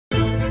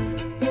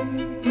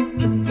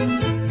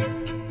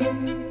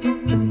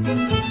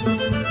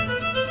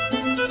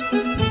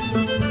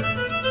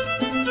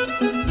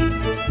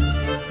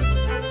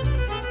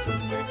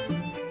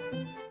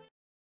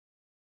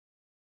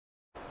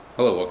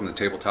Hello, welcome to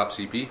Tabletop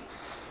CP.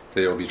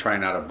 Today we'll be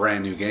trying out a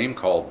brand new game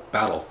called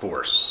Battle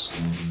Force.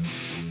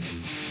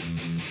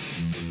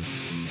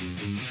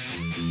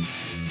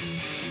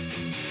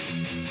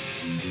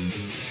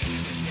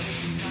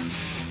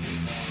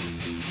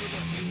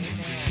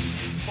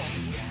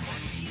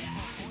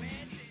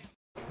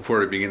 Before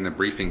we begin the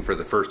briefing for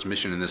the first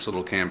mission in this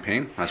little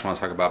campaign, I just want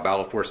to talk about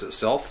Battle Force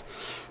itself.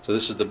 So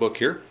this is the book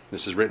here.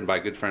 This is written by a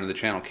good friend of the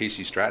channel,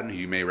 Casey Stratton, who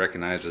you may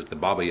recognize as the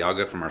Baba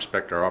Yaga from our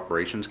Spectre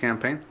Operations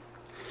campaign.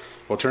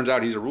 Well, it turns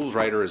out he's a rules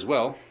writer as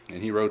well,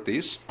 and he wrote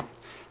these,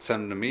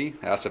 sent them to me,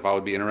 asked if I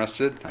would be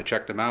interested. I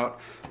checked them out,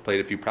 played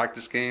a few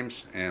practice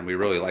games, and we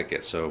really like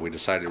it. So we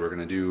decided we're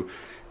going to do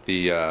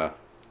the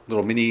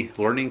little mini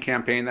learning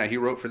campaign that he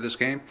wrote for this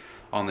game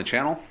on the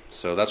channel.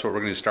 So that's what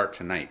we're going to start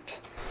tonight.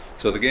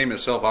 So the game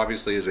itself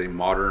obviously is a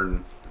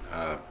modern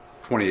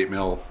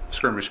 28mm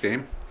skirmish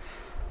game,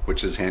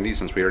 which is handy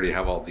since we already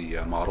have all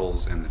the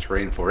models and the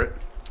terrain for it.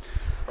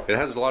 It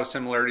has a lot of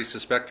similarities to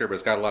Spectre, but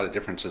it's got a lot of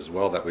differences as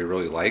well that we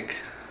really like.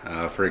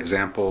 For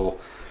example,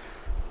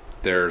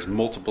 there's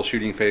multiple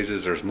shooting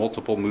phases, there's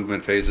multiple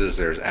movement phases,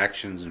 there's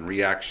actions and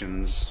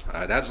reactions.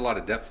 It adds a lot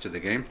of depth to the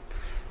game,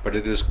 but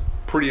it is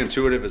pretty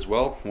intuitive as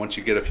well. Once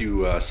you get a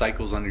few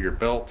cycles under your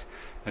belt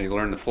and you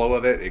learn the flow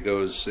of it,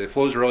 it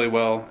flows really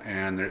well,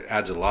 and it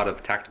adds a lot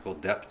of tactical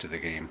depth to the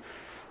game.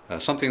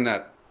 Something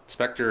that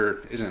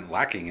Spectre isn't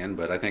lacking in,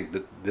 but I think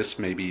that this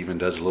maybe even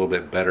does a little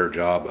bit better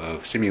job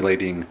of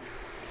simulating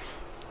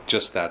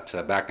just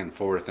that back and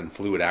forth and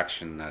fluid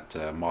action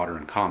that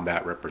modern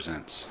combat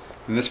represents.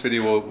 In this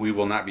video we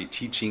will not be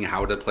teaching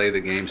how to play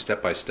the game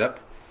step by step.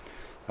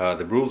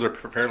 The rules are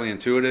fairly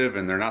intuitive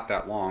and they're not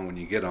that long when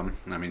you get them.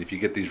 I mean, if you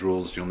get these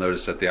rules, you'll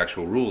notice that the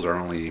actual rules are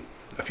only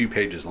a few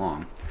pages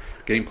long,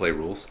 gameplay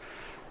rules.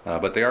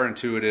 But they are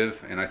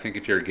intuitive, and I think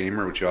if you're a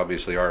gamer, which you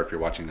obviously are if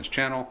you're watching this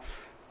channel,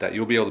 that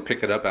you'll be able to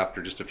pick it up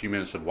after just a few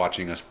minutes of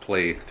watching us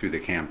play through the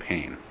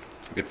campaign.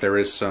 If there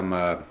is some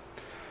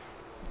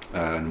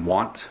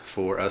want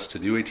for us to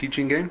do a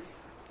teaching game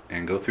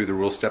and go through the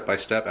rules step by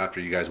step after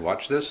you guys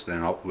watch this,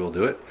 then we'll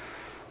do it.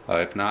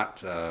 If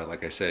not,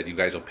 like I said, you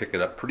guys will pick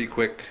it up pretty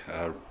quick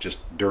just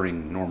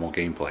during normal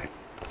gameplay.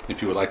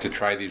 If you would like to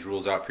try these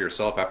rules out for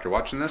yourself after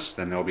watching this,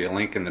 then there'll be a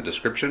link in the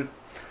description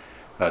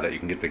that you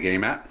can get the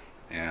game at,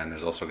 and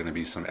there's also going to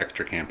be some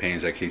extra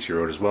campaigns that Casey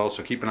wrote as well,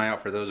 so keep an eye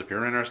out for those if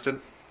you're interested.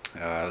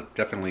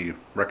 Definitely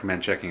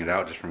recommend checking it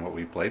out just from what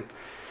we played.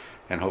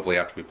 And hopefully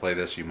after we play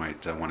this, you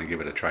might want to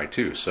give it a try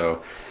too.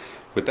 So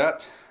with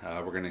that,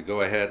 we're going to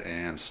go ahead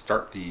and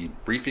start the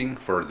briefing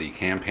for the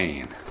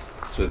campaign.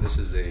 So this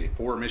is a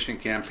 4-mission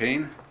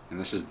campaign, and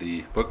this is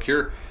the book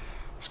here.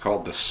 It's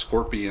called The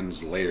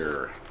Scorpion's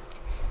Lair.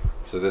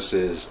 So this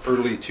is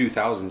early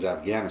 2000s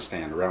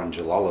Afghanistan, around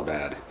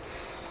Jalalabad.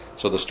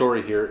 So the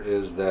story here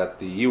is that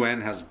the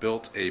UN has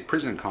built a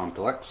prison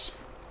complex,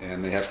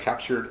 and they have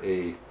captured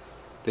a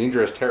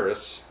dangerous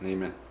terrorist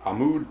named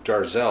Ahmad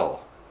Darzel,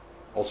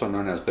 also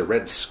known as the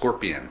Red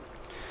Scorpion,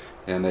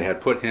 and they had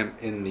put him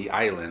in the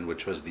island,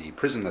 which was the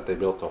prison that they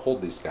built to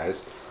hold these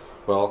guys.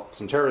 Well,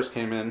 some terrorists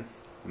came in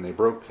and they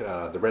broke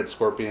the Red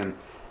Scorpion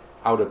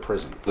out of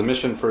prison. The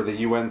mission for the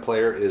UN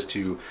player is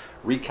to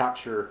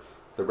recapture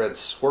the Red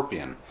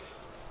Scorpion.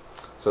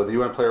 So the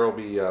UN player will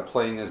be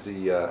playing as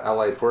the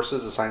Allied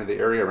forces assigned to the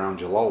area around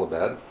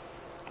Jalalabad.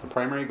 The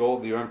primary goal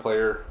of the UN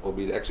player will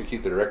be to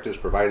execute the directives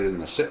provided in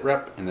the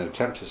SITREP in an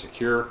attempt to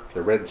secure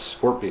the Red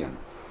Scorpion.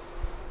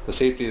 The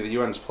safety of the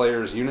UN's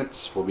players'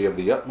 units will be of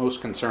the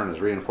utmost concern as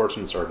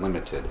reinforcements are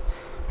limited.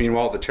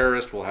 Meanwhile, the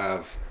terrorists will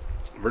have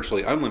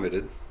virtually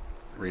unlimited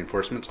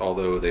reinforcements,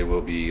 although they will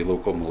be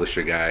local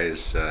militia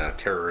guys,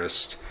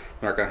 terrorists.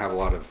 They're not going to have a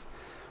lot of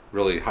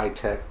really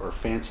high-tech or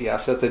fancy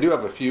assets. They do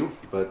have a few,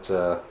 but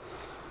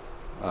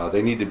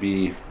they need to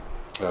be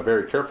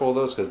very careful of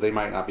those because they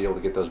might not be able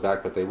to get those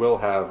back, but they will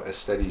have a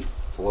steady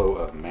flow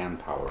of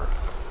manpower.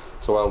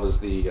 So while it is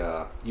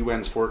the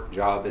UN's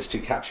job is to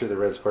capture the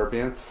Red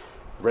Scorpion,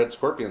 Red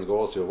Scorpion's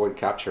goal is to avoid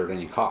capture at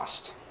any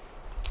cost.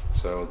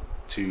 So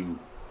to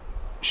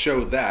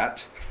show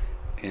that,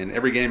 in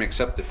every game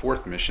except the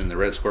 4th mission, the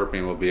Red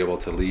Scorpion will be able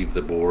to leave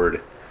the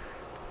board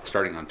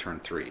starting on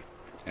turn 3.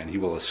 And he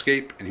will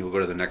escape and he will go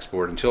to the next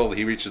board until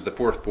he reaches the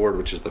 4th board,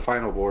 which is the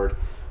final board,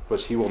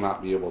 which he will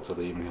not be able to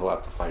leave and he'll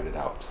have to fight it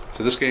out.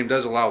 So this game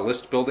does allow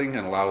list building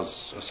and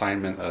allows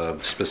assignment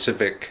of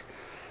specific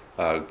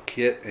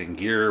kit and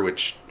gear,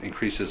 which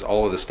increases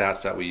all of the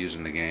stats that we use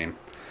in the game.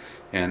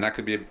 And that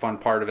could be a fun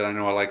part of it. I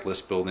know I like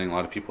list building. A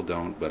lot of people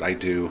don't, but I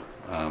do.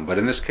 But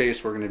in this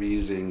case, we're going to be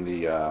using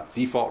the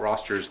default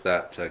rosters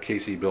that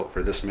Casey built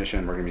for this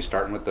mission. We're going to be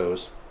starting with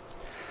those.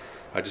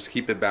 Just to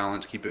keep it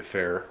balanced, keep it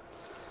fair.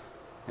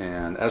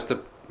 And as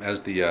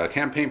the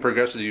campaign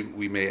progresses,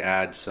 we may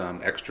add some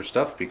extra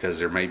stuff because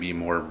there may be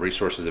more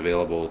resources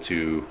available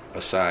to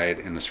aside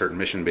in a certain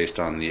mission based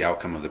on the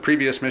outcome of the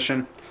previous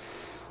mission.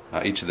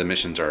 Each of the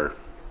missions are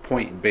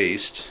point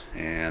based,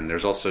 and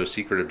there's also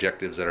secret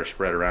objectives that are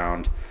spread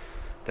around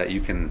that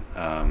you can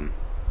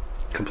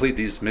complete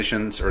these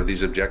missions or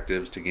these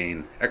objectives to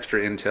gain extra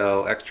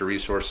intel, extra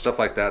resource, stuff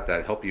like that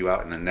that help you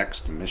out in the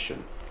next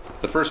mission.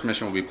 The first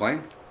mission we'll be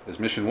playing is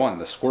Mission 1,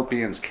 The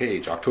Scorpion's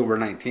Cage, October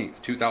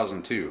 19th,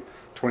 2002,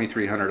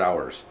 2300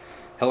 hours.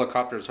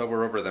 Helicopters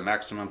hover over the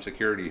maximum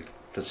security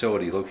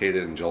facility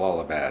located in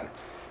Jalalabad.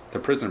 The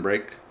prison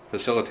break,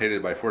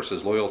 facilitated by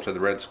forces loyal to the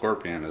Red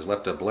Scorpion, has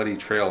left a bloody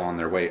trail on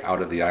their way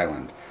out of the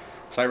island.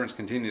 Sirens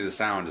continue to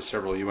sound as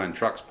several UN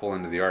trucks pull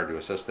into the yard to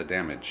assess the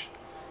damage.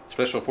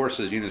 Special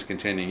Forces units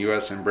containing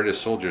U.S. and British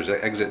soldiers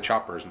exit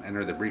choppers and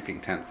enter the briefing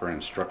tent for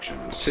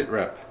instructions.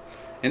 SITREP.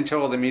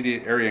 Intel of the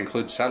immediate area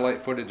includes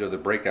satellite footage of the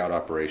breakout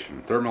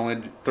operation.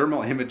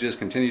 Thermal images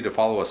continue to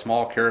follow a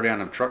small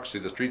caravan of trucks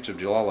through the streets of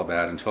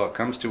Jalalabad until it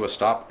comes to a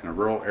stop in a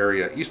rural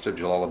area east of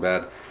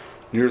Jalalabad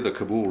near the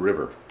Kabul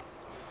River.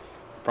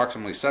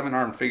 Approximately 7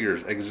 armed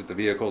figures exit the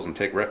vehicles and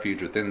take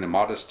refuge within the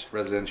modest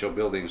residential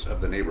buildings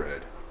of the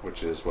neighborhood,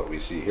 which is what we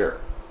see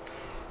here.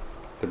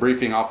 The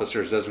briefing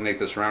officers designate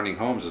the surrounding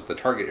homes as the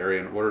target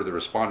area and order the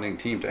responding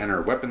team to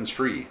enter weapons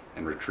free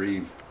and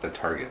retrieve the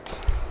target.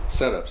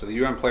 Setup. So the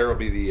UN player will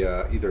be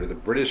the either the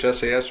British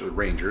SAS or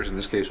Rangers. In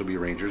this case will be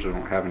Rangers. We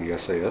don't have any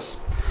SAS.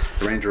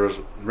 The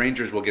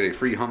Rangers will get a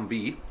free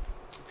Humvee,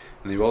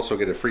 and they will also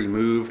get a free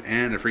move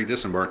and a free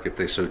disembark if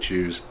they so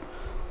choose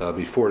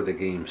before the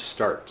game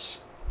starts.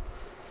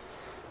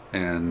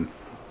 And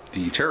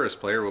the terrorist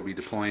player will be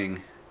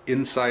deploying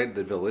inside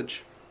the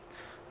village,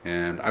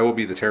 and I will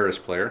be the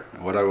terrorist player.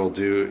 And what I will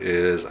do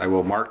is I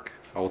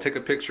will take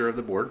a picture of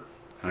the board,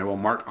 and I will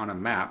mark on a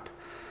map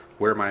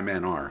where my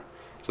men are.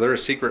 So there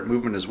is secret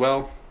movement as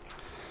well.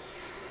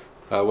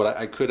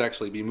 I could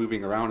actually be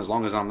moving around as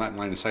long as I'm not in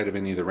line of sight of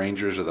any of the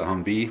Rangers or the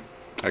Humvee.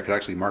 I could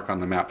actually mark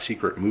on the map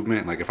secret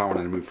movement. Like if I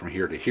wanted to move from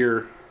here to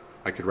here,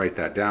 I could write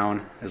that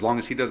down. As long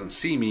as he doesn't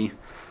see me,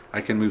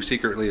 I can move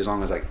secretly as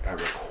long as I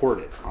record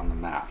it on the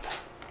map.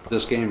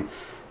 This game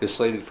is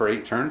slated for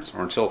 8 turns,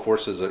 or until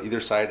forces of either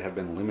side have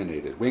been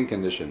eliminated. Win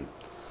condition.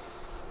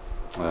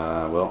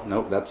 Well,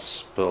 no,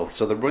 that's both.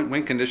 So the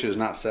win condition is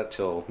not set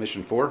till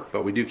mission 4,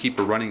 but we do keep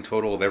a running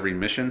total of every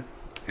mission,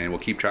 and we'll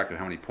keep track of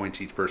how many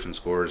points each person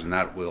scores, and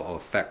that will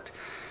affect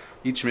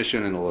each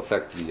mission and will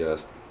affect the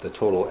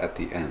total at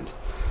the end.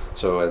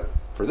 So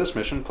for this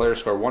mission,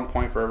 players score 1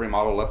 point for every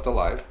model left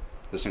alive.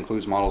 This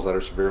includes models that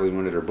are severely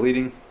wounded or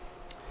bleeding.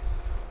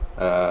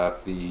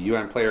 The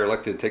UN player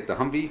elected to take the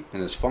Humvee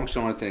and is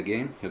functional within the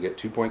game, he'll get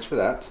 2 points for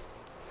that.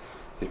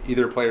 If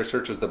either player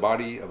searches the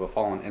body of a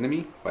fallen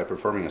enemy by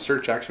performing a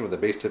search action with a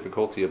base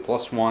difficulty of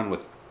 +1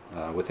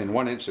 within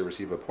 1 inch, they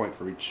receive a point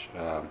for each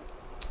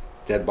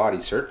dead body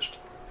searched,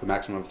 a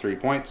maximum of 3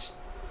 points.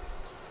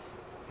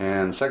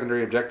 And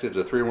secondary objectives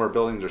of 3 or more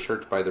buildings are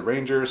searched by the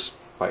Rangers.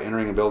 By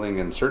entering a building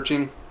and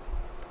searching,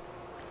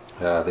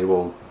 they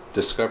will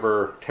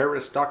discover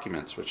terrorist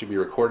documents, which should be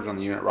recorded on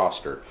the unit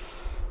roster.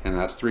 And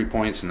that's 3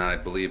 points, and I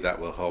believe that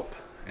will help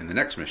in the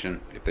next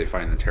mission if they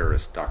find the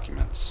terrorist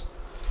documents.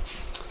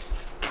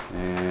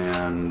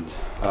 And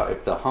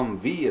if the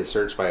Humvee is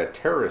searched by a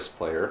terrorist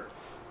player,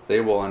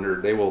 they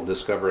will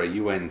discover a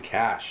UN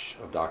cache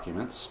of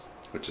documents,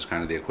 which is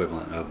kind of the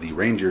equivalent of the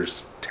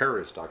Rangers'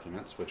 terrorist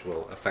documents, which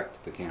will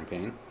affect the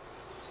campaign.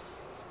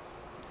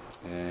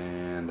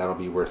 And that'll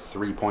be worth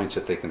 3 points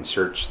if they can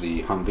search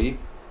the Humvee.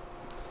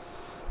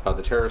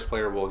 The terrorist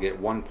player will get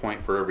 1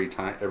 point for every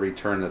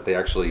turn that they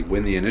actually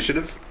win the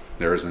initiative.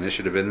 There is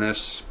initiative in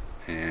this,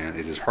 and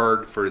it is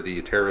hard for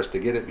the terrorist to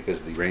get it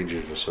because the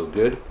Rangers are so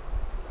good.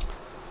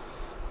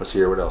 Let's see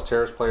here, what else?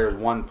 Terrorist players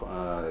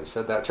I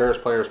said that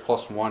terrorist players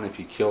 +1 if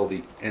you kill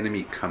the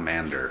enemy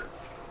commander.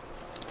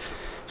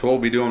 So what we'll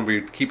be doing,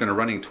 we're keeping a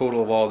running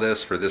total of all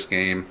this for this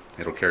game.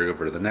 It'll carry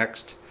over to the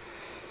next.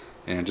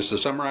 And just to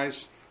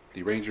summarize,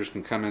 the Rangers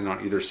can come in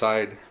on either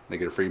side. They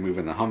get a free move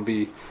in the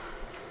Humvee.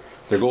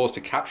 Their goal is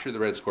to capture the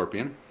Red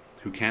Scorpion,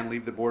 who can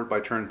leave the board by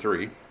turn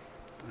 3.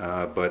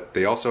 But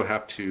they also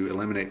have to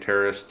eliminate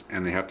terrorists,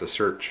 and they have to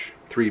search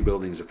 3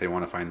 buildings if they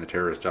want to find the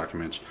terrorist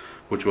documents,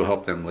 which will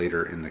help them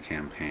later in the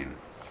campaign.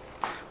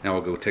 Now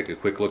we'll go take a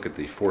quick look at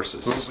the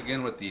forces. We'll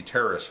begin with the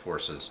terrorist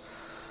forces.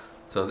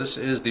 So this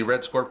is the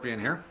Red Scorpion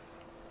here.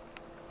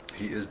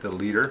 He is the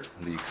leader,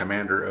 the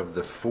commander of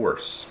the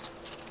force.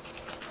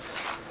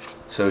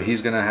 So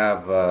he's going to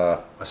have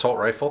assault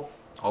rifle.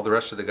 All the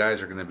rest of the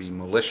guys are going to be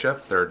militia.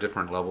 There are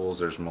different levels.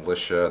 There's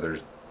militia.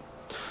 There's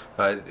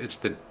it's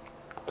the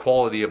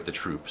quality of the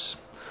troops.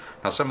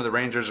 Now some of the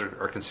Rangers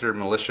are considered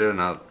militia.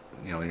 Now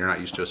you're not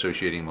used to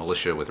associating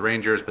militia with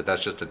Rangers, but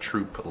that's just a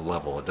troop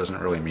level. It doesn't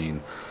really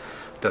mean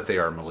that they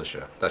are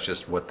militia. That's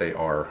just what they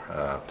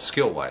are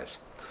skill-wise.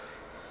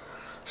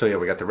 So yeah,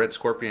 we got the Red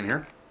Scorpion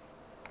here.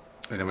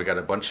 And then we got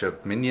a bunch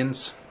of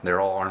minions.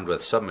 They're all armed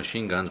with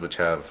submachine guns, which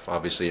have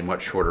obviously a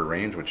much shorter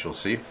range, which you'll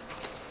see.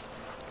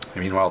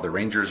 And meanwhile, the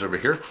Rangers over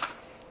here.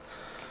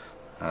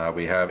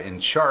 We have in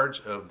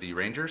charge of the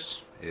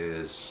Rangers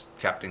is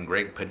Captain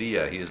Greg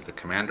Padilla. He is the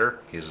commander.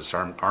 He is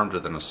armed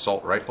with an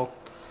assault rifle.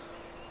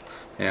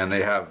 And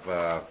they have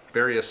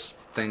various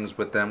things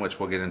with them, which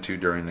we'll get into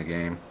during the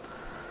game.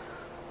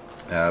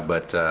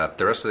 But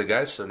the rest of the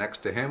guys, so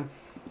next to him,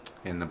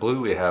 in the blue,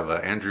 we have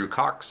Andrew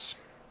Cox.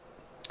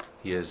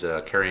 He is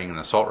carrying an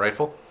assault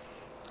rifle.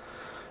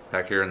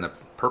 Back here in the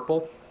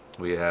purple,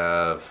 we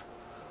have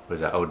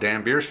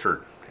Dan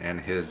Beersford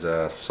and his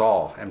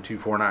Saul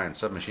M249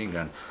 submachine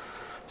gun.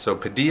 So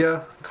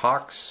Padilla,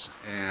 Cox,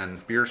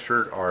 and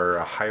Beersford are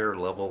a higher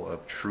level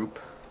of troop.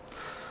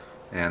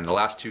 And the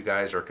last two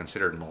guys are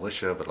considered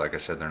militia, but like I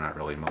said, they're not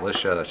really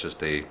militia. That's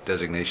just a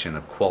designation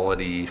of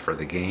quality for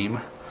the game.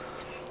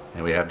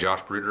 And we have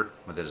Josh Bruder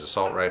with his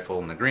assault rifle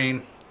in the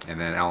green, and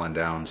then Alan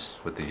Downs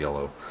with the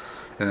yellow.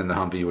 And then the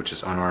Humvee, which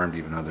is unarmed,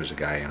 even though there's a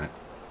guy in it.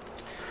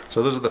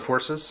 So those are the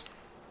forces.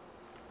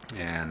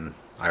 And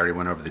I already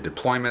went over the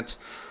deployment.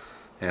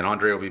 And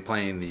Andre will be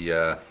playing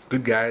the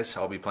good guys.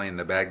 I'll be playing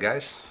the bad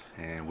guys.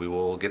 And we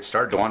will get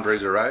started. So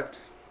Andre's arrived.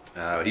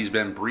 He's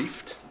been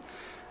briefed.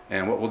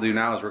 And what we'll do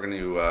now is we're going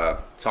to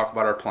talk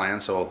about our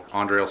plan. So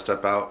Andre will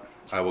step out.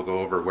 I will go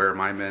over where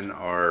my men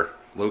are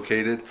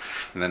located.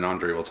 And then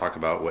Andre will talk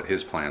about what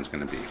his plan is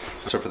going to be.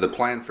 So for the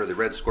plan for the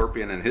Red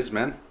Scorpion and his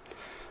men,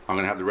 I'm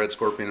going to have the Red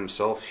Scorpion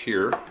himself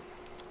here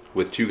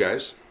with two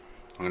guys.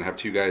 I'm going to have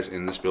two guys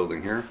in this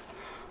building here.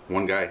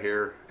 One guy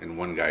here and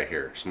one guy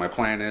here. So my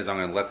plan is I'm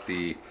going to let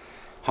the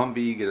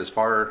Humvee get as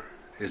far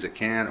as it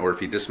can, or if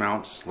he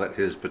dismounts, let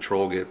his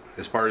patrol get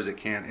as far as it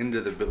can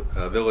into the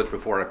village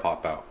before I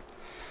pop out.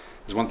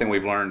 Because one thing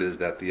we've learned is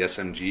that the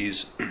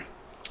SMGs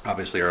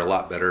obviously are a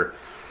lot better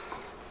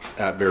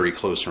at very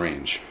close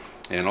range.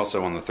 And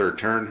also on the third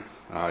turn,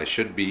 I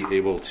should be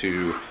able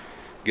to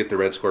get the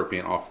Red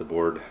Scorpion off the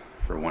board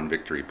for one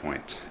victory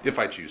point, if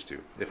I choose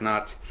to. If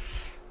not,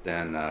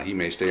 then he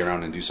may stay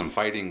around and do some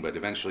fighting, but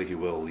eventually he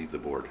will leave the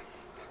board.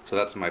 So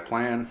that's my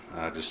plan.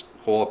 Just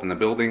hole up in the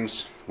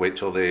buildings, wait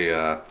till they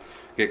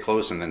get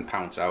close, and then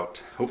pounce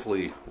out,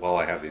 hopefully while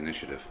I have the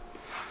initiative.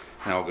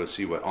 Now I'll go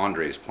see what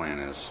Andre's plan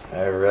is.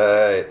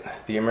 Alright,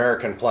 the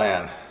American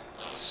plan.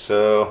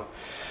 So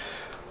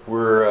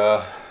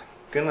we're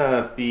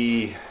gonna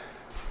be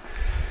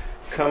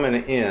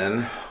coming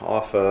in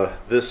off of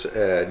this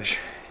edge,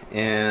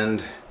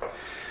 and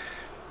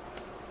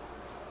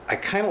I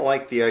kind of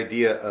like the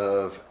idea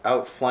of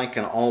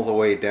outflanking all the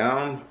way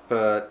down,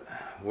 but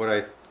what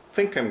I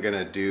think I'm going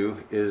to do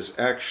is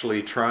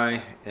actually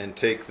try and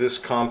take this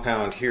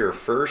compound here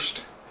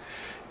first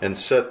and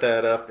set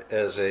that up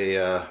as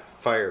a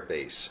fire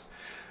base.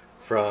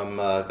 From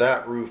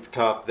that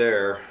rooftop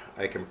there,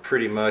 I can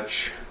pretty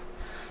much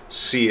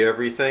see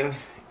everything,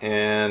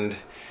 and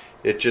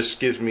it just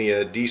gives me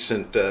a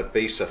decent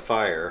base of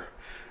fire.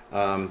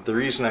 The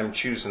reason I'm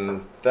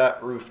choosing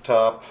that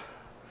rooftop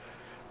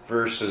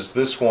versus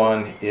this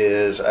one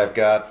is I've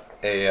got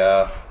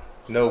a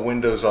no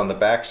windows on the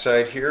back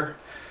side here.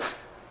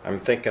 I'm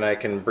thinking I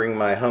can bring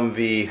my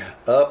Humvee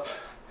up,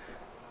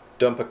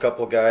 dump a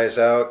couple guys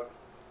out,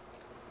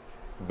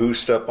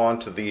 boost up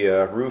onto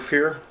the roof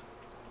here,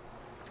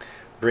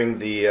 bring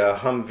the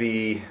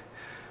Humvee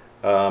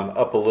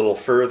up a little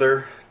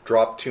further,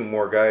 drop two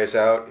more guys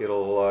out.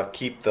 It'll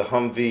keep the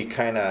Humvee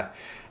kind of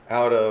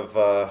out of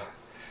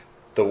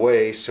the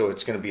way, so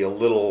it's going to be a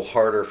little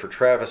harder for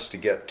Travis to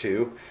get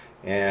to,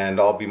 and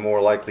I'll be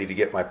more likely to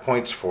get my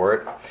points for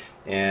it.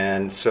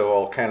 And so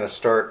I'll kind of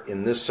start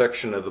in this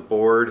section of the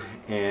board,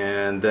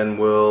 and then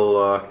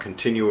we'll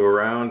continue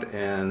around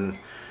and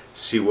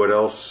see what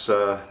else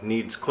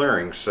needs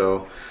clearing.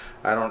 So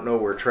I don't know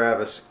where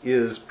Travis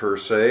is per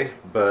se,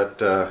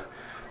 but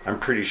I'm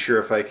pretty sure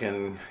if I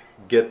can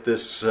get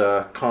this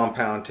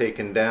compound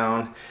taken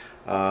down,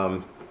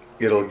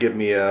 it'll give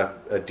me a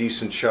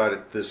decent shot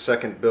at this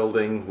second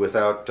building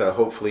without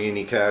hopefully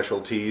any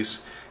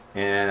casualties,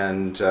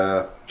 and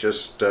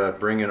just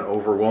bring an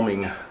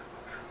overwhelming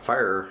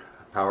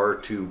firepower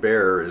to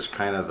bear is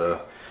kind of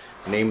the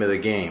name of the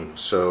game.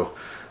 So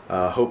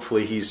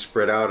hopefully he's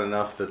spread out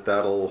enough that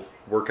that'll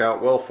work out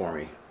well for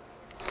me.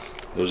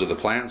 Those are the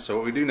plans. So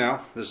what we do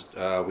now is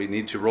we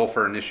need to roll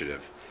for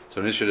initiative. So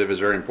initiative is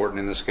very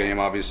important in this game.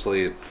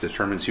 Obviously it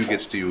determines who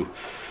gets to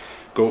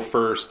go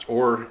first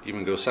or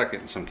even go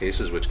second in some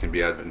cases, which can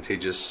be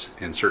advantageous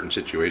in certain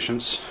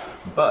situations.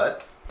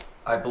 But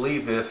I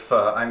believe if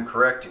I'm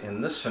correct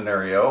in this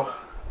scenario,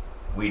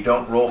 we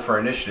don't roll for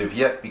initiative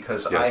yet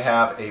because yes. I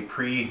have a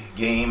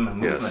pre-game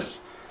movement. Yes.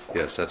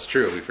 Yes, that's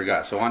true. We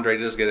forgot. So Andre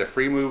does get a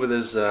free move with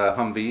his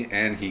Humvee,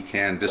 and he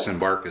can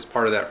disembark as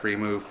part of that free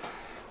move,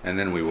 and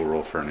then we will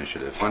roll for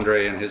initiative.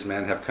 Andre and his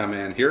men have come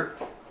in here.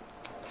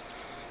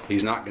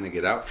 He's not going to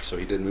get out, so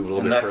he did move a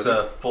little bit further. And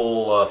that's a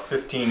full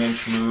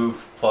 15-inch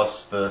move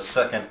plus the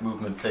second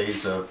movement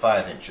phase of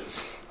 5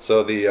 inches.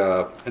 So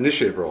the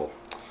initiative roll.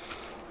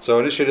 So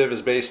initiative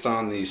is based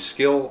on the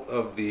skill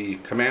of the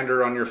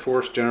commander on your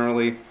force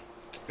generally,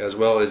 as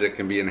well as it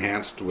can be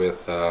enhanced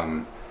with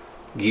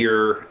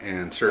gear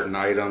and certain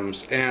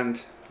items,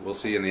 and we'll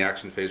see in the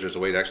action phase there's a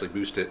way to actually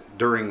boost it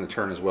during the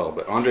turn as well.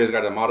 But Andre's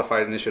got a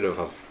modified initiative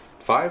of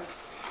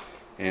 5,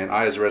 and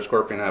I as a Red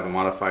Scorpion have a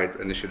modified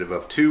initiative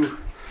of 2.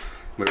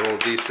 We roll a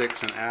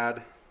d6 and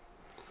add,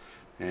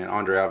 And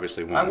Andre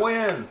obviously won. I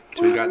win!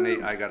 So we got an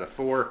 8, I got a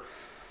 4.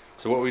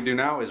 So what we do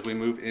now is we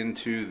move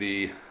into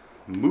the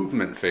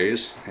movement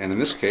phase. And in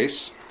this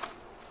case,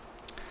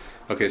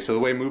 okay, so the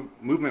way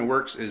movement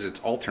works is it's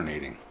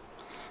alternating.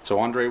 So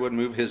Andre would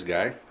move his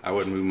guy, I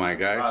would move my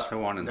guy,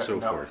 so on and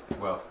so forth.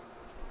 Well,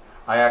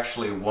 I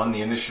actually won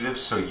the initiative,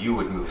 so you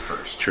would move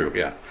first. True,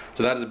 yeah.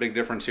 So that is a big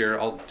difference here.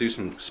 I'll do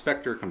some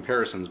Spectre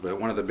comparisons,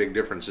 but one of the big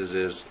differences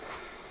is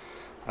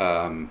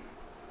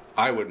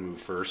I would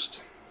move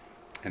first,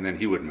 and then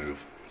he would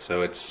move.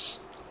 So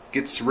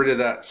gets rid of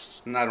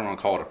that, I don't want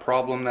to call it a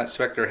problem that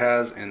Spectre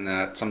has, in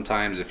that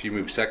sometimes if you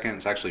move second,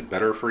 it's actually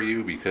better for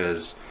you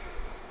because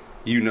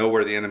you know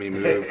where the enemy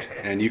moved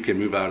and you can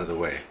move out of the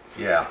way.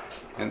 Yeah.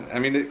 And I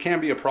mean, it can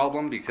be a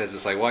problem because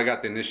it's like, well, I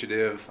got the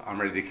initiative, I'm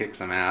ready to kick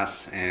some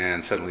ass,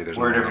 and suddenly there's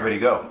Where'd everybody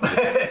go?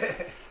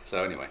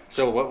 So anyway,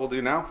 so what we'll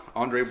do now,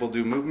 Andre will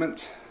do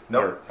movement.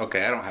 Nope.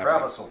 Okay, I don't have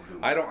Travis will do.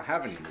 I don't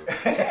have any movement.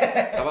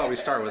 How about we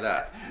start with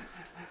that?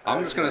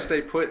 I'm just going to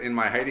stay put in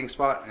my hiding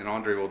spot, and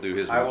Andre will do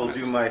his movement. I will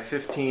do my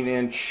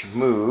 15-inch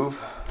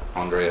move.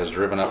 Andre has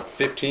driven up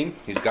 15.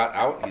 He's got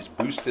out. He's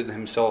boosted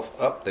himself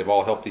up. They've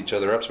all helped each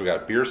other up. So we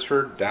got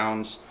Beersford,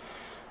 Downs,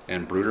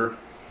 and Bruder.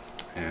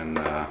 And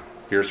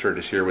Beersford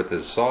is here with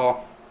his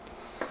saw.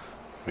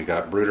 We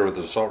got Bruder with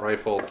his assault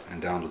rifle,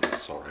 and Downs with his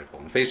assault rifle.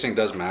 And facing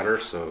does matter,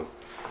 so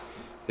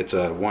it's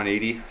a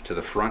 180 to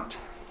the front.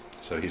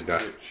 So he's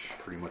got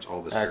pretty much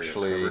all this area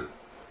covered.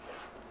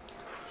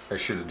 I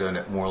should have done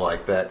it more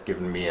like that,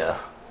 giving me a...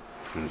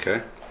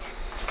 Okay.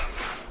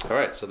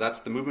 Alright, so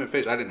that's the movement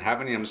phase. I didn't have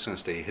any, I'm just going to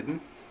stay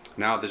hidden.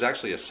 Now, there's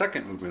actually a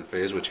second movement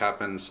phase, which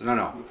happens...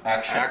 No.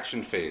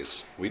 Action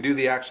phase. We do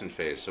the action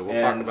phase, so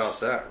we'll talk about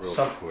that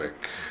real quick.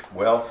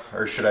 Well,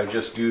 or should I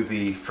just do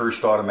the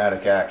first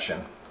automatic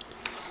action?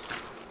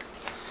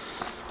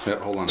 Yeah,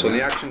 hold on. So in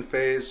the action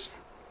phase,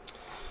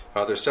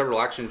 there's several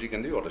actions you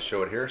can do. I'll just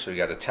show it here. So you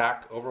got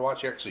attack,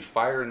 Overwatch. You actually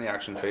fire in the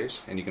action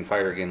phase, and you can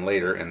fire again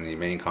later in the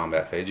main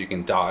combat phase. You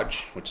can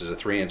dodge, which is a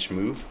 3-inch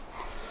move.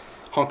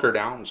 Hunker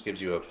down, which gives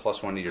you a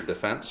 +1 to your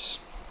defense.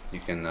 You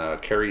can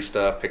carry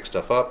stuff, pick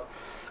stuff up.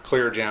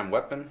 Clear jam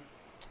weapon.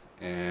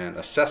 And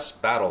assess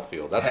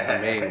battlefield. That's the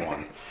main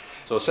one.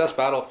 So assess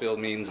battlefield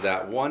means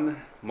that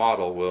one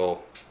model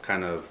will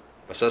kind of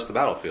assess the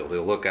battlefield.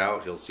 He'll look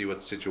out, he'll see what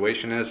the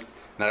situation is.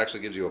 And that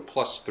actually gives you a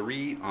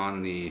 +3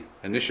 on the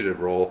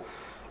initiative roll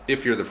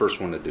if you're the first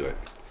one to do it.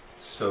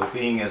 So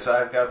being as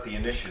I've got the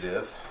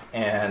initiative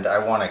and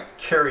I want to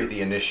carry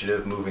the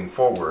initiative moving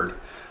forward,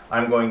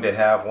 I'm going to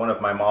have one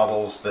of my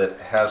models that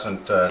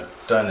hasn't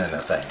done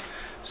anything.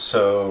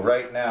 So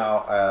right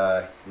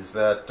now, is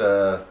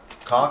that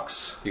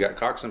Cox? You got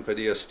Cox and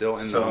Padilla still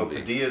in the Humvee. So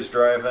Padilla's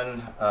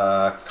driving.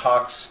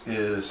 Cox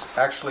is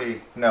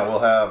actually, no, we'll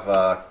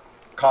have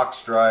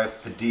Cox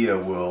drive. Padilla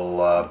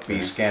will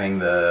be scanning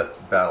the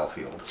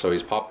battlefield. So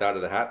he's popped out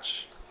of the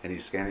hatch and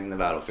he's scanning the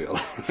battlefield.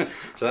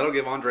 So that'll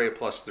give Andre a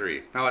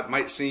 +3. Now it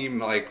might seem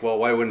like, well,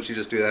 why wouldn't you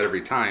just do that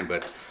every time?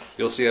 But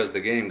you'll see as the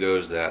game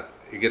goes that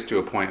it gets to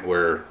a point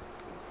where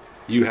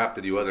you have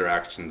to do other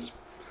actions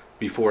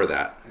before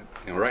that.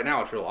 You know, right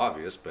now it's real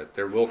obvious, but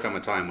there will come a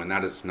time when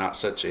that is not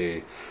such an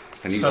easy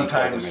call to make.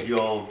 Sometimes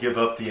you'll give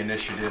up the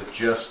initiative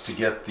just to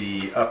get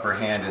the upper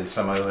hand in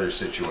some other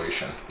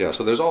situation. Yeah,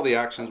 so there's all the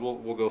actions. We'll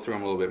go through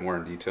them a little bit more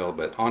in detail.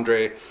 But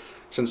Andre,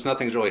 since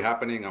nothing's really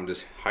happening, I'm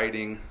just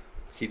hiding.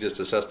 He just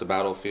assessed the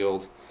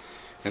battlefield.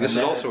 And this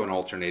is also an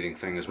alternating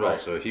thing as well. Right.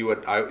 So he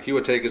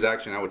would take his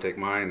action, I would take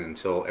mine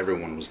until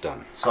everyone was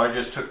done. So I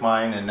just took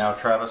mine, and now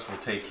Travis will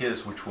take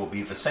his, which will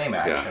be the same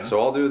action. Yeah, so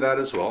I'll do that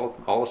as well.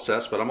 I'll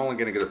assess, but I'm only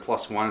going to get a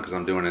 +1 because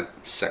I'm doing it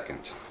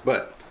second.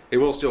 But it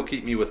will still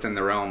keep me within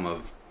the realm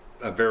of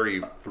a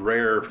very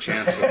rare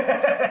chance of...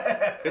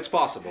 It's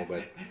possible,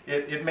 but...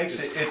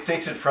 It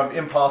takes it from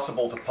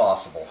impossible to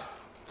possible.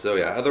 So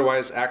yeah,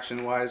 otherwise,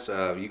 action-wise,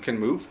 you can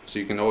move. So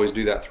you can always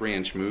do that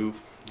 3-inch move.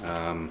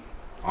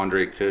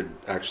 Andre could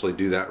actually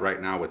do that right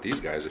now with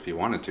these guys if he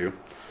wanted to.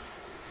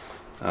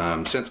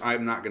 Since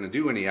I'm not going to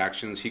do any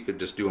actions, he could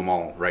just do them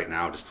all right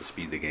now just to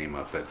speed the game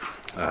up.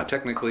 But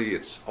technically,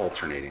 it's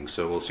alternating.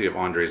 So we'll see if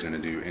Andre's going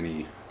to do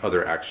any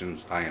other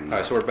actions. I am not. All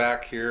right, so we're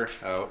back here.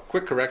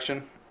 Quick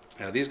correction.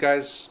 These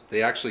guys,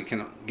 they actually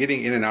can...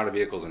 Getting in and out of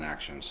vehicles in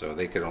action. So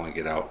they could only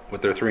get out.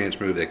 With their 3-inch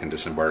move, they can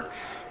disembark.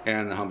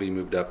 And the Humvee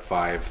moved up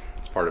 5.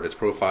 It's part of its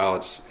profile.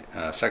 It's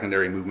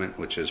secondary movement,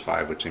 which is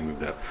 5, which they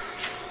moved up.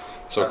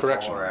 So that's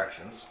correction. All our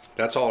actions.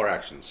 That's all our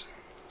actions.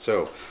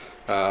 So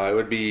it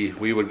would be,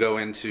 we would go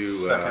into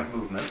second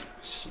movement,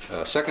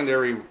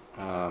 secondary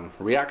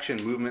reaction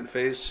movement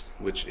phase,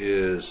 which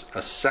is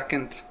a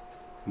second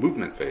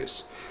movement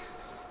phase.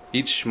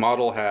 Each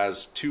model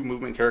has 2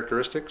 movement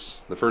characteristics.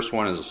 The first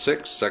one is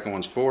 6, second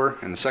one's 4,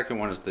 and the second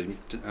one is the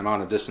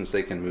amount of distance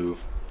they can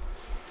move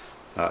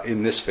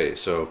in this phase.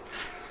 So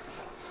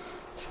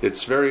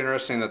it's very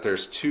interesting that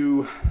there's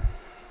 2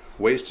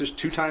 ways to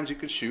 2 times you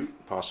could shoot,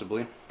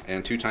 possibly.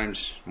 And 2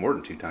 times, more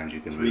than 2 times you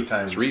can move.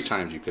 3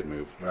 times you could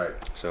move. Right.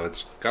 So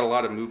it's got a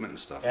lot of movement and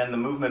stuff. And the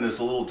movement is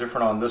a little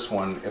different on this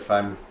one. If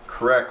I'm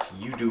correct,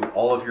 you do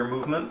all of your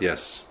movement?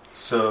 Yes.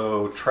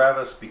 So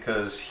Travis,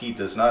 because he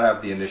does not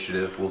have the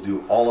initiative, will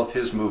do all of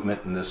his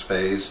movement in this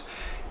phase,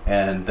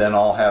 and then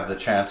I'll have the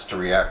chance to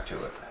react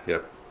to it.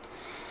 Yep.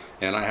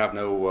 And I have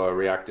no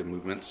reactive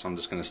movements, so I'm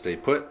just going to stay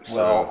put. So.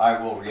 Well,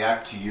 I will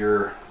react to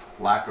your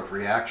lack of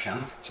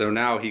reaction. So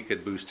now he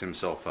could boost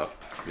himself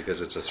up because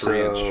it's a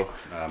 3-inch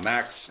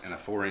max and a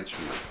 4-inch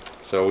move.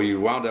 So we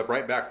wound up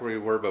right back where we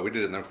were, but we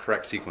did it in the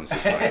correct sequence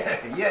this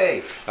time.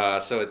 Yay!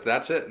 So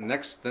that's it. The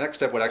next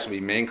step would actually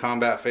be main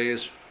combat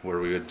phase, where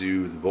we would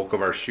do the bulk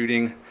of our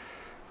shooting.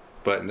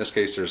 But in this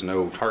case, there's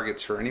no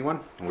targets for anyone.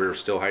 We're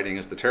still hiding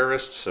as the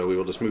terrorists, so we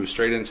will just move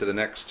straight into the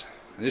next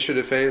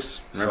initiative phase.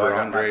 Remember, so I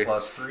got Andre? my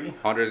 +3.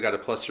 Andre's got a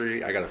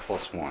 +3. I got a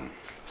 +1.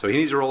 So he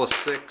needs to roll a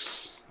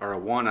 6 or a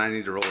 1. I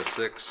need to roll a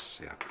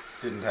 6. Yeah.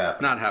 Didn't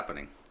happen. Not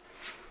happening.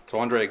 So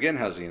Andre again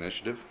has the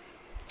initiative.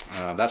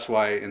 That's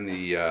why in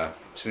the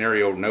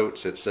scenario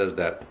notes it says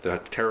that the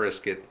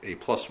terrorists get a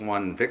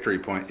 +1 victory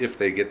point if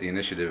they get the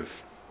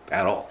initiative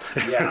at all.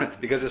 Yeah.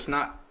 Because it's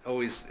not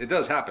always, it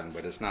does happen,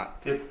 but it's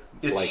not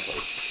likely.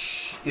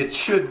 It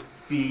should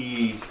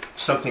be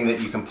something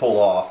that you can pull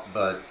off,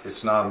 but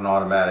it's not an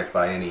automatic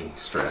by any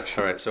stretch.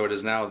 Alright, so it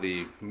is now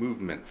the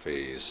movement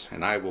phase,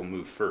 and I will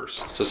move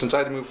first. So since I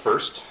had to move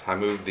first, I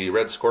moved the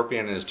Red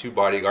Scorpion and his 2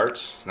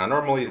 bodyguards. Now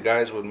normally the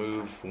guys would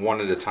move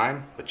 1 at a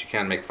time, but you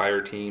can make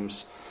fire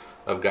teams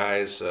of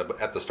guys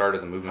at the start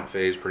of the movement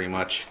phase pretty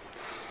much,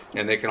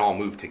 and they can all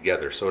move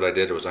together. So what I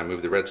did was I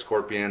moved the Red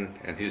Scorpion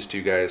and his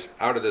 2 guys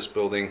out of this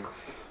building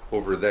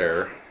over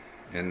there,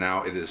 and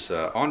now it is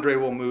Andre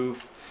will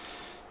move.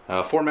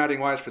 Formatting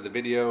wise for the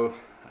video,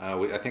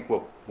 I think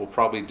what we'll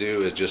probably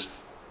do is just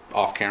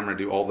off camera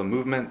do all the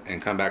movement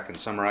and come back and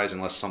summarize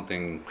unless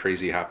something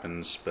crazy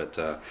happens, but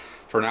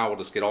for now we'll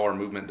just get all our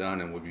movement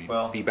done and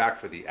we'll be back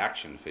for the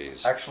action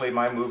phase. Actually,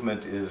 my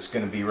movement is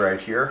going to be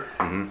right here,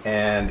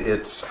 and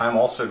I'm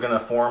also going to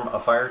form a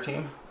fire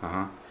team.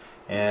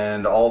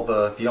 And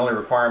the only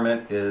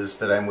requirement is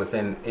that I'm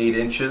within 8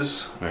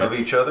 inches of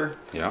each other.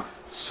 Yeah.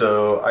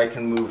 So I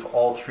can move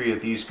all 3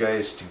 of these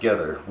guys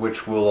together,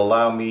 which will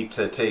allow me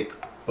to take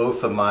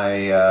both of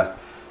my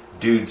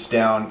dudes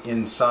down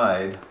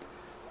inside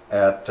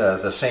at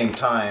the same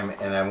time,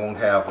 and I won't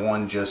have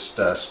one just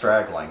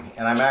straggling.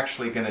 And I'm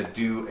actually going to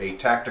do a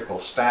tactical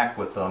stack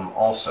with them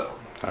also.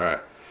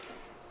 Alright.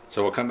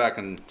 So we'll come back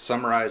and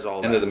summarize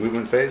all into the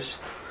movement phase.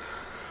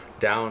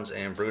 Downs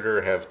and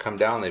Brooder have come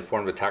down. They've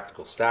formed a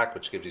tactical stack,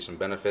 which gives you some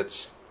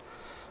benefits.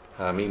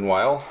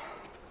 Meanwhile,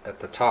 at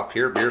the top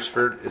here,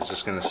 Beersford is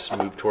just going to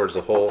move towards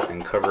the hole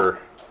and cover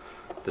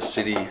the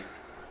city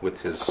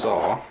with his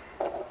saw.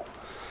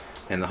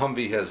 And the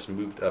Humvee has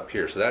moved up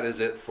here. So that is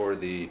it for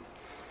the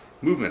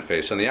movement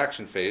phase. So in the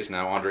action phase,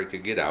 now Andre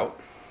could get out.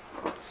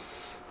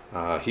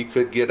 He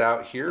could get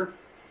out here.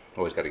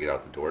 Always got to get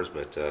out the doors,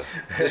 but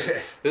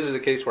this is a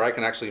case where I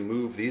can actually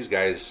move these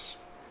guys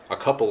a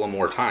couple of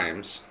more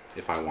times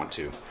if I want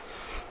to.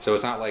 So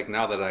it's not like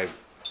now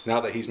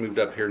that he's moved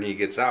up here and he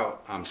gets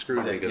out, I'm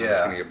screwed because I'm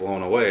just going to get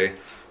blown away.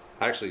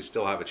 I actually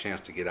still have a chance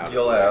to get out.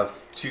 You'll have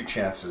 2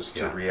 chances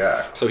to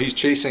react. So he's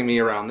chasing me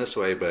around this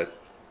way, but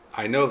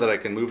I know that I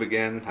can move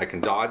again. I can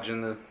dodge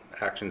in the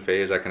action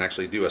phase. I can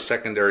actually do a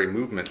secondary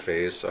movement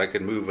phase, so I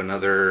could move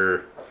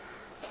another,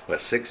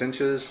 6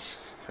 inches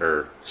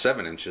or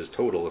 7 inches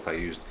total if I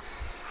used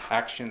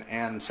action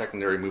and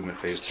secondary movement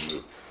phase to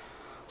move.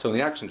 So in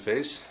the action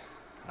phase,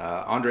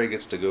 Andre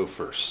gets to go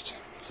first.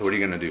 So what are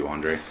you going to do,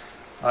 Andre?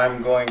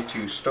 I'm going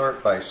to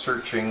start by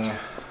searching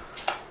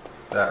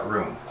that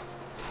room.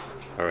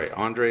 Alright,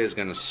 Andre is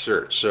going to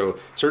search. So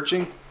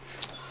searching.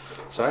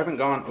 So I haven't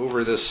gone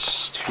over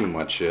this too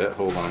much yet.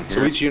 Hold on here.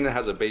 So each unit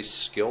has a base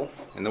skill,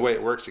 and the way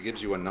it works, it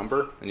gives you a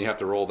number, and you have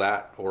to roll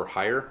that or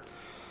higher.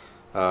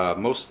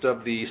 Most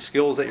of the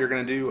skills that you're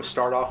going to do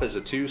start off as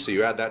a 2, so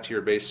you add that to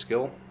your base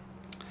skill.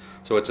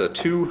 So it's a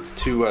 2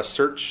 to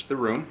search the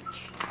room.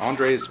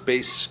 Andre's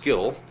base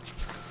skill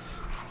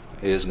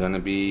is going to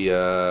be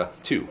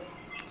 2.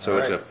 So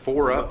it's a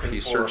 4 up. He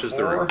searches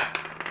the room.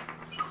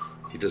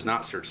 He does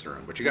not search the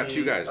room, but you got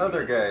 2 guys.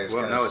 Other guys.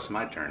 Well, no, it's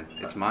my turn.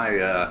 It's my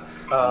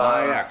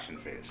my action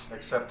phase.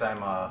 Except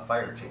I'm a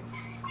fire team.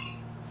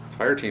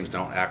 Fire teams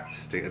don't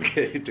act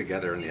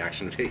together in the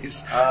action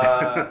phase.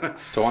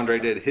 So Andre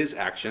did his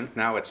action.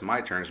 Now it's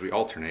my turn as we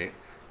alternate,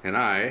 and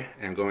I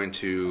am going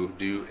to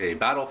do a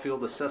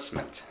battlefield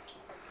assessment.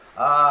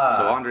 So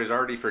Andre's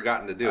already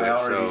forgotten to do it. I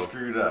already so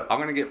screwed up. I'm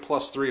going to get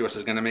 +3, which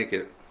is going to make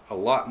it a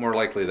lot more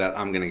likely that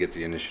I'm going to get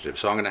the initiative.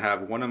 So I'm going to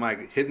have one of my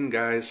hidden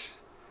guys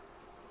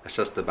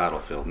assess the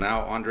battlefield.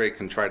 Now Andre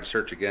can try to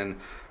search again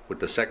with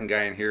the second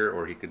guy in here,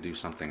 or he could do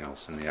something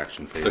else in the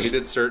action phase. So he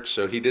did search.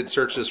 So he did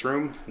search this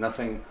room.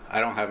 Nothing.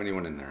 I don't have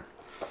anyone in there.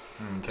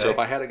 Okay. So if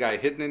I had a guy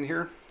hidden in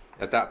here,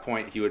 at that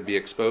point he would be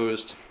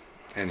exposed,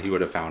 and he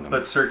would have found him.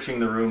 But searching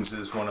the rooms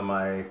is one of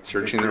my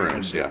searching the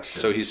rooms. Yeah.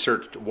 So he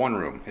searched one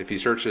room. If he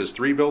searches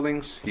 3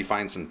 buildings, he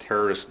finds some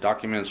terrorist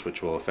documents,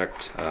 which will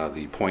affect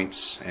the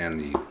points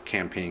and the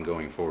campaign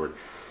going forward.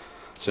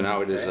 So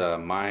now it is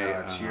my. Now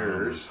it's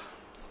yours.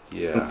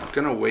 Yeah, I'm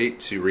gonna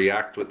wait to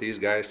react with these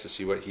guys to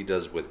see what he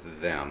does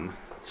with them.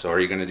 So are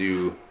they going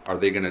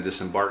to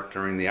disembark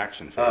during the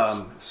action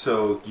phase?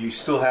 So you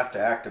still have to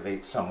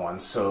activate someone.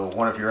 So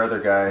one of your other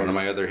guys... One of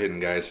my other hidden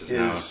guys is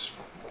now...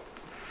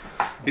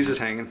 He's just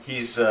hanging.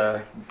 He's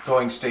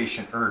going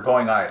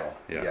idle.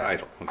 Yeah,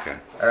 idle. Okay.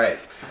 All right.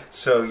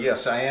 So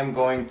yes, I am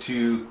going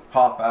to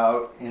pop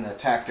out in a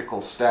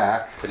tactical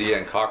stack. Padilla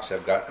and Cox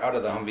have got out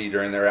of the Humvee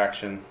during their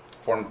action,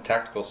 formed a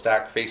tactical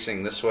stack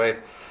facing this way,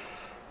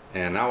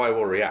 and now I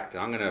will react.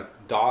 I'm going to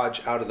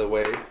dodge out of the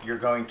way. You're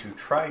going to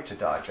try to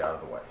dodge out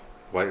of the way.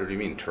 Why do you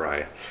mean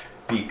try?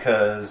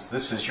 Because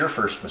this is your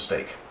first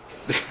mistake.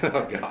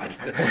 Oh God.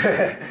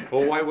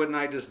 Well, why wouldn't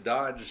I just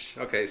dodge?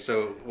 Okay,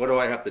 so what do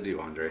I have to do,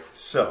 Andre?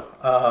 So,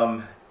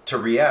 to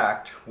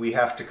react, we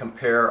have to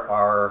compare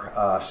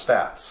our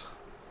stats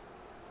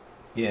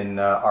in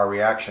our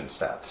reaction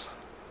stats.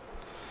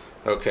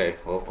 Okay,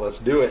 well, let's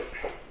do it.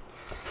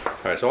 All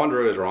right, so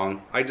Andre is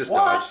wrong. I just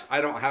dodged.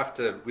 I don't have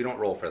to, we don't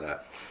roll for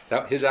that.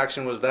 His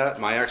action was that,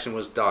 my action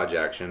was dodge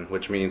action,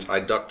 which means I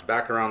ducked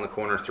back around the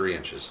corner 3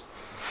 inches.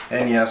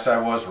 And yes, I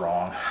was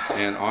wrong.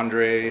 And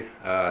Andre,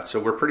 so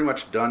we're pretty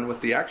much done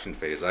with the action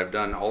phase. I've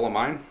done all of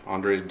mine.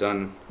 Andre's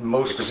done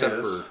most of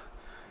his.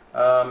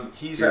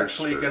 He's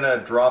actually going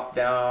to drop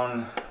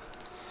down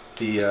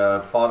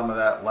the bottom of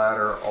that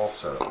ladder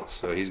also.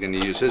 So he's going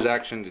to use his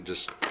action to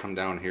just come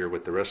down here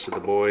with the rest of the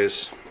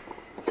boys.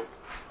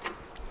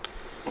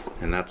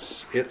 And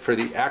that's it for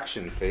the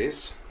action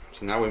phase.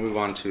 So now we move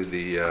on to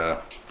the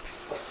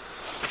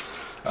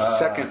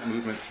second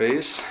movement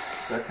phase.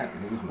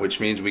 Which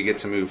means we get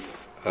to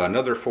move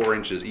another 4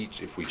 inches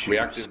each if we choose.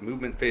 Reactive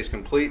movement phase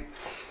complete.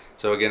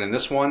 So again, in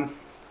this one,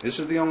 this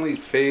is the only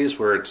phase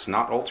where it's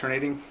not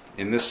alternating.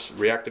 In this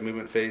reactive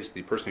movement phase,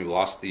 the person who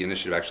lost the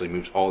initiative actually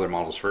moves all their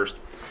models first.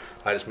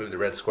 I just moved the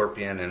Red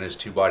Scorpion and his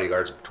 2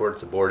 bodyguards towards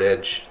the board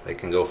edge. They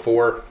can go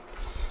 4.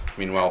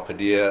 Meanwhile,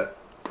 Padilla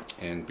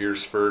and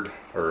Beersford,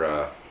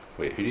 or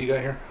wait, who do you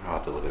got here? I'll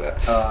have to look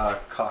at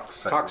that.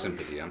 Cox and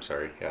Padilla, I'm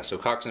sorry. Yeah, so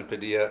Cox and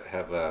Padilla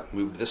have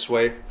moved this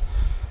way.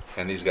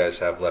 And these guys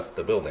have left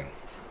the building.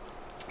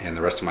 And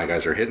the rest of my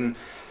guys are hidden.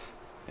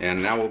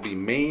 And now will be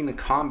main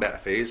combat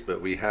phase, but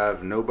we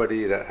have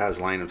nobody that has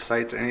line of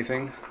sight to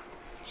anything.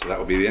 So that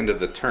will be the end of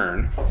the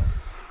turn.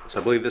 So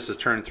I believe this is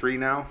turn 3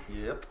 now.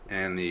 Yep.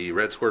 And the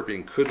Red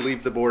Scorpion could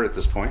leave the board at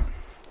this point.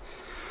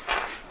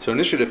 So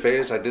initiative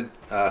phase, I did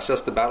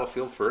assess the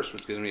battlefield first,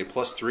 which gives me a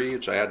 +3,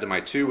 which I add to my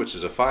 2, which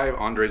is a 5.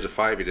 Andre's a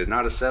 5, he did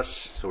not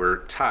assess, so we're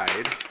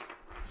tied.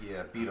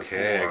 Yeah, beat a 4.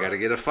 Okay, I gotta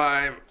get a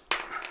 5.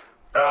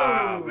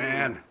 Oh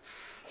man!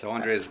 So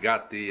Andre's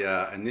got the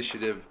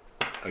initiative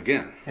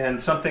again.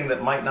 And something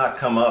that might not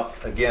come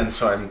up again,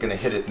 so I'm going to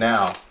hit it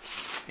now.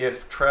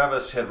 If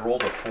Travis had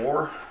rolled a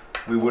 4,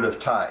 we would have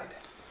tied.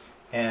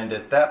 And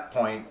at that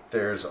point,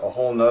 there's a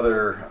whole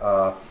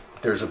nother,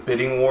 there's a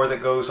bidding war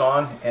that goes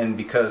on. And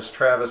because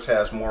Travis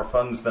has more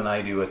funds than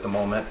I do at the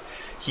moment,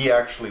 he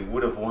actually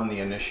would have won the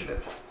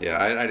initiative.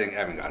 Yeah, I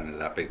haven't gotten into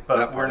that big. But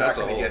that we're not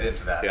going to get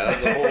into that. Yeah,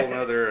 that's a whole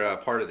other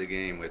part of the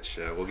game, which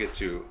we'll get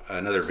to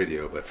another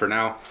video. But for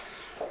now,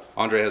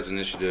 Andre has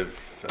initiative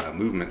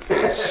movement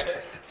phase.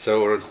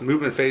 So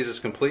movement phase is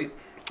complete.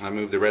 I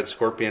moved the Red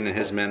Scorpion and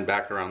his men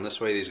back around this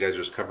way. These guys are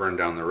just covering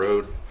down the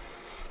road.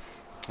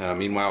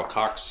 Meanwhile,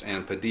 Cox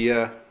and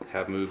Padilla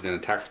have moved in a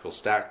tactical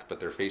stack, but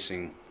they're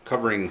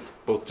covering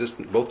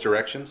both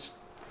directions.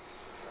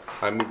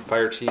 I moved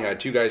fire team. I had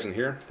 2 guys in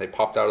here. They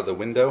popped out of the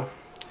window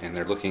and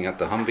they're looking at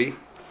the Humvee.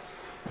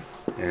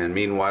 And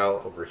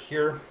meanwhile, over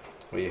here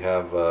we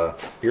have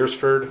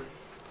Beersford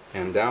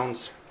and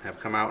Downs have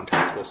come out in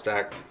tactical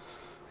stack,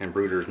 and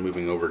Bruder's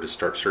moving over to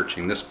start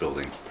searching this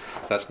building.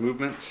 That's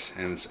movement,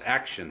 and it's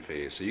action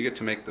phase. So you get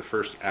to make the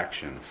first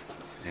action,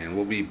 and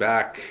we'll be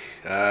back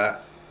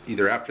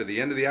either after the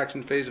end of the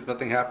action phase if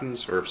nothing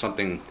happens, or if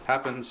something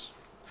happens,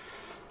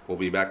 we'll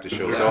be back to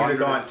show. If you'd have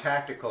gone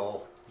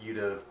tactical, you'd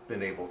have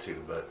been able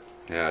to, but...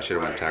 Yeah, I should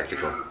have went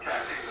tactical.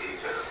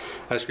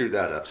 I screwed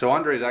that up. So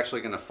Andre's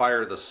actually going to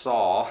fire the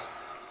saw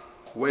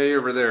way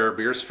over there.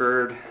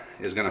 Beersford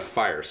is going to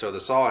fire. So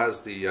the saw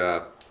has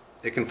the...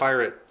 it can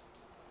fire at...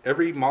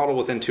 Every model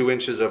within 2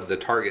 inches of the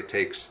target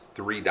takes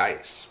 3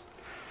 dice.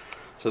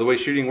 So the way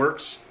shooting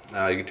works,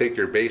 you can take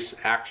your base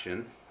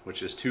action,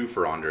 which is 2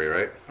 for Andre,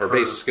 right? Or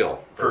base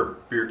skill.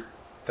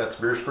 That's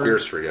Beersford?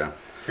 Beersford, yeah.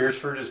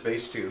 Beersford is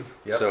base 2.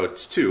 Yep. So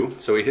it's 2,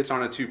 so he hits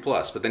on a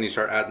 2+, but then you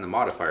start adding the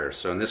modifiers.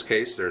 So in this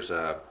case, there's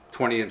a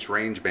 20-inch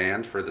range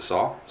band for the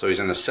saw. So he's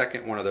in the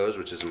second one of those,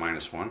 which is a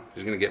 -1.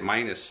 He's going to get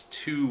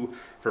 -2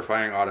 for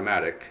firing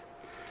automatic,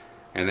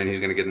 and then he's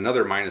going to get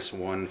another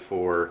 -1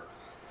 for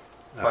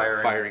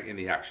firing in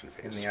the action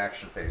phase. In the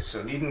action phase.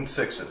 So needing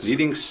 6s.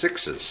 Needing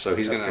 6s. So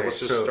he's going to. Let's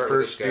just so start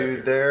first with this guy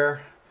dude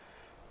there.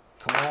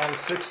 Come on,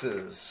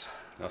 6s.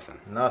 Nothing.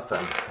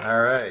 Nothing.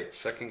 All right.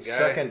 Second guy.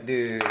 Second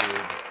dude.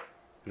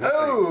 Nothing.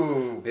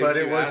 Oh, but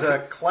it was a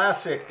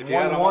classic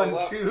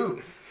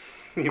 1-1-2.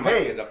 You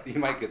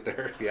might get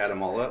there if you add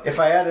them all up. If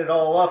I add it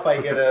all up, I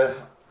get a.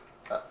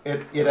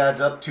 It adds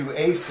up to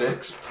a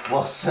 6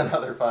 plus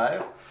another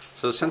 5.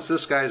 So since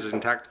this guy's in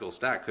tactical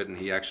stack, couldn't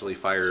he actually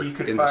fire He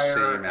could in fire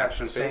the same at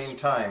action the phase? same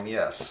time,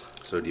 yes.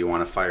 So do you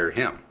want to fire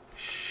him?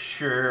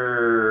 Sure,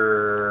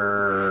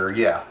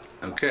 yeah.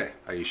 Okay,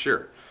 are you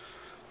sure?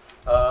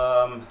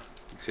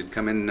 Could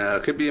come in,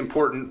 could be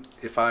important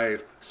if I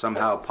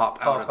somehow pop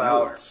out of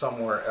nowhere.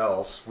 Somewhere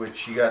else,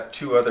 which you got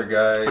two other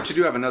guys. But you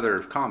do have another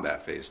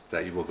combat phase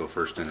that you will go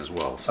first in as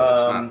well, so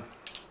it's not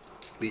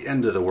the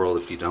end of the world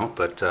if you don't,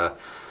 but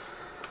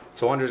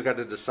so Andre's got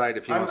to decide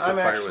if he wants to fire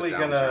with downs. I'm actually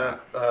going to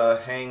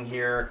hang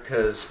here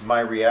because my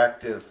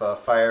reactive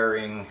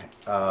firing,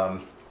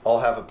 I'll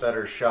have a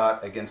better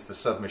shot against the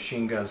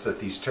submachine guns that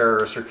these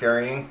terrorists are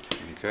carrying.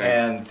 Okay.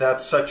 And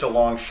that's such a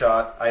long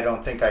shot, I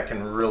don't think I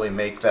can really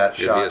make that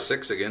shot. It'd be a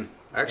 6 again.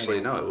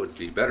 Actually, no, it would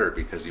be better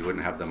because you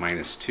wouldn't have the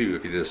 -2.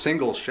 If you did a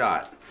single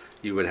shot,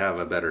 you would have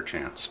a better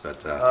chance.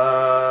 But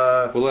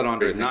we'll let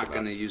Andre. Not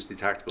going to use the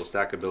tactical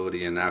stack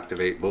ability and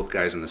activate both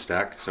guys in the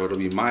stack. So it'll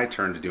be my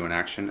turn to do an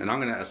action, and I'm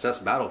going to assess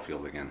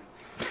battlefield again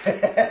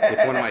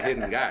with one of my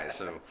hidden guys.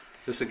 So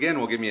this again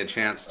will give me a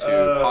chance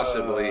to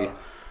possibly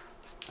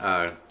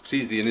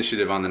seize the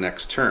initiative on the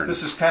next turn.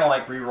 This is kind of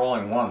like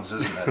re-rolling ones,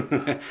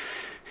 isn't it?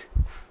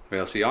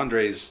 Well, see,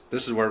 Andre's.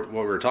 This is what we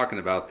were talking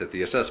about. That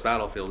the assess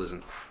battlefield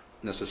isn't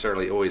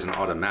necessarily always an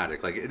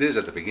automatic, like it is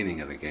at the beginning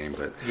of the game,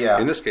 but yeah.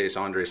 In this case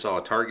Andre saw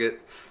a target.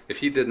 If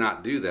he did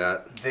not do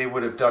that, they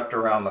would have ducked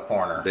around the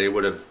corner, they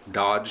would have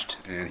dodged,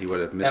 and he would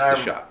have missed the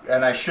shot,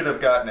 and I should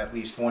have gotten at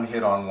least one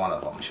hit on one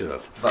of them. You should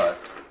have.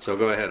 But so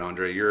go ahead,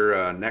 Andre,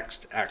 your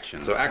next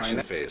action. So action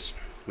phase,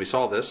 we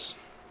saw this.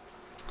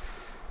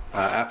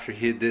 After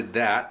he did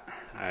that,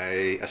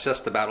 I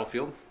assessed the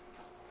battlefield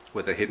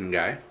with a hidden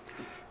guy,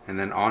 and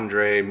then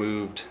Andre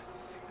moved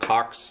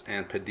Cox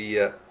and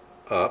Padilla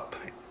up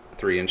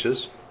 3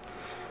 inches.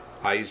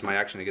 I used my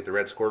action to get the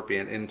red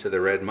Scorpion into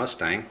the red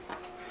Mustang,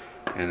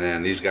 and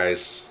then these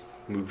guys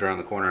moved around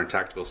the corner in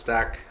tactical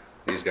stack.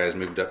 These guys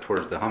moved up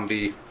towards the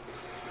Humvee.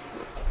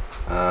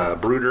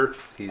 Brooder,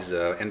 he's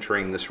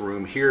entering this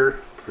room here,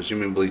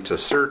 presumably to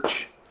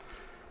search.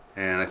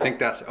 And I think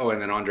that's, oh,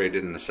 and then Andre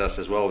did an assess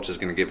as well, which is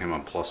going to give him a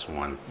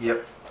 +1.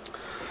 Yep.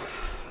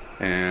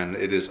 And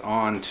it is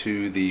on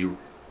to the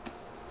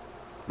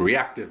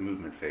reactive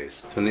movement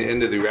phase. So in the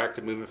end of the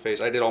reactive movement phase,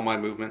 I did all my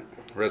movement.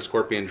 Red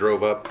Scorpion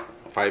drove up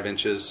 5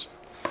 inches.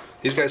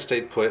 These guys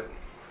stayed put.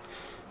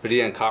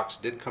 Padilla and Cox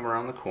did come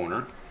around the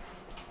corner,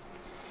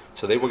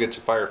 so they will get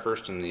to fire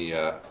first in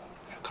the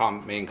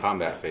main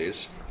combat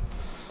phase.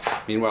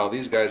 Meanwhile,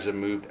 these guys have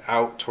moved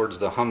out towards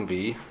the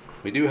Humvee.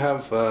 We do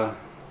have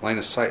line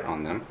of sight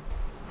on them.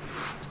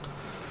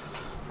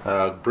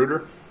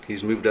 Brooder,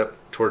 he's moved up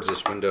towards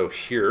this window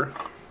here,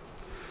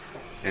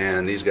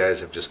 and these guys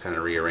have just kind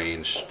of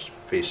rearranged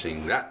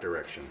facing that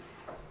direction.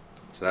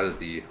 So that is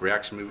the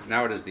reaction move.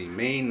 Now it is the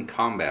main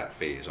combat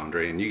phase,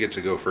 Andre, and you get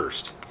to go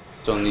first.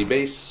 So in the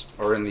base,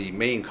 or in the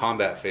main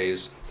combat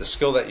phase, the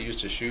skill that you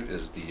use to shoot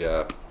is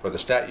the, or the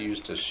stat you use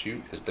to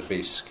shoot is the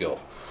base skill.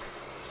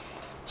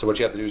 So what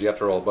you have to do is you have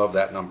to roll above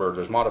that number.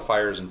 There's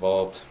modifiers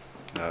involved,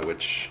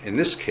 which in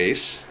this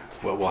case,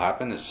 what will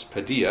happen is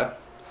Padilla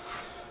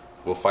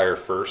will fire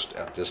first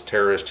at this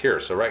terrorist here.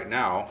 So right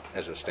now,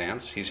 as it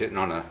stands, he's hitting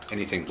on a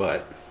anything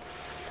but,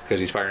 because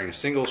he's firing a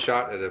single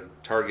shot at a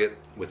target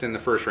within the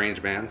first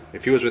range band.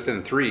 If he was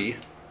within 3,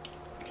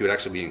 he would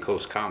actually be in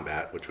close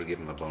combat, which would give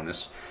him a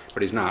bonus,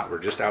 but he's not. We're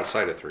just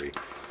outside of 3.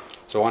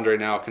 So Andre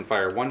now can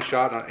fire 1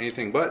 shot on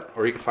anything but,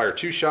 or he can fire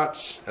 2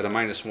 shots at a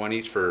 -1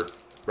 each for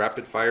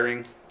rapid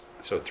firing,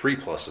 so 3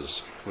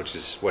 pluses, which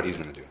is what he's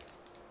going to do.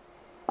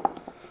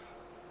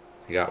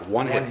 He got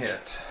one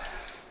hit.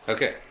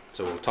 Okay,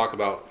 so we'll talk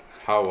about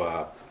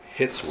how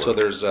hits work. So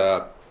there's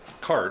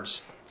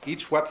cards.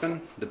 Each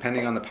weapon,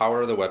 depending on the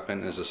power of the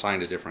weapon, is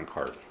assigned a different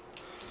card.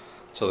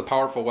 So the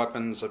powerful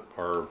weapons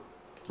are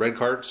red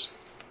cards,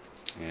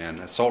 and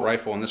assault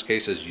rifle in this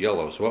case is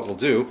yellow. So what we'll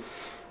do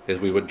is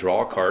we would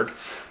draw a card,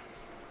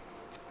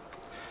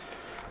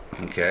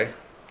 okay,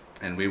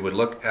 and we would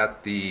look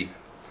at the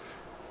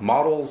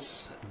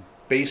model's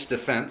base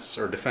defense,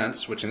 or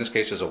defense, which in this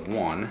case is a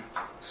 1.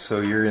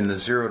 So you're in the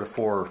 0 to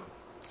 4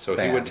 So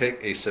band. He would take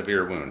a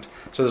severe wound.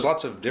 So there's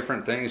lots of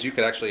different things. You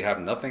could actually have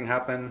nothing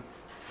happen.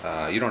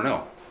 You don't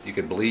know. You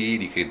could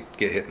bleed, you could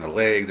get hit in the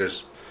leg.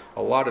 There's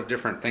a lot of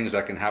different things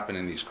that can happen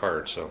in these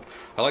cards. So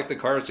I like the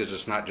cards because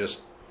it's not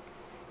just,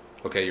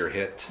 okay, you're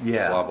hit,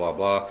 yeah, blah, blah,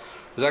 blah.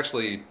 There's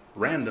actually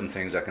random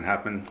things that can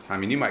happen. I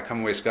mean, you might come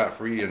away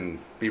scot-free and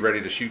be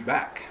ready to shoot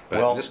back. But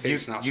well, in this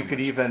case, not so you could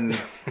much. even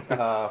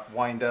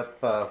wind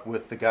up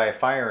with the guy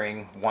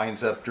firing,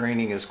 winds up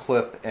draining his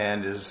clip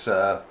and is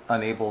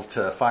unable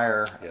to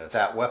fire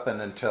that weapon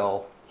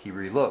until he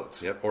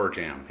reloads. Yep, or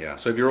jam, yeah.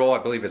 So if you roll, I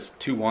believe it's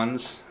 2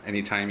 1s.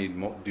 Anytime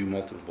you do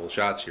multiple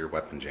shots, your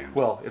weapon jams.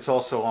 Well, it's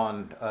also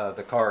on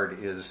the card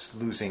is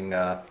losing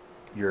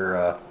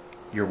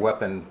your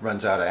weapon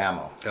runs out of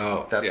ammo.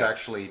 Oh, that's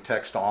actually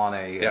text on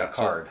a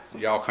card. So,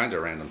 yeah, all kinds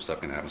of random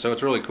stuff can happen. So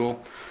it's really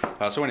cool.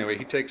 So anyway,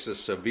 he takes a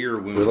severe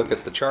wound. We look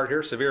at the chart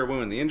here. Severe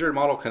wound. The injured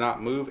model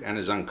cannot move and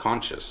is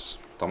unconscious.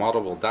 The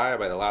model will die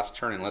by the last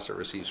turn unless it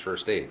receives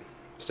first aid.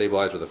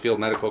 stabilized with a field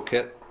medical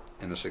kit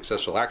and a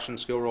successful action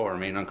skill roll, or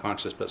remain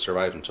unconscious but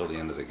survives until the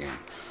end of the game.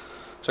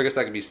 So I guess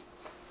that could be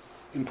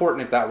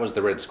important if that was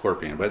the Red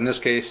Scorpion, but in this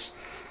case,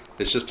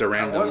 it's just a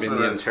random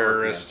minion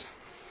terrorist.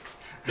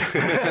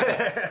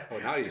 Well,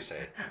 now you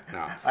say.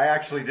 No. I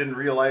actually didn't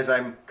realize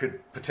I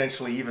could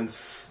potentially even...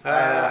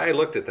 I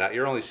looked at that.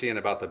 You're only seeing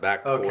about the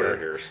back quarter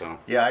here, so...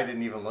 Yeah, I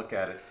didn't even look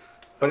at it.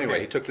 But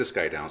anyway, he took this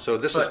guy down. So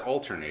this is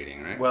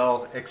alternating, right?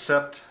 Well,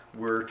 except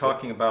we're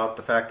talking about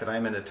the fact that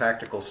I'm in a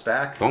tactical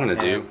stack. What I'm going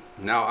to do,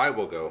 now I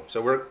will go.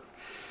 So we're...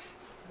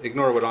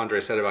 Ignore what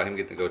Andre said about him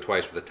getting to go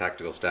twice with a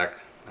tactical stack.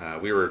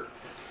 We were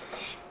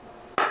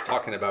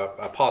talking about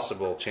a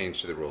possible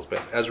change to the rules,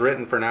 but as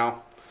written for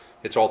now,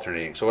 it's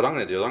alternating. So what I'm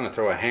going to do is I'm going to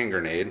throw a hand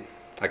grenade.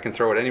 I can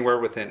throw it anywhere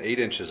within 8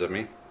 inches of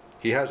me.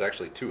 He has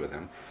actually 2 of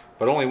them,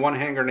 but only 1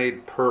 hand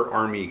grenade per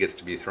army gets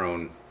to be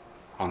thrown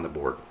on the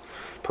board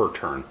per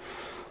turn.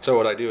 So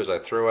what I do is I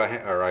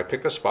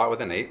pick a spot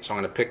with an 8. So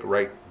I'm going to pick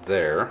right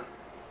there,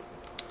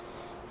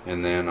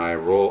 and then I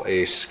roll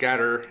a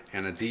scatter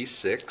and a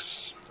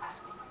d6.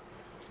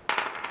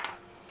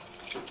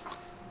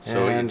 So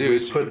and what you do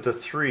is put the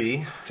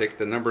 3. Take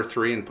the number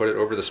 3 and put it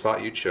over the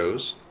spot you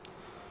chose.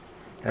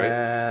 Right?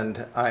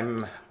 And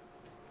I'm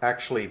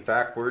actually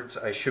backwards.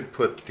 I should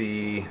put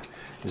the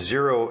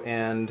 0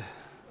 end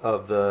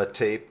of the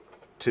tape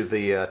to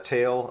the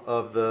tail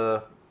of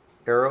the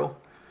arrow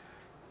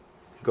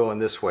going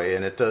this way,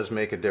 and it does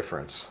make a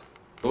difference.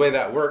 The way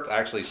that worked, I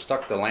actually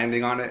stuck the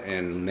landing on it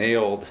and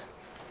nailed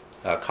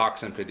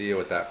Cox and Padilla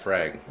with that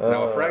frag.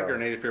 Now a frag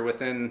grenade, if you're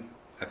within,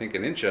 I think,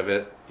 an inch of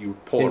it, you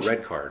pull a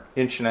red card.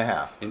 Inch and a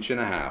half. Inch and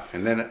a half.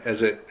 And then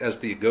as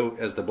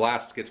the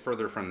blast gets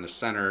further from the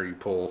center, you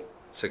pull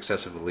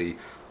successively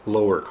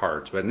lower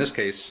cards. But in this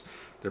case,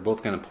 they're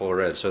both going to pull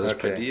red. So this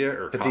Padilla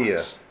or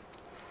Cox?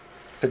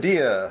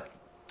 Padilla.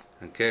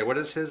 Okay, what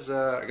is his,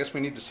 I guess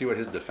we need to see what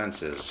his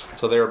defense is.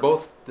 So they are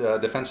both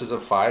defenses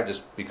of 5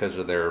 just because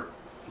of their,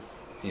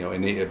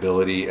 innate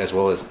ability as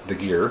well as the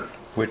gear.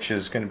 Which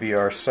is going to be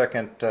our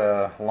second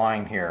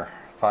line here.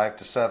 5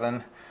 to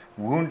 7.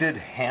 Wounded,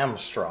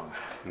 hamstrung.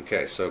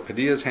 Okay, so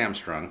Padilla's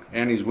hamstrung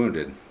and he's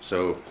wounded.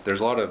 So there's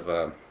a lot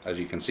of, as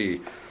you can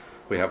see,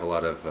 we have a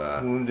lot of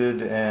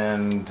wounded,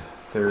 and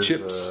there's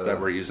chips that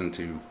we're using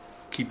to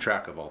keep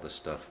track of all this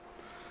stuff.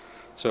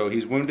 So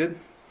he's wounded.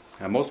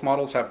 Most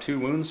models have 2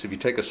 wounds. If you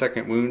take a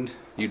second wound,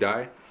 you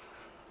die.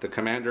 The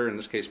commander, in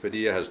this case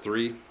Padilla, has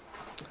 3.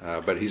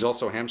 But he's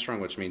also hamstrung,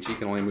 which means he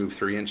can only move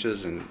 3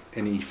 inches in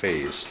any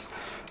phase.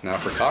 Now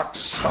for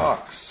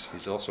Cox.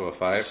 He's also a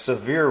 5.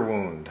 Severe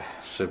wound.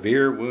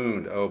 Severe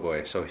wound. Oh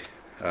boy. So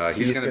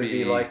he's going to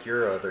be like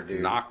your other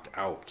dude. Knocked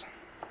out.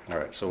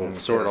 Alright, so we'll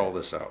sort all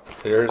this out.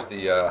 Here's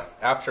the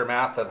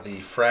aftermath of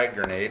the frag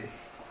grenade.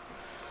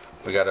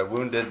 We got a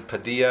wounded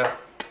Padilla.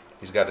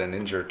 He's got an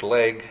injured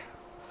leg.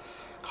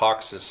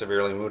 Cox is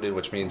severely wounded,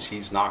 which means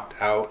he's knocked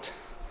out.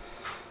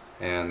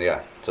 And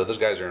yeah, so those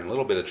guys are in a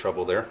little bit of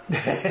trouble there.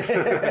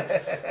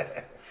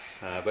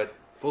 But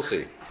we'll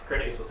see.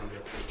 Grenades will do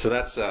it. So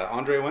that's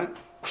Andre went.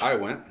 I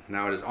went.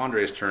 Now it is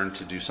Andre's turn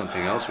to do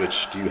something else.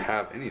 Which, do you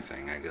have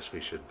anything? I guess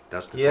we should.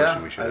 That's the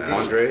question we should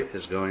ask. Andre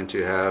is going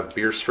to have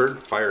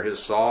Beersford fire his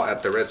saw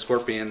at the Red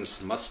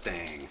Scorpion's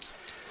Mustang.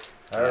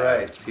 All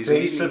right. He's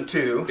base of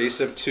 2. Base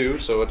of 2.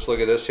 So let's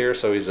look at this here.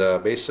 So he's a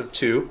base of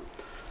 2.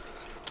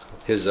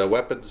 His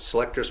weapon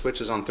selector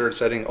switches on 3rd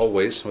setting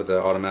always with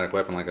the automatic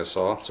weapon, like I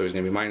saw. So he's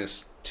going to be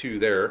 -2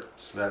 there.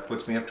 So that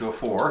puts me up to a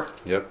 4.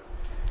 Yep.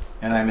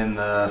 And I'm in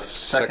the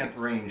second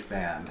range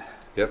band.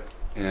 Yep.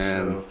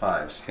 And so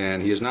 5s.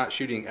 And he is not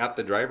shooting at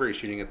the driver, he's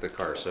shooting at the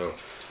car. So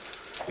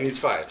he needs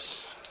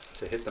 5s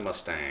to hit the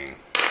Mustang.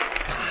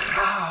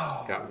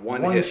 Wow. Got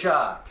one hit. One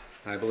shot.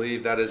 I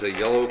believe that is a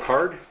yellow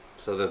card.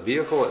 So the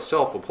vehicle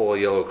itself will pull a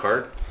yellow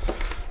card.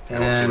 And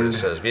we'll see what it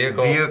says.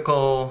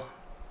 Vehicle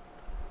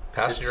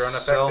passenger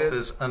itself unaffected.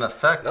 Is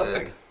unaffected.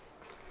 Nothing.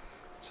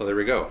 So there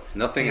we go.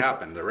 Nothing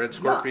happened. The Red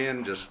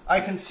Scorpion just... I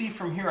can see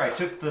from here I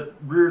took the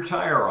rear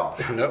tire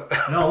off. Nope.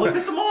 No, look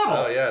at the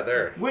model. Oh yeah,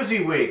 there.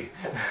 WYSIWYG.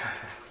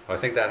 Well, I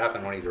think that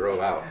happened when he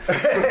drove out.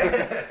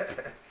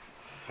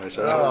 Right,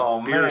 so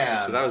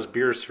that was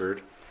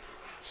Beersford.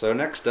 So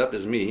next up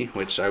is me,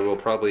 which I will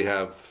probably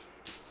have...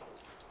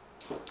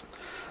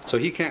 So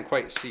he can't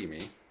quite see me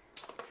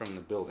from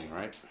the building,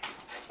 right?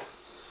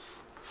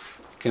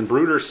 Can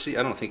Bruder see?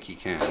 I don't think he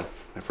can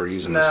if we're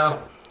using this.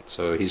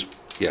 So he's...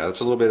 Yeah,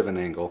 that's a little bit of an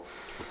angle.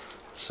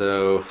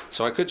 So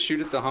I could shoot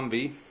at the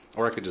Humvee,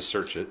 or I could just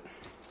search it.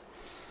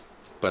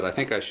 But I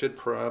think I should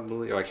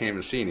probably... Oh, I can't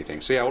even see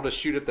anything. So yeah, we'll just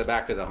shoot at the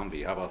back of the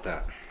Humvee. How about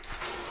that?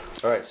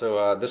 Alright,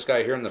 so this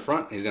guy here in the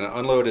front, he's going to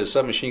unload his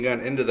submachine gun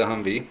into the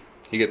Humvee.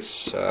 He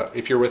gets...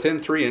 if you're within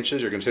 3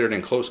 inches, you're considered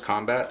in close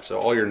combat, so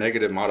all your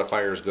negative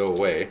modifiers go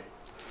away.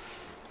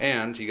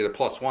 And you get a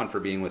 +1 for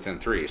being within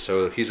 3.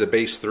 So he's a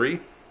base 3,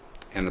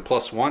 and the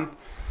 +1,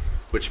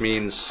 which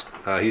means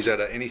he's at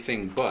a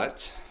anything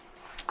but.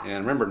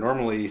 And remember,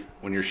 normally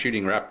when you're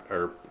shooting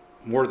or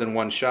more than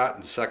one shot,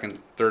 the second,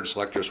 third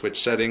selector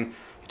switch setting,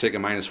 you take a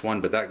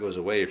 -1, but that goes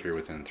away if you're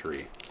within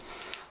 3.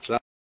 So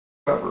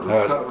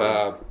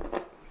that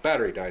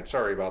battery died.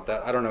 Sorry about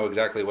that. I don't know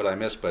exactly what I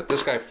missed, but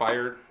this guy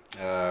fired.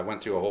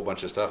 Went through a whole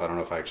bunch of stuff. I don't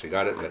know if I actually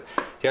got it, but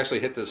he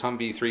actually hit this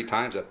Humvee 3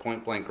 times at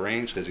point blank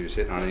range because he was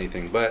hitting on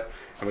anything but.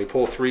 And we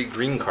pull 3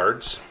 green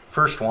cards.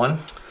 First one.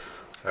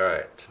 All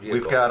right. Vehicle.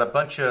 We've got a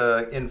bunch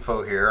of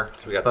info here.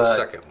 So we got the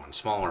second one,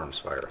 small arms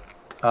fire.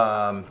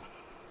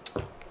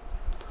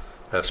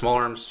 Small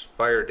arms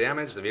fire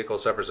damage. The vehicle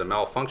suffers a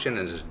malfunction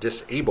and is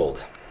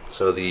disabled.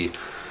 So the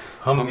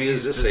Humvee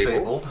is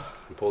disabled.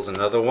 He pulls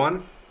another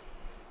one.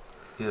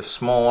 If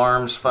small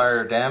arms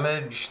fire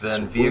damage,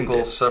 then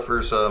vehicle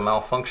suffers a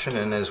malfunction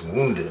and is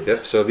wounded.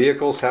 Yep, so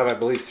vehicles have, I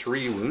believe,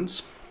 3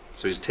 wounds.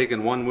 So he's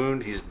taken 1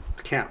 wound, he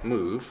can't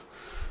move.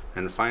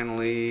 And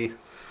finally,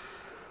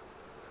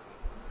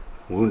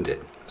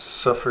 wounded.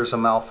 Suffers a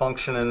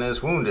malfunction and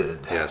is wounded.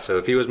 Yeah, so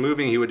if he was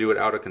moving, he would do it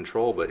out of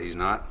control, but he's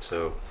not.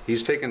 So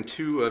he's taken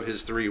 2 of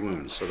his 3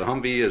 wounds. So the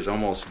Humvee is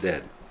almost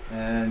dead.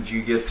 And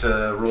you get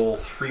to roll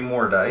 3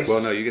 more dice.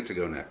 Well, no, you get to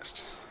go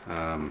next.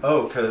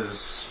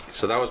 Because...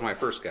 So that was my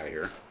first guy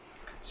here.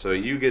 So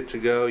you get to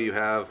go. You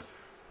have...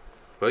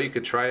 Well, you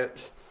could try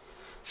it.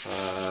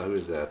 Who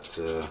is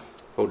that?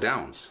 Oh,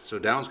 Downs. So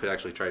Downs could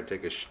actually try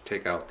to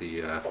take out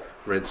the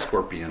red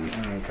scorpion.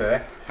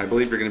 Okay. I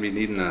believe you're going to be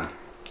needing a...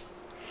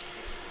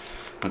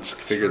 Let's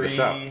figure this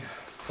out.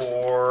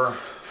 4...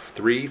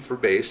 3 for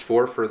base,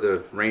 4 for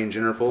the range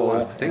interval,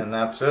 I think. And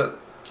that's it.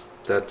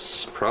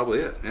 That's probably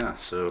it, yeah.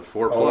 So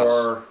 4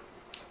 plus.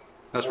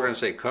 That's what we're going to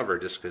say cover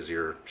just because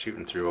you're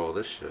shooting through all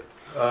this shit.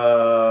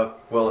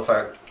 Well, if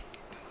I...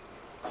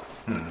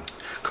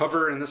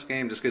 Cover in this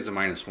game just gives a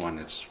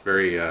 -1. It's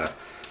very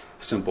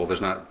simple.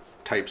 There's not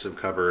types of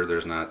cover.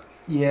 There's not...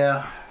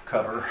 Yeah,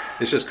 cover.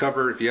 It's just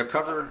cover if you have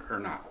cover or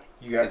not.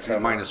 You got it's cover.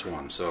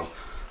 -1. So, all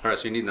right,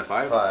 so you need a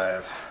 5?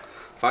 5.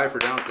 5 for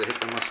Downs to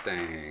hit the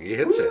Mustang. He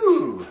hits it.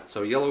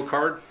 So yellow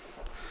card.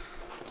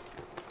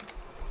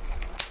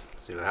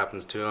 See what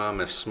happens to him.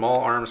 If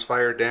small arms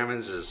fire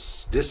damage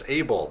is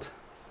disabled.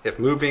 If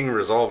moving,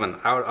 resolve an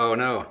out. Oh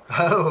no.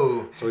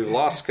 Oh. So we've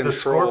lost control. The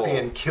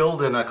scorpion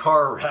killed in a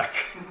car wreck.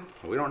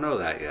 We don't know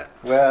that yet.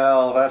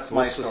 Well, that's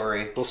my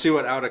story. We'll see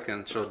what out of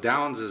control.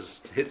 Downs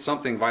has hit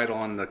something vital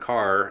on the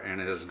car and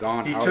it has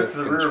gone out of control. He took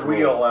the rear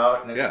wheel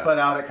out and it spun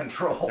out of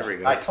control. There we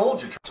go. I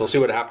told you. So we'll see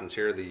what happens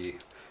here. The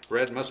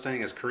red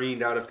Mustang is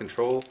careened out of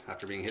control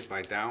after being hit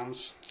by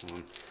Downs.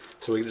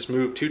 So we just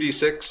move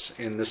 2d6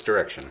 in this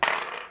direction.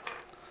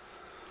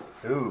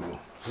 Ooh.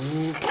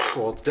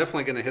 Well, it's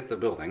definitely going to hit the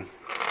building.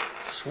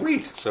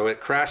 Sweet. So it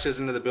crashes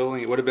into the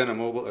building. It would have been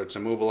it's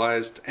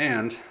immobilized,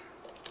 and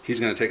he's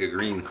going to take a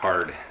green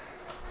card.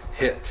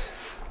 Hit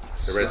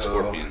the red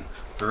scorpion.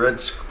 The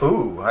red.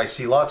 Ooh, I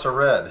see lots of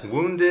red.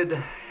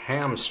 Wounded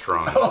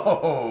hamstrung.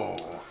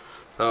 Oh.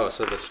 Oh,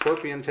 so the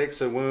scorpion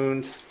takes a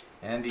wound.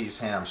 And he's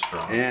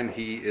hamstrung. And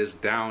he is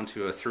down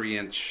to a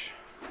 3-inch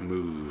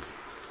move.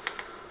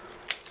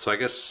 So I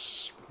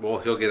guess, well,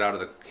 he'll get out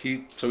of the...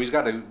 So he's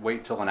got to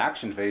wait till an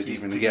action phase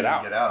even to get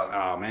out.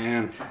 Oh,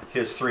 man.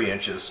 His 3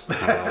 inches.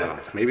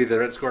 Maybe the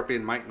red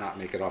scorpion might not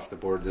make it off the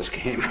board this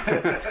game.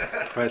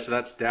 Alright, so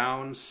that's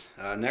Downs.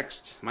 My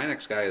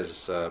next guy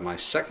is my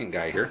second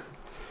guy here.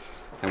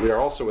 And we are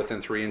also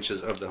within 3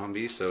 inches of the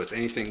Humvee, so it's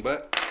anything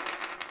but.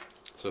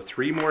 So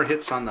 3 more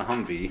hits on the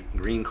Humvee,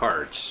 green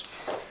cards.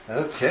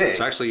 Okay.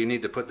 So actually you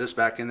need to put this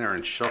back in there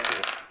and shuffle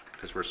it,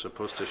 because we're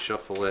supposed to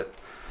shuffle it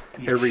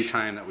every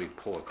time that we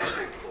pull a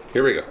card.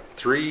 Here we go.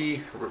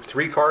 Three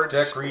cards.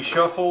 Deck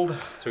reshuffled.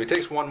 So he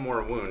takes 1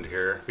 more wound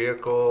here.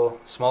 Vehicle,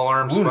 small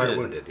arms,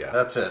 wounded. Yeah.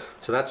 That's it.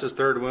 So that's his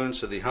 3rd wound.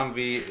 So the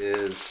Humvee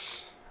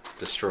is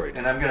destroyed.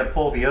 And I'm going to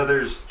pull the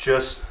others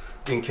just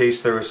in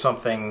case there was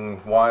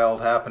something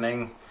wild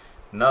happening.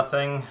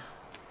 Nothing.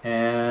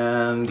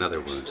 And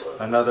another wound.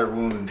 Another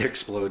wound.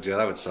 Explodes. Yeah,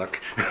 that would suck.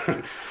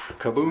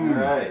 Kaboom.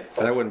 All right.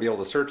 And I wouldn't be able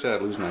to search that.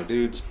 I'd lose my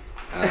dudes.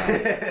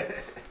 And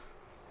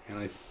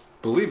I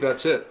believe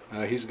that's it.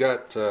 He's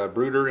got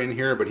Brooder in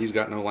here, but he's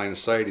got no line of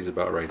sight. He's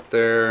about right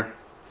there.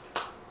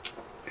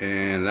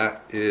 And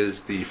that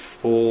is the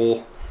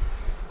full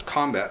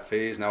combat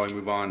phase. Now we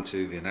move on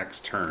to the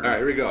next turn. All right,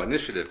 here we go.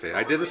 Initiative phase.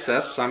 I did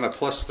assess. I'm a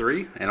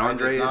 +3, and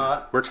Andre,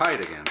 we're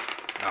tied again.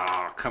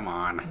 Oh, come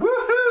on.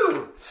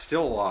 Woohoo!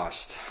 Still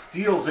lost.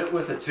 Steals it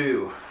with a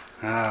 2.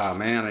 Ah,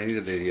 man, I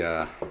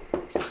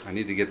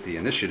need to get the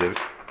initiative.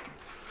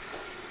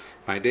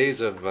 My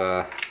days of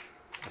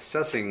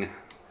assessing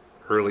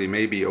early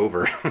may be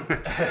over.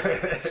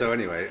 So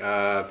anyway,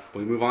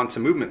 we move on to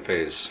movement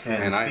phase.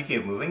 And speaking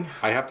of moving,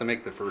 I have to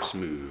make the first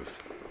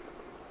move.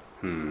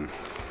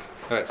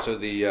 All right, so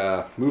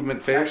the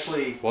movement phase.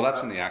 Actually, well,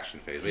 that's in the action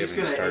phase. He's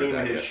going to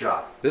aim his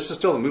shot. This is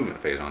still the movement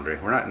phase, Andre.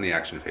 We're not in the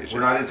action phase yet. We're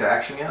not into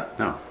action yet?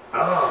 No.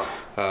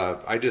 Oh.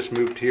 I just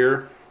moved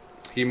here.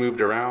 He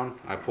moved around.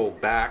 I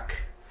pulled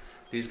back.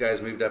 These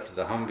guys moved up to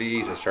the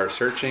Humvee to start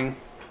searching.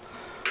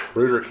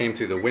 Brooder came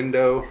through the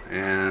window,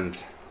 and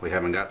we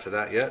haven't got to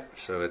that yet.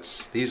 So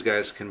it's these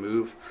guys can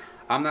move.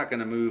 I'm not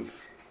going to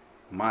move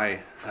my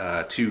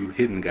 2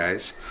 hidden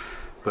guys,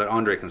 but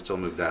Andre can still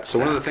move that. So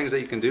one of the things that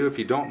you can do if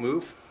you don't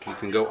move, you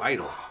can go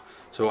idle.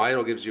 So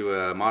idle gives you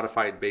a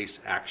modified base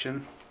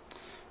action.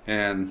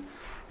 And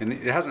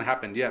it hasn't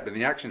happened yet, but in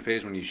the action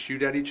phase, when you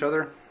shoot at each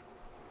other,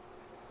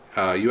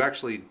 you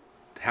actually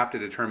have to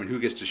determine who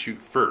gets to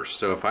shoot first.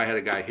 So if I had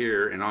a guy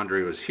here and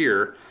Andre was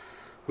here,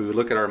 we would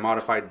look at our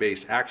modified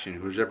base action.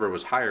 Whoever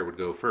was higher would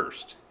go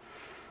first.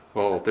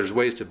 Well, there's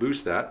ways to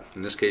boost that.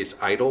 In this case,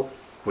 idle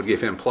would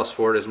give him +4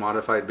 to his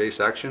modified base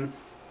action.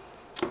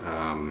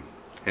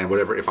 And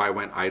whatever, if I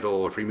went idle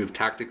or if we move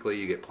tactically,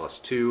 you get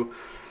 +2.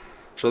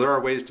 So there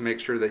are ways to make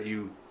sure that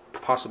you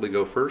possibly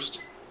go first.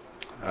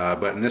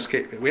 But in this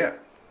case, it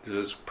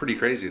was pretty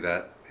crazy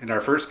that in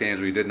our first games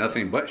we did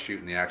nothing but shoot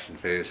in the action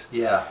phase.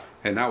 Yeah.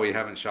 And now we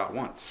haven't shot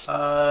once.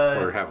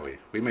 Or have we?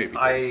 We may be.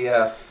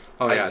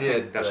 I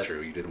did. That's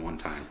true. You did one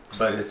time.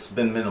 But it's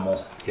been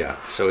minimal. Yeah.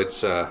 So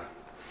it's the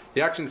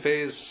action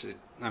phase.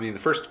 I mean, the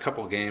first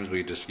couple of games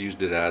we just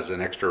used it as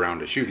an extra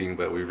round of shooting,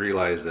 but we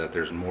realized that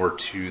there's more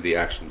to the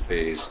action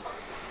phase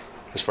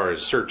as far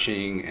as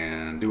searching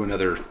and doing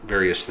other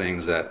various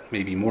things that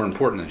may be more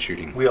important than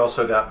shooting. We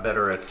also got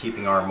better at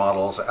keeping our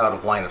models out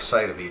of line of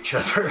sight of each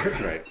other.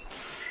 Right.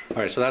 All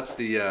right. So that's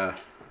the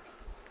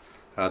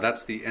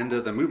end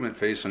of the movement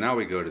phase. So now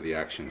we go to the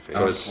action phase.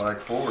 Looks like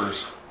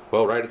 4s.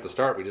 Well, right at the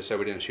start, we just said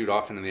we didn't shoot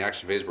often in the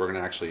action phase. We're going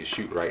to actually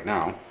shoot right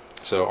now.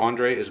 So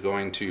Andre is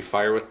going to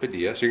fire with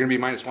Padilla. So you're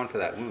going to be -1 for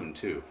that wound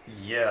too.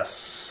 Yes.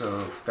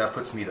 So that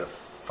puts me to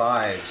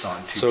 5s on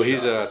 2 shots. So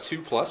he's a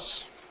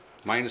 2+,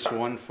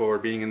 -1 for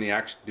being in the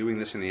doing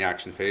this in the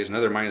action phase.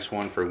 Another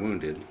 -1 for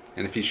wounded.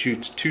 And if he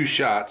shoots 2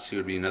 shots, he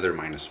would be another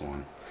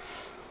 -1.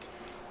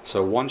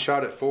 So 1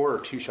 shot at 4 or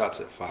 2 shots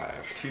at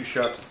 5. 2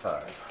 shots at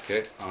 5.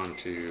 Okay. On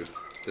to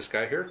this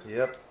guy here.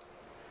 Yep.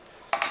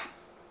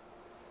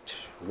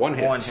 1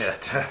 hit. 1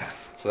 hit.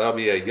 So that'll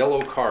be a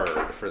yellow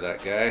card for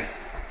that guy.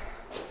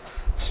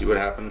 See what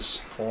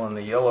happens. Pulling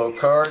the yellow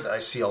card, I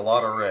see a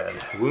lot of red.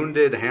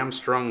 Wounded,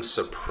 hamstrung,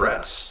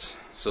 suppressed.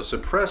 So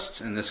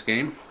suppressed in this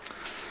game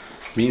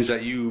means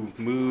that you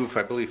move,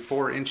 I believe,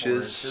 4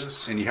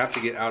 inches, and you have to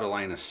get out of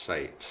line of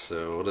sight.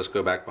 So we'll just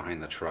go back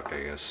behind the truck,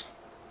 I guess.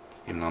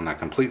 Even though I'm not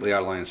completely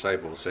out of line of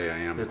sight, but we'll say I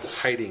am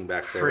hiding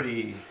back there.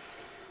 Pretty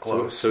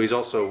close. So he's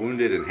also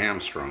wounded and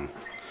hamstrung.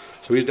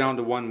 So he's down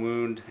to 1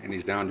 wound, and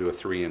he's down to a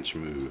 3-inch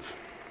move.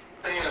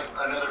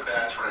 Another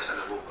batch when I send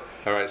a loop.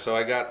 All right, so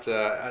I got,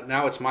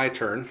 now it's my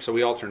turn, so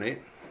we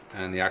alternate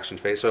in the action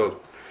phase. So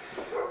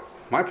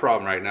my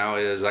problem right now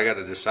is I got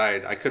to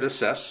decide, I could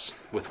assess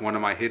with one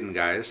of my hidden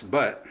guys,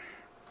 but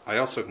I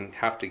also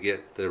have to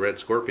get the red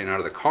scorpion out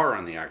of the car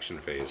on the action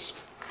phase.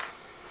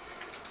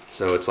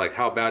 So it's like,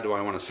 how bad do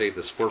I want to save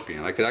the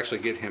scorpion? I could actually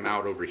get him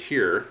out over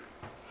here,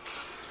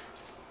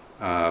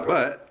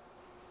 but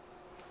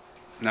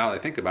now that I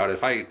think about it,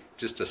 if I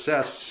just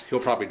assess, he'll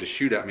probably just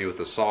shoot at me with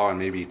a saw and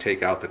maybe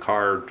take out the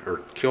car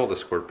or kill the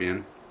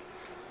scorpion.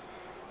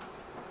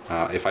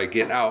 If I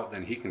get out,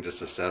 then he can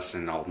just assess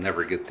and I'll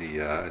never get the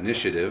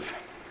initiative.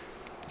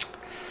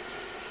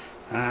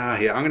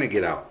 Yeah, I'm going to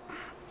get out.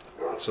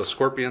 So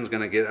Scorpion's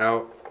going to get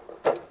out.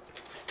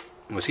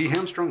 Was he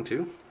hamstrung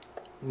too?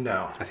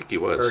 No. I think he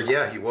was. Or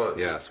yeah, he was.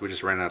 Yeah, so we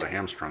just ran out of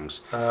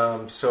hamstrings.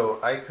 So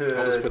I could...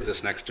 I'll just put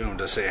this next to him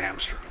to say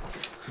hamstrung.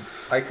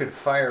 I could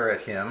fire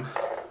at him.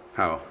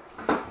 How?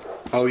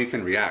 Oh, you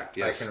can react,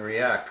 yes. I can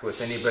react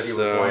with anybody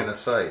with line of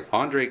sight.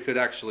 Andre could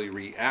actually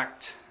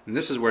react, and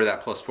this is where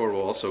that +4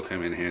 will also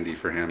come in handy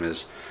for him,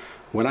 is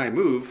when I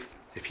move,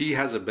 if he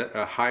has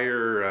a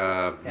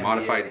higher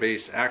modified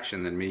base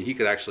action than me, he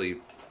could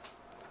actually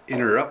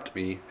interrupt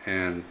me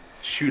and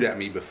shoot at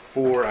me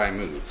before I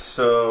move.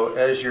 So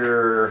as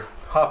you're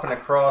hopping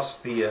across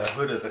the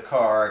hood of the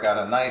car, I got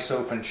a nice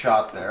open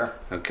shot there.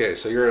 Okay,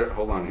 so you're at,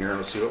 hold on here,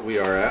 let's see what we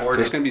are at. So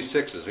it's going to be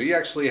 6s. So he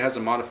actually has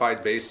a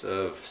modified base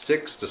of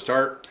 6 to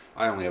start.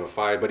 I only have a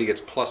 5, but he gets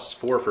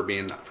 +4 for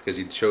being, because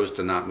he chose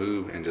to not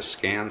move and just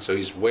scan. So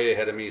he's way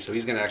ahead of me. So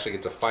he's going to actually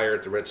get to fire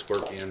at the red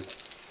scorpion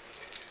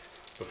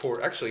before,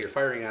 actually you're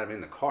firing at him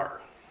in the car,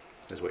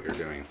 is what you're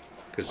doing.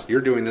 Because you're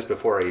doing this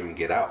before I even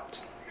get out,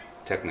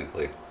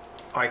 technically.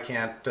 I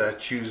can't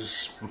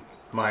choose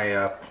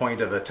my point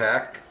of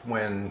attack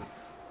when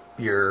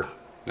you're...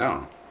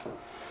 No,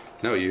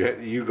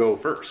 you go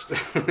first.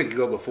 You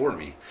go before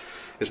me.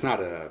 It's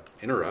not a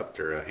interrupt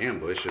or an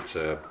ambush. It's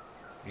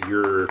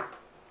you're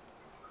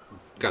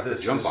got the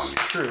jump on me.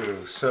 This is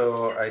true.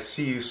 So I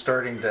see you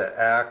starting to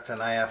act,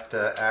 and I have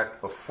to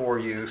act before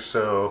you.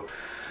 So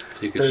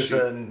you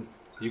could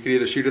you could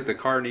either shoot at the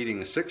car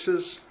needing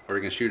 6s, or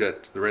you can shoot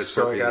at the red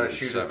scorpion. So I got to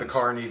shoot at the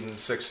car needing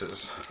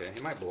 6s. Okay,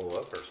 he might blow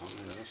up or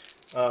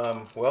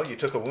something. Well, you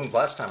took a wound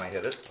last time I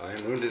hit it. I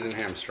am wounded and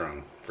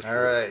hamstrung. All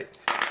right.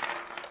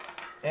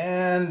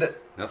 And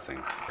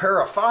nothing. Pair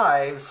of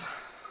 5s.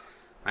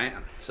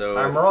 Man, so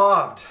I'm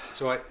robbed.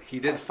 So he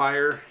did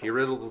fire. He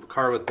riddled the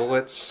car with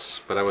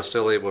bullets, but I was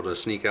still able to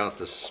sneak out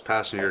this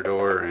passenger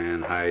door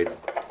and hide,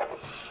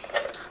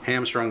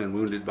 hamstrung and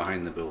wounded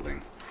behind the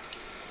building.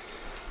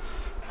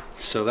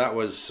 So that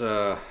was.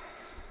 So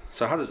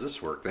how does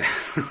this work then?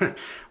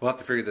 We'll have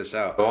to figure this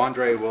out. So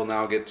Andre will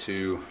now get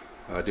to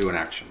do an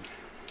action.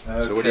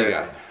 Okay. So what do you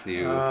got?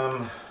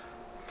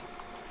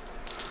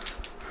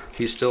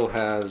 He still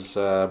has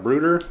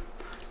Brooder,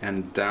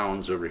 and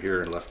Downs over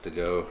here left to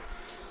go.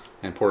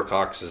 And poor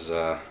Cox is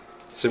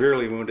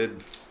severely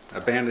wounded,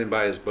 abandoned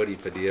by his buddy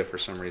Padilla for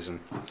some reason.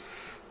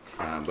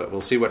 But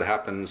we'll see what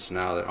happens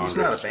now that Andre's...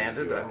 He's not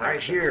abandoned, I'm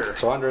right here.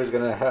 So Andre's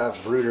going to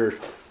have Bruder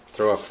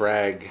throw a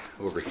frag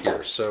over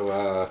here.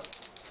 So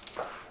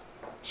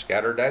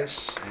scatter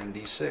dice and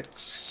d6.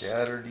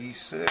 Scatter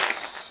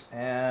d6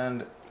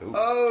 and... Ooh.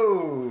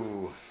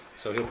 Oh!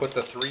 So he'll put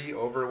the 3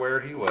 over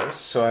where he was,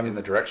 so I'm in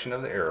the direction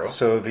of the arrow.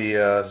 So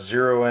the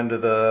 0 end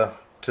of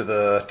to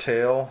the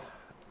tail,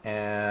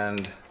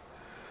 and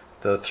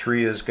the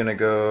 3 is going to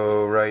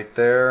go right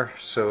there.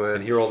 So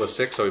and he rolled a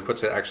 6, so he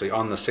puts it actually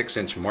on the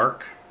 6-inch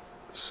mark.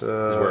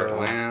 So is where it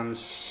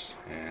lands,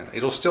 and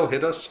it'll still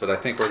hit us, but I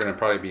think we're going to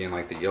probably be in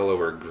like the yellow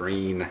or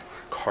green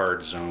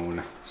card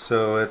zone.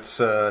 So it's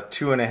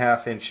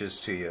 2.5 inches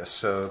to you.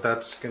 So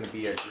that's going to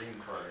be a green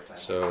card, I think.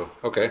 So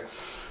okay.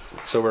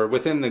 So we're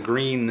within the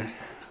green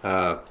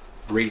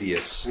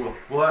radius.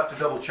 We'll have to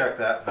double check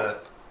that,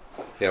 but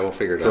yeah, we'll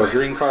figure it out. So a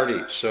green card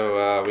each.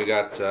 So we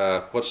got,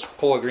 let's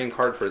pull a green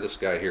card for this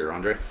guy here,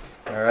 Andre.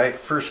 All right,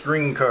 first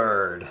green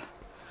card.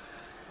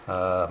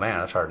 Man,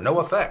 that's hard. No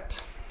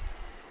effect.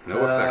 No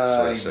effects,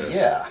 what it says.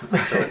 Yeah,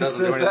 So it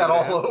says that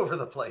all over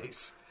the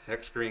place.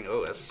 X green,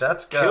 oh,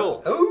 that's got,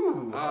 killed.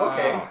 Ooh,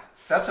 okay.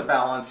 That's a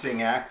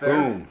balancing act there.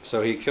 Boom.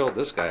 So he killed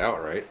this guy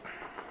outright.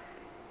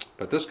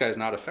 But this guy's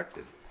not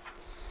affected.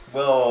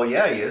 Well,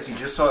 yeah, he is. He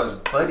just saw his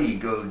buddy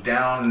go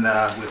down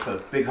with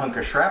a big hunk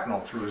of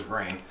shrapnel through his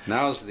brain.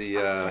 Now's the...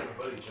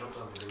 buddy jumped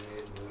on the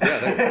grenade.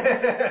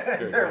 Yeah,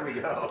 there we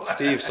go.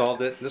 Steve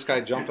solved it. This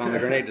guy jumped on the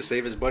grenade to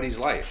save his buddy's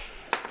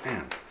life.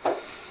 Man. Why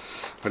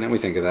didn't we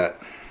think of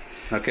that?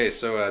 Okay,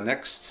 so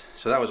next...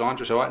 So that was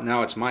Andre. So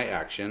now it's my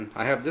action.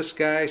 I have this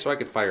guy, so I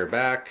could fire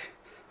back.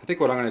 I think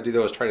what I'm going to do,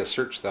 though, is try to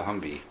search the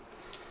Humvee.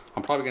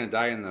 I'm probably going to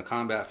die in the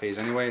combat phase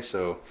anyway,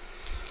 so...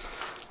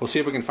 We'll see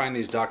if we can find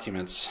these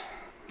documents.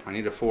 I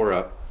need a 4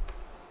 up.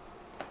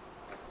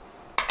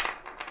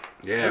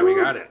 Yeah, we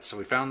got it. So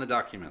we found the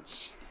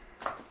documents.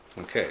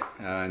 Okay,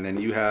 and then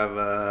you have,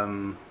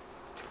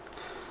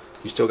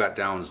 you still got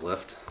Downs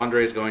left.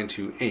 Andre's going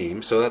to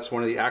aim. So that's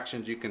one of the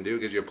actions you can do.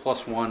 It gives you a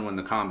 +1 when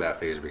the combat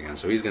phase begins.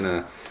 So he's going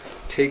to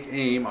take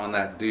aim on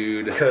that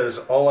dude. Because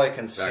all I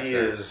can see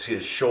is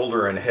his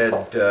shoulder and head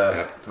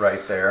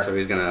right there. So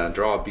he's going to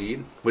draw a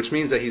bead, which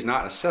means that he's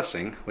not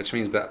assessing, which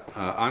means that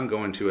I'm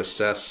going to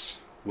assess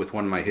with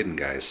one of my hidden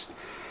guys.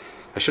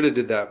 I should have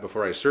did that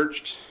before I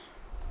searched.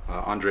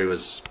 Andre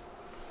was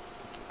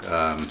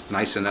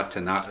nice enough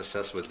to not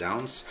assess with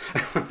Downs.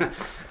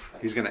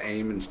 He's going to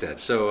aim instead.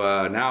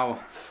 So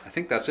now I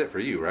think that's it for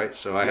you, right?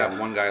 So I have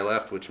one guy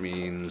left, which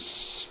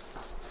means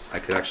I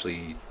could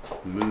actually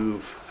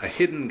move a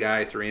hidden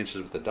guy 3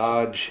 inches with a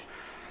dodge.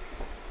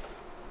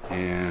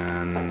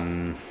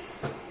 And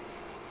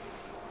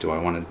do I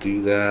want to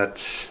do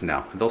that?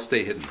 No, they'll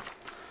stay hidden.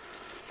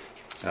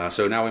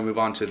 So now we move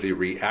on to the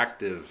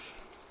reactive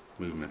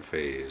movement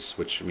phase,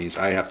 which means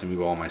I have to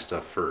move all my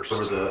stuff first.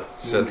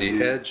 So at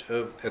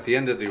the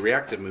end of the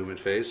reactive movement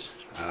phase,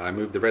 I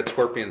moved the red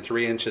scorpion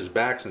 3 inches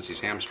back since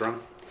he's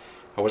hamstrung.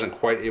 I wasn't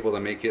quite able to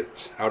make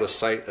it out of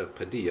sight of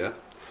Padilla.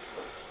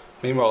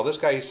 Meanwhile, this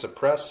guy is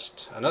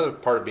suppressed. Another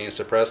part of being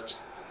suppressed,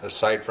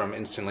 aside from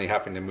instantly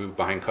having to move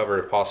behind cover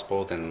if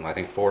possible, then I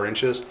think 4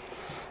 inches,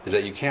 is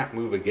that you can't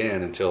move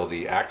again until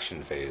the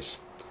action phase.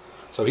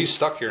 So he's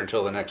stuck here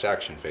until the next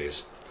action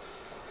phase.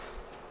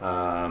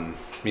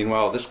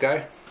 Meanwhile, this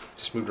guy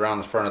just moved around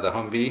the front of the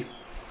Humvee,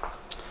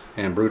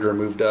 and Bruder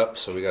moved up,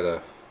 so we got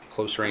a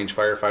close range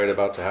firefight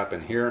about to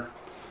happen here.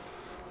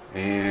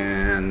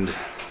 And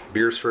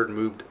Beersford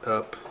moved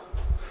up,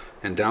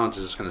 and Downs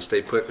is just going to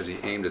stay put because he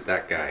aimed at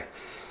that guy.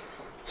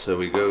 So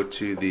we go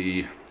to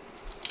the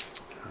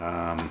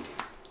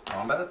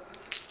combat.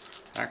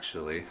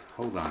 Actually,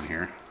 hold on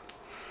here.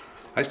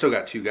 I still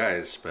got 2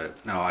 guys,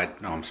 but no,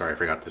 I'm sorry, I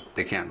forgot that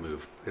they can't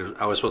move.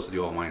 I was supposed to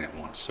do all mine at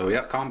once. So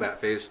yep,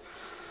 combat phase.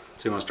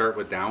 So you want to start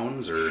with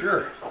Downs, or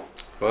sure?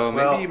 Well,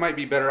 maybe you might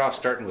be better off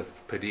starting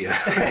with Padilla,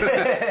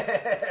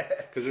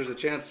 because there's a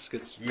chance.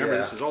 Cause remember,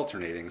 this is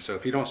alternating. So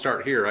if you don't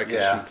start here, I can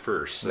shoot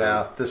first. So.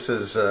 Now this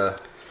is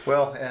this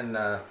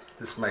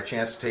is my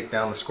chance to take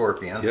down the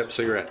scorpion. Yep.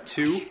 So you're at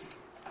 2,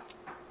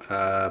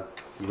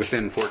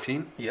 within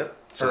 14. Yep.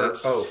 So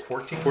that's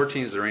 14.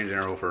 14 is the range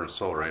interval for an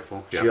assault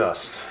rifle. Yep.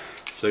 Just.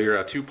 So you're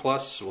at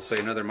 2+. We'll say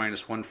another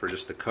 -1 for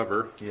just the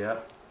cover.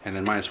 Yep. And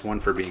then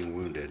 -1 for being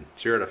wounded.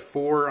 So you're at a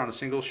 4 on a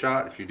single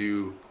shot. If you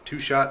do 2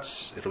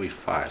 shots, it'll be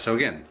 5. So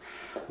again,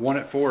 1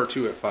 at 4 or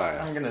 2 at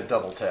 5. I'm gonna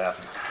double tap.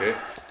 Okay.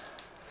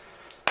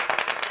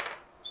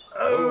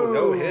 Oh,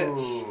 no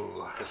hits.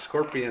 The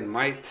scorpion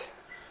might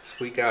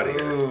squeak out of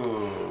here.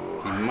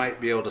 He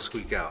might be able to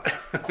squeak out.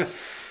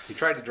 He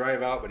tried to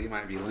drive out, but he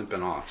might be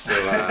limping off. So,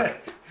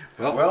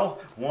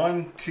 well,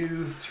 1,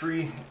 2,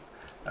 3.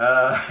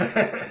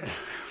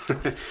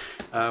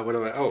 What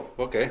do I? Oh,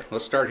 okay.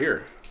 Let's start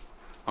here.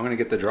 I'm going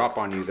to get the drop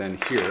on you then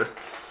here.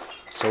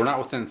 So we're not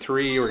within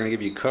 3. We're going to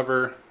give you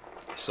cover.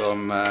 So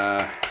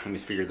let me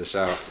figure this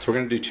out. So we're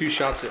going to do 2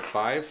 shots at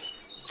 5.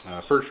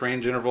 First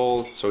range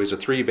interval. So he's a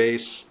 3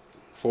 base.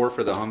 4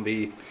 for the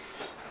Humvee,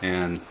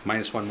 and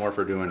 -1 more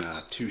for doing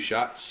 2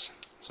 shots.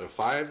 So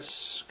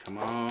 5s, come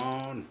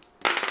on.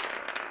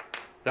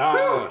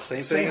 Oh,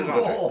 same as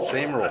roll.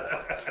 Same roll.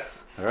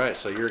 All right,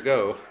 so your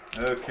go.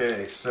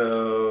 Okay,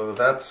 so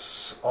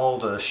that's all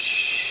the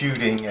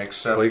shooting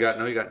except... Well,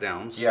 you got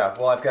downs. Yeah,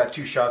 well, I've got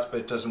 2 shots, but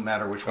it doesn't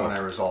matter which one I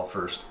resolve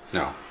first.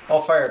 No.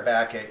 I'll fire it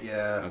back at you,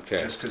 okay.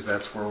 just because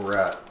that's where we're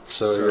at.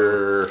 So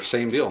you're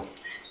same deal.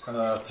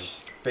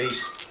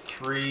 Base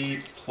 3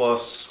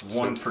 plus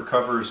 1 for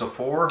cover is a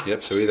 4.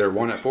 Yep, so either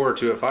 1 at 4 or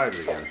 2 at 5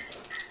 again.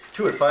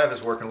 2 at 5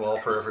 is working well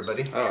for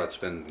everybody. Oh, it's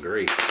been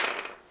great.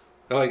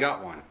 Oh, I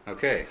got one.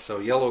 Okay, so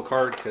yellow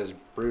card because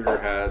Brooder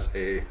has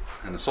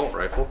an assault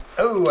rifle.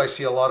 Oh, I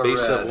see a lot of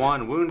Base red. of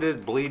 1,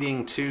 wounded,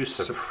 bleeding, 2,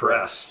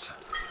 suppressed.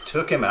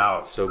 Took him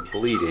out. So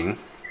bleeding.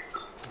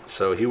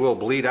 So he will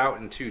bleed out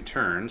in 2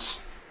 turns.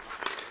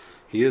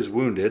 He is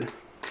wounded.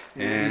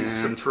 And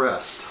he's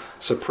suppressed.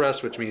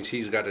 Suppressed, which means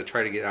he's got to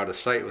try to get out of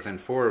sight within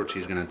 4, which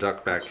he's going to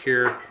duck back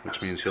here,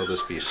 which means he'll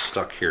just be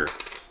stuck here.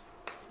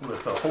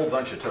 With a whole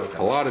bunch of tokens.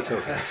 A lot of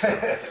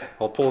tokens.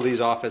 I'll pull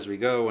these off as we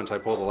go. Once I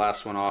pull the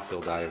last one off, he'll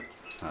die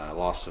of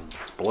loss of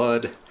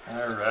blood.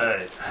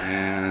 Alright.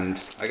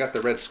 And I got the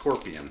red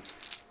scorpion.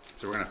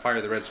 So we're going to fire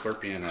the red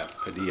scorpion at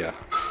Padilla.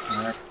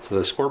 Right. So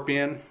the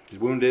scorpion is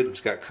wounded. He's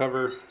got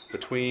cover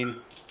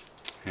between.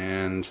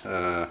 And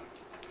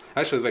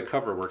actually the way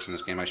cover works in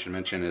this game, I should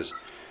mention, is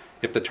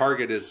if the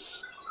cover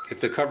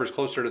is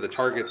closer to the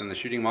target than the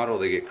shooting model,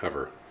 they get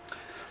cover.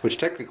 Which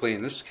technically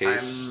in this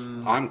case,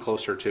 I'm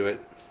closer to it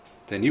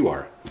than you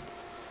are.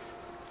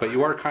 But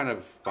you are kind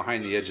of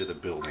behind the edge of the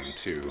building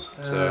too.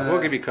 So we'll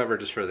give you cover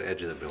just for the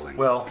edge of the building.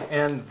 Well,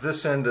 and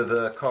this end of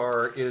the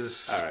car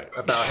is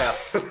about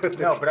half.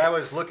 No, but I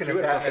was looking at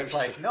that and it's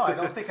like, no, I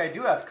don't think I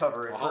do have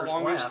cover at first How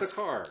long glance. is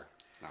the car?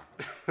 No.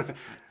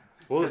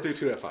 We'll just do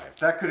 2 at 5.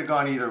 That could have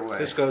gone either way.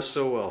 This goes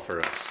so well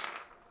for us.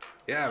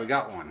 Yeah, we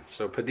got one.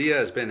 So Padilla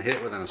has been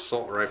hit with an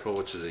assault rifle,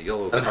 which is a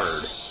yellow card.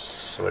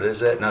 What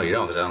is it? No, you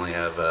don't, because I only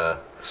have...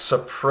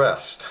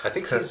 suppressed. I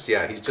think he's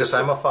just... Because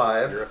I'm a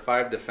 5. You're a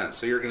 5 defense,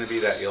 so you're going to be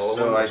that yellow one.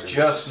 So I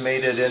just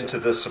made it into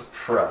the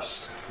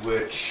suppressed,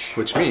 which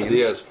means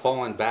Padilla has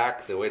fallen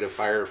back. The weight of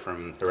fire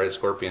from the red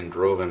scorpion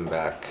drove him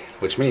back,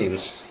 which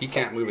means he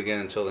can't move again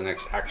until the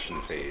next action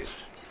phase.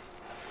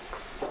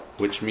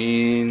 Which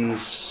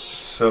means...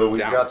 So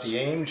we've got the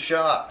aimed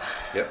shot.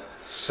 Yep.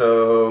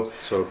 So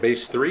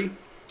base 3,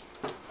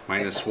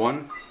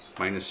 -1,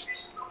 minus...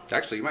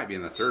 Actually, you might be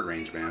in the 3rd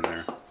range band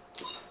there.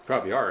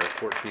 Probably are at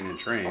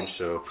 14-inch range,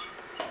 so...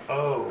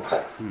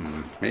 Oh.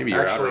 Maybe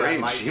you're out of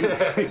range.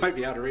 You might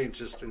be out of range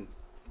just in...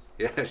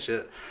 Yeah,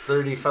 shit.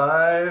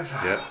 35.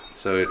 Yep.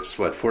 So it's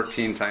what,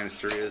 14 times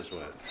 3 is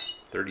what?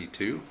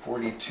 32?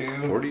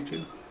 42.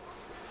 42?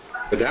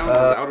 The down is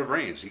out of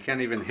range. You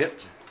can't even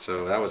hit.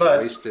 So that was a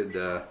wasted...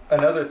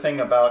 Another thing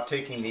about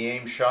taking the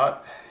aim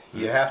shot,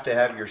 you have to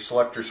have your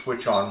selector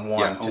switch on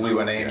 1 to do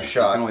an aim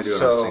shot. You can only do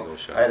it on a single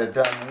shot. I had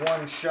done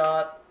 1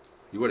 shot.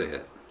 You would have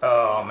hit.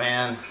 Oh,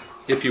 man.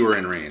 If you were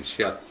in range.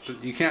 Yeah,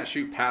 you can't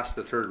shoot past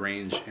the 3rd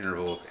range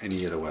interval of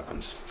any of the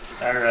weapons.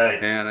 All right.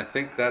 And I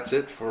think that's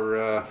it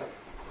for...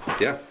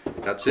 yeah,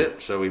 that's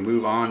it. So we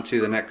move on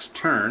to the next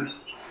turn.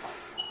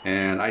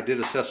 And I did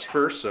assess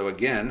first, so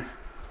again,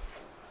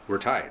 we're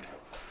tied.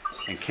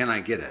 And can I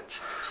get it?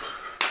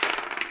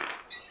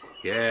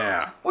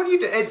 Yeah. What do you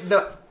do?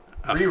 No.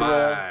 A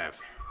Reroll. 5.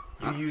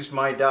 You used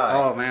my die.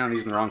 Oh man, I'm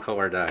using the wrong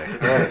color die.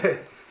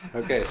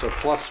 Okay, so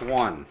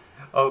 +1.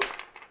 Oh.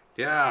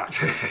 Yeah.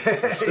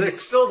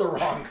 It's still the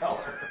wrong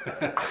color.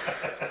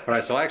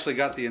 Alright, so I actually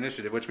got the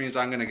initiative, which means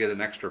I'm going to get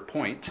an extra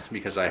point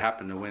because I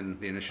happen to win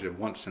the initiative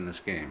once in this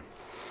game.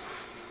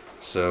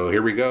 So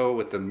here we go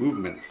with the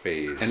movement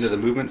phase. End of the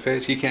movement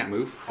phase. He can't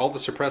move. All the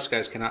suppressed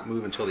guys cannot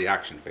move until the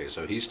action phase.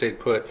 So he stayed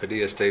put,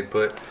 Padilla stayed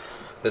put,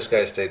 this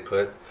guy stayed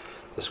put.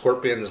 The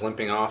scorpion is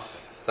limping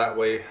off that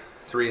way.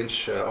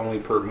 3-inch only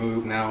per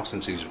move now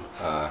since he's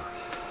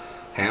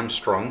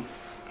hamstrung.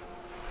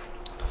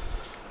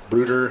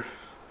 Brooder,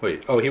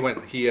 wait, oh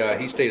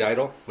he stayed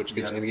idle, which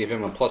is going to give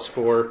him a +4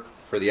 for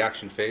the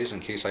action phase in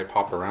case I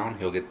pop around.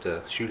 He'll get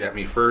to shoot at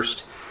me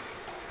first.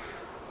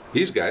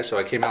 These guys, so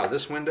I came out of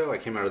this window,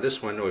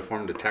 we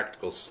formed a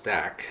tactical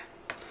stack.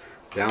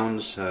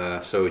 Downs,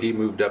 so he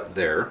moved up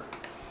there.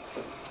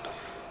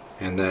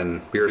 And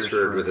then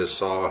Beersford with his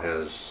saw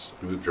has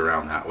moved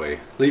around that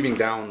way. Leaving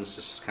Downs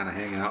just kind of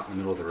hanging out in the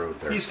middle of the road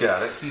there. He's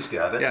got it.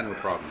 Yeah, no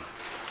problem.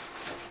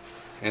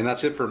 And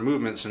that's it for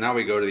movement, so now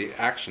we go to the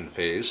action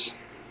phase.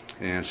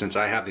 And since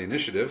I have the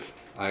initiative,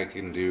 I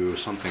can do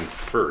something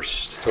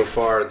first. So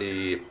far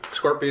the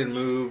Scorpion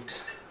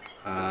moved.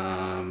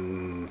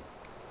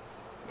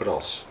 What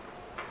else?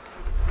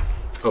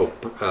 Oh,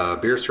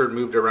 Beersford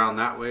moved around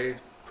that way,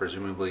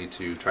 presumably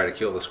to try to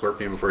kill the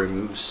Scorpion before he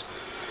moves.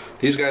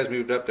 These guys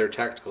moved up their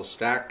tactical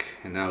stack,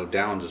 and now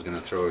Downs is going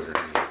to throw a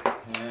grenade.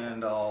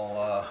 And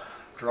I'll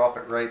drop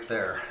it right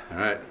there.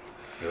 Alright,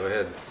 go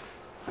ahead.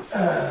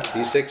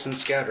 D6 and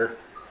scatter.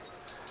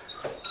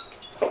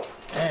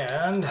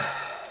 And...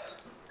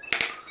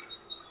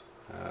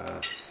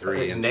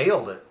 3 and...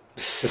 nailed it.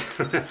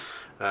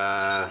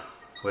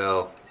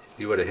 Well,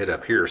 you would have hit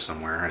up here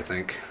somewhere, I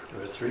think.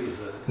 There are 3, is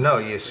that? No,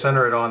 you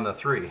center it on the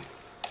 3.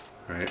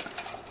 Right.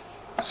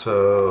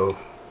 So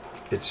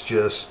it's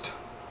just...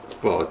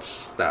 Well,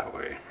 it's that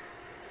way.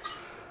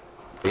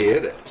 He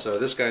hit it. So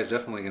this guy's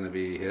definitely going to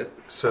be hit.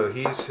 So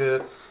he's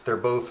hit. They're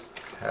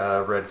both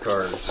red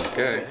cards.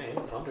 Okay. Hey,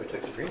 Andre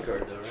took the green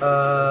card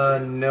though,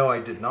 right? No, I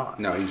did not.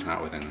 No, he's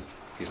not within.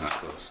 He's not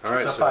close. All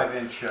right, It's a so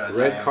 5-inch red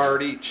diameter.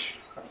 card each.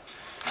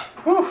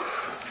 Whew.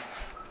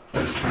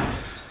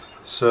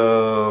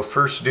 So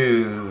first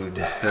dude,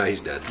 Yeah, he's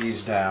dead.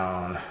 he's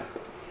down.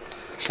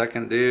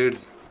 Second dude,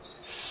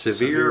 severe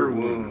Severe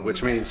wound, wound.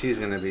 which means he's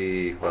going to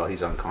be, well,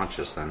 he's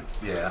unconscious then.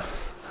 Yeah.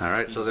 All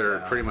right, so He's they're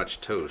down. pretty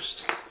much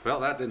toast. Well,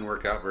 that didn't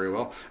work out very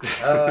well.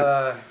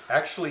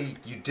 Actually,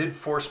 you did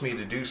force me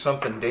to do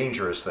something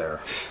dangerous there.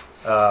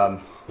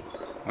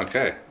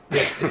 Okay.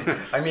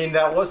 I mean,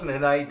 that wasn't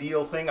an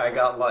ideal thing. I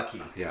got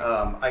lucky.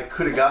 Yeah. I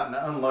could have gotten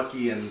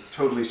unlucky and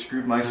totally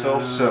screwed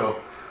myself.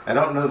 So I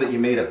don't know that you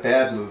made a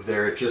bad move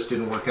there. It just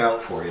didn't work out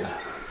for you.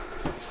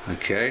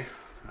 Okay.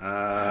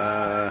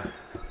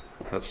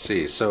 Let's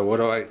see. So what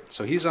do I?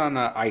 So he's on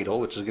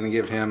idle, which is going to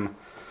give him.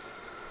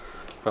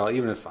 Well,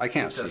 even if I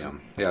can't see him,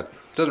 yeah, it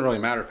doesn't really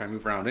matter if I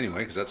move around anyway,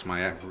 because that's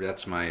my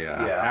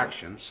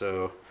action.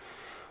 So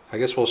I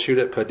guess we'll shoot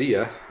at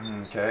Padilla.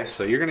 Okay.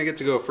 So you're going to get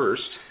to go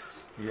first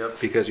Yep.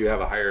 because you have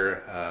a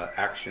higher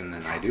action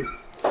than I do.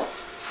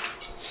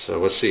 So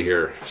let's see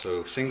here.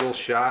 So single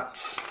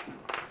shots.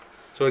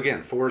 So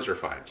again, 4s or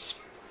 5s.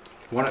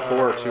 1 at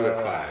 4, 2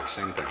 at 5.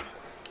 Same thing.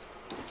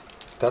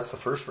 That's the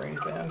first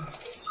range band?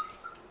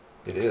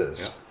 It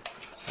is.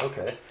 Yeah.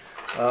 Okay.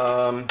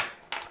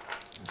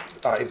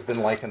 I've been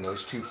liking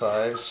those 2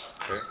 5s.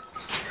 Okay.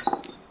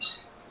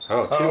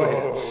 Oh,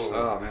 2 hits.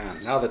 Oh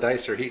man, now the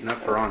dice are heating up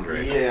for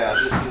Andre. Yeah,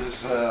 this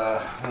is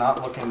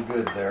not looking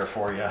good there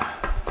for you.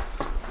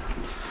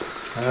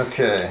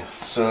 Okay,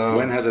 so...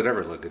 When has it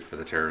ever looked good for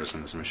the terrorists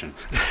in this mission?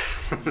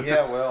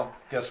 Yeah, well,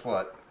 guess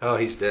what? Oh,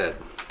 he's dead.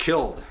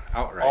 Killed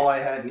outright. All I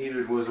had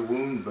needed was a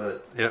wound,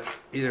 but Yep.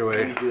 Either we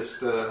way. just...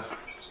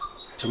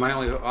 So my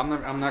only,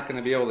 I'm not going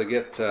to be able to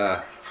get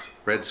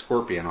Red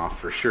Scorpion off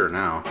for sure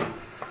now.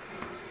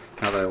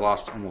 Now that I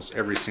lost almost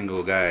every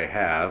single guy I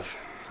have,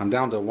 I'm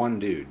down to 1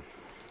 dude.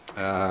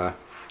 All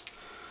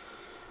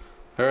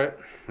right,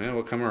 yeah,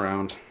 we'll come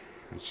around.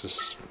 Let's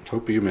just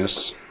hope you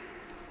miss.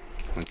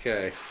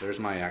 Okay, there's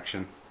my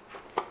action.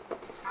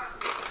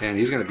 And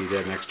he's going to be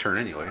dead next turn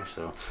anyway,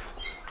 so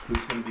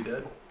Who's going to be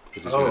dead?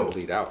 he's just going to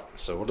bleed out.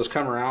 So we'll just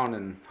come around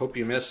and hope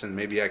you miss, and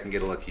maybe I can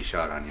get a lucky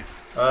shot on you.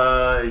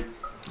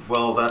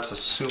 Well, that's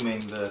assuming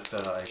that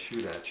I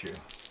shoot at you.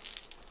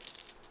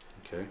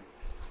 Okay.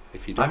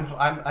 If you don't.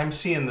 I'm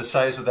seeing the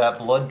size of that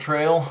blood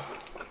trail.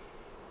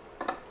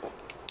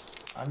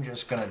 I'm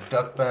just going to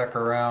duck back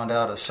around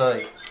out of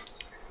sight.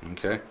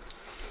 Okay.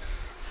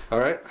 All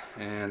right,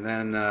 and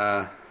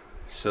then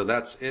so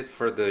that's it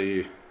for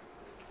the.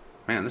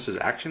 Man, this is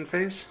action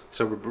phase.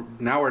 So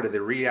now we're to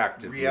the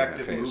reactive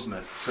phase.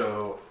 movement.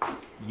 So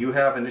you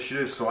have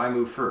initiative, so I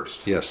move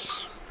first.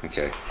 Yes.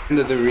 Okay.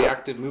 Into the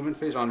reactive movement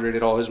phase. Andre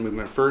did all his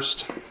movement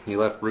first. He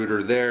left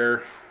Bruder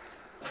there.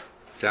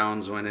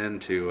 Downs went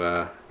into.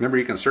 Remember,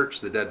 you can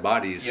search the dead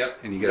bodies, Yep.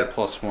 and you get a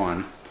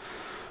 +1.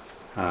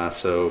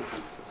 So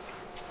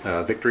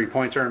victory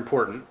points are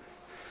important.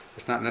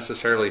 It's not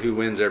necessarily who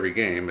wins every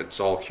game. It's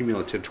all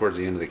cumulative towards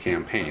the end of the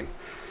campaign.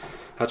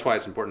 That's why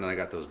it's important that I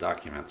got those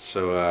documents.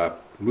 So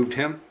moved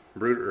him.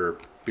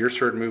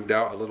 Beersford moved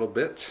out a little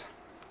bit.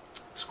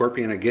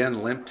 Scorpion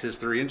again limped his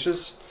 3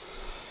 inches.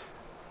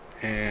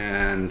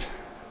 And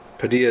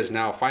Padilla has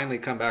now finally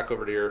come back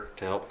over here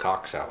to help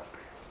Cox out.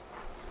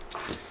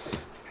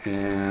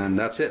 And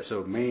that's it.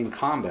 So main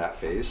combat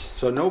phase.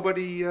 So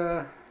nobody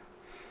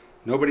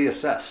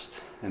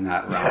assessed in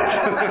that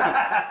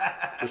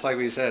round. Just like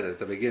we said at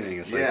the beginning,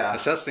 it's like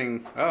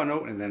assessing. Oh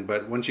no, and then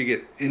but once you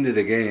get into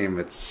the game,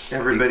 it's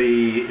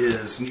everybody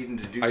is needing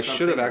to do. I something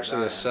should have to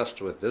actually die.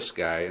 assessed with this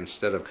guy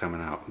instead of coming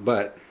out,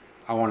 but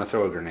I want to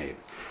throw a grenade.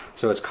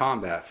 So it's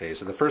combat phase.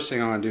 So the first thing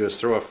I want to do is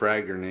throw a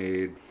frag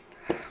grenade.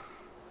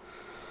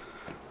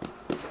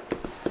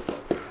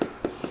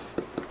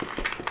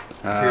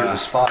 Here's a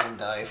spotting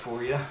die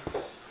for you.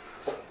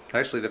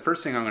 Actually, the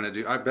first thing I'm going to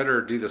do, I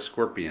better do the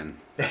Scorpion.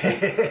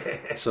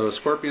 So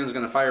Scorpion's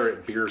going to fire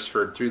at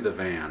Beersford through the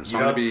van. So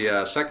I'm going to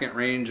be second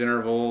range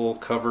interval,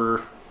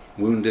 cover,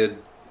 wounded.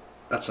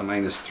 That's a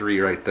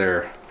 -3 right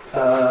there.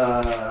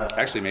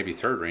 Actually, maybe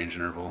third range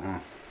interval, huh?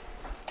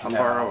 How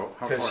far away?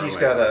 Because he's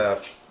got a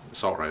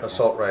assault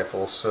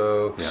rifle.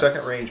 So Yeah.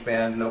 second range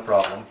band, no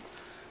problem.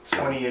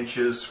 20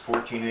 inches,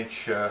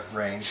 14-inch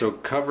range. So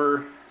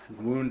cover,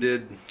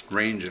 wounded,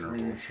 range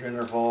interval. Range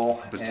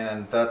interval,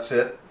 and that's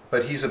it.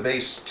 But he's a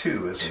base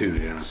 2, isn't he?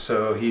 2, yeah.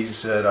 So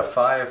he's at a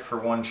 5 for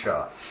 1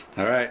 shot.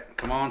 All right,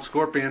 come on,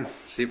 Scorpion.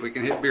 See if we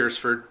can hit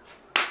Beersford.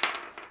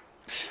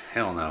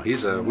 Hell no,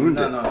 he's a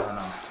wounded. No.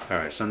 All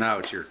right, so now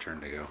it's your turn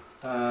to go.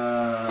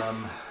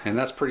 And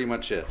that's pretty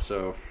much it.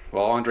 So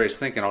while Andre's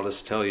thinking, I'll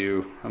just tell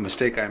you a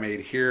mistake I made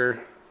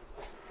here.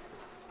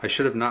 I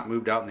should have not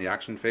moved out in the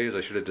action phase.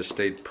 I should have just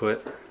stayed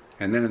put.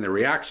 And then in the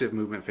reactive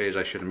movement phase,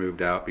 I should have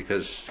moved out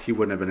because he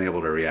wouldn't have been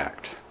able to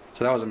react.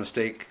 So that was a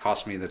mistake.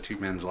 Cost me the 2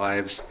 men's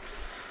lives.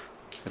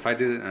 If I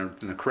did it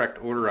in the correct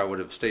order, I would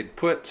have stayed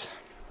put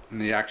in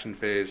the action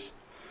phase.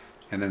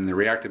 And then the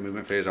reactive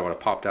movement phase, I would have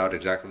popped out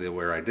exactly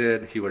where I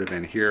did. He would have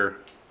been here.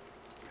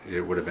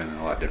 It would have been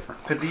a lot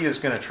different. Padilla's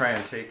going to try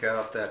and take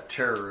out that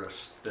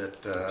terrorist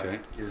that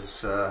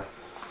is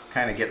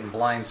kind of getting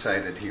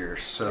blindsided here.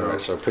 So, All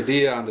right, so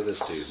Padilla onto this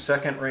dude.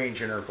 Second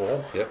range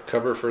interval. Yep,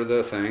 cover for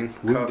the thing.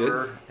 Wounded.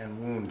 Cover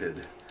and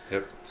wounded.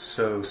 Yep.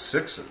 So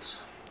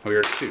 6s. Oh, you're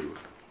at 2.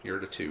 You're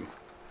at a 2.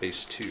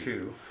 Base 2.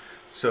 2.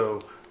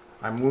 So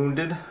I'm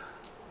wounded.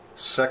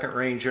 Second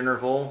range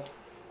interval.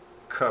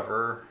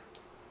 Cover.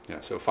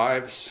 Yeah, so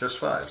 5s. Just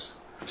 5s.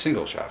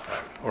 Single shot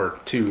 5. Or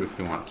 2 if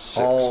you want 6.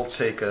 I'll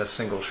take a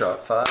single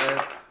shot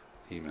 5.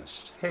 He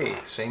missed. Hey,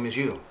 same as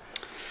you.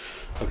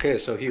 Okay,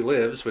 so he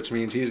lives, which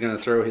means he's going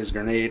to throw his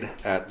grenade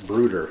at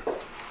Brooder.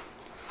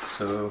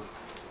 So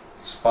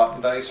spot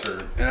and dice,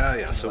 or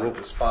Yeah. So like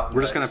the spot and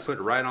we're just going dice? to put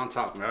it right on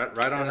top,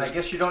 right on And his. I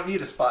guess you don't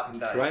need a spot and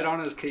dice. Right on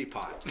his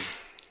K-pot.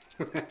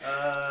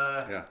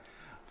 Yeah.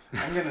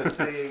 I'm gonna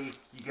say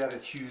you got to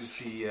choose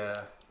the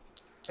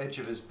edge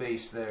of his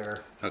base there.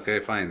 Okay,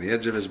 fine. The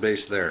edge of his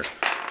base there.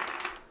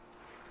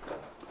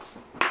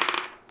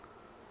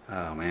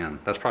 Oh man,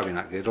 that's probably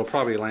not good. It'll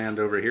probably land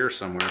over here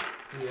somewhere.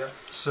 Yeah.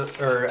 So,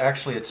 or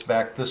actually, it's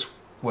back this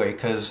way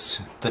because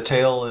the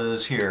tail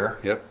is here.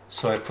 Yep.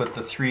 So I put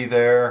the 3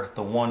 there.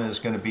 The 1 is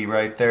going to be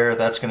right there.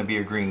 That's going to be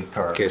a green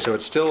card. Okay, so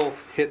it still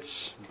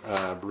hits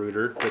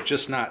Brooder, but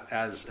just not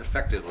as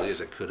effectively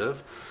as it could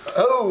have.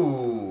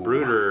 Oh.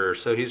 Brooder,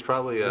 so he's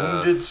probably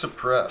Wounded,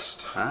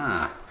 suppressed.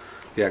 yeah,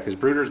 because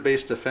Brooder's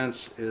base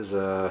defense is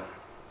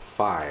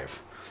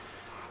 5.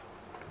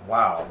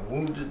 Wow.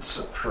 Wounded,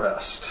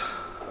 suppressed.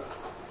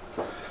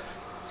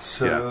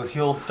 So Yeah.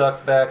 he'll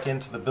duck back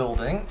into the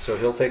building. So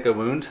he'll take a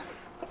wound.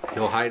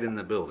 He'll hide in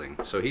the building.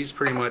 So he's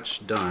pretty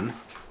much done.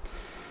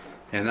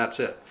 And that's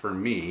it for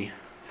me.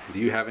 Do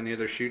you have any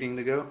other shooting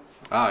to go?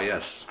 Ah,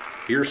 yes.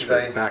 Here's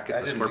back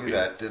at the Scorpion.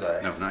 I didn't do that, did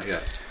I? No, not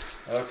yet.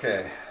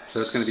 Okay. So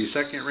it's going to be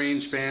second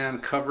range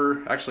band,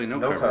 cover. Actually,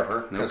 no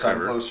cover. No because I'm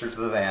cover. closer to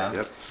the van.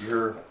 Yep.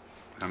 You're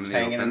I'm in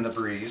hanging open. in the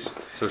breeze.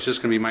 So it's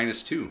just going to be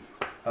 -2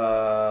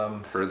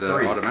 for the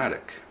 3.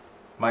 automatic.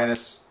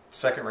 Minus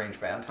second range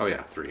band. Oh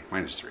yeah, 3.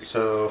 -3.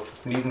 So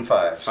needing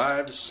 5s.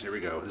 5s. Here we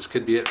go. This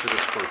could be it for the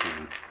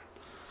Scorpion.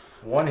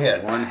 1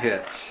 hit. 1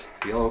 hit.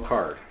 Yellow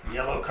card.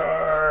 Yellow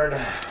card.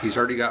 He's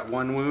already got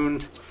 1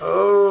 wound.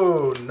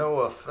 Oh,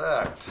 no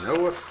effect.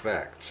 No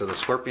effect. So the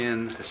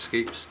Scorpion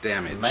escapes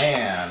damage.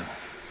 Man.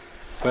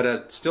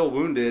 But still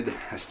wounded.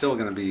 I'm still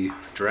going to be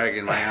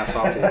dragging my ass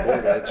off the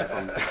board edge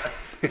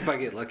if I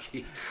get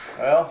lucky.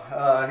 Well,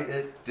 I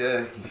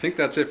think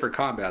that's it for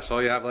combat. So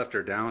all you have left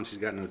are downs. He's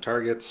got no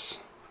targets.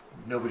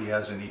 nobody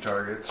has any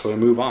targets. So we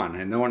move on.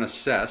 And no one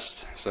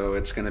assessed. So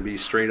it's going to be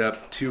straight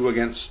up 2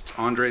 against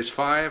Andre's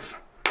 5.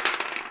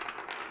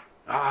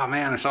 Ah,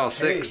 man, I saw a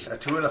 6. Hey, a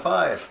 2 and a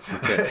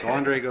 5. Okay, so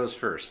Andre goes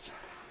first.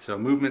 So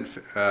movement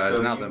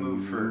is now the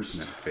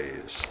movement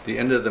phase. The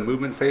end of the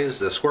movement phase.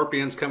 The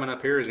Scorpion's coming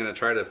up here. He's going to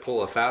try to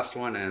pull a fast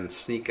one and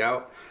sneak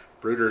out.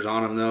 Brooder's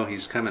on him though.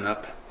 He's coming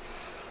up.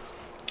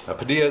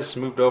 Padilla's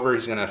moved over.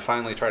 He's going to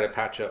finally try to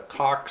patch up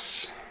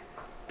Cox.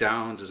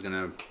 Downs is going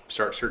to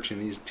start searching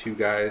these 2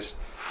 guys.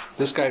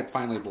 This guy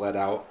finally bled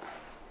out.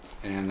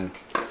 And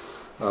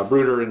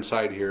Brooder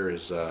inside here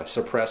is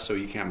suppressed, so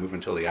he can't move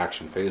until the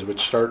action phase,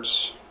 which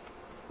starts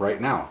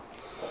right now.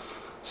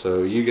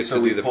 So you get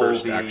to do the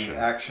first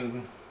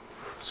action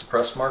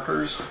suppress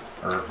markers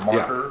or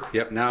marker.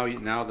 Yeah.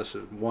 Yep. Now this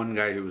one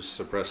guy who was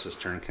suppressed his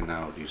turn can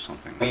now do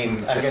something. I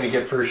mean, I'm going to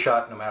get first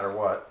shot no matter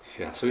what.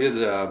 Yeah. So he has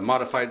a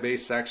modified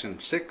base action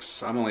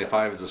 6. I'm only a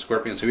 5 as the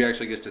Scorpion, so he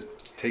actually gets to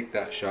take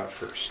that shot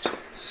first.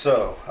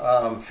 So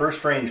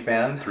first range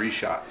band. 3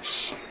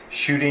 shots.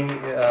 Shooting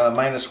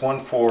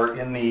 -1 for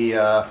in the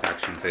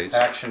Action phase.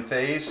 action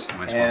phase,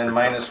 Minus and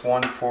one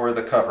for -1 for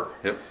the cover.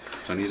 Yep.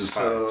 So needing 5s.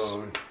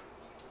 So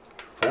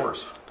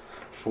 4s.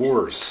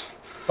 4s.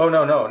 Oh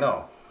no.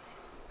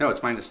 No, it's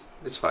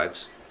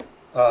 5s.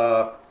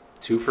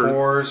 2 for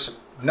 4s.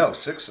 No,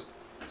 6.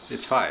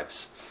 It's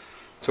 5s.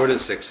 So it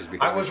is 6s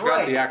because I was we've got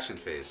right. the action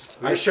phase.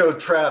 I showed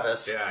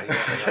Travis. Yeah.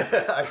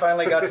 Yeah. I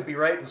finally got to be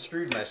right and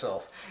screwed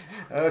myself.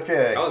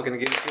 Okay. I was going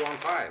to give it to you on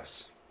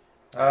 5s.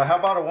 How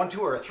about a 1,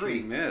 2, or a 3?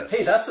 You missed.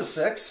 Hey, that's a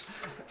 6.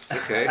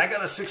 Okay. I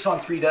got a 6 on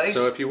 3 dice.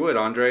 So if you would,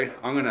 Andre,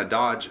 I'm going to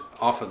dodge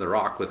off of the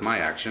rock with my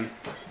action.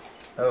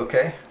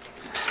 Okay.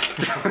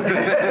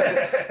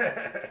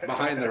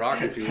 Behind the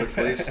rock, if you would,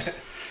 please.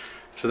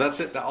 So that's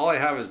it. All I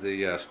have is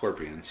the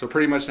Scorpion. So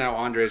pretty much now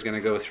Andre's going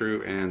to go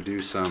through and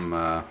do some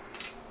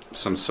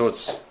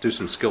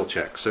skill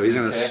checks. So he's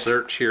going to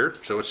search here.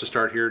 So let's just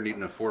start here,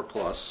 needing a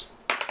 4+.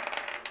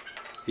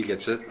 He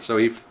gets it. So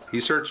He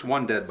searched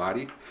one dead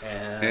body,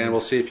 and we'll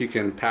see if you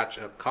can patch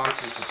up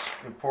Cox. This is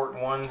an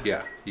important one.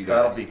 Yeah, you got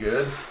That'll it. be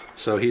good.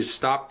 So he's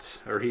stopped,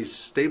 or he's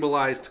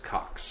stabilized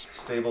Cox.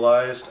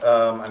 Stabilized.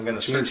 I'm going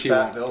to search she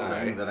that won't building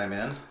die. that I'm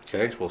in.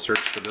 Okay, we'll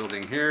search the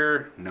building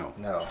here. No.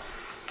 No.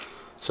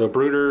 So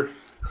Bruder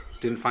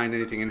didn't find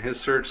anything in his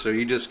search, so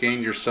you just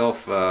gained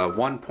yourself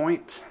 1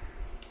 point.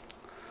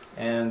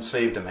 And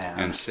saved a man.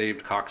 And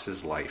saved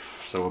Cox's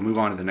life. So we'll move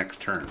on to the next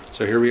turn.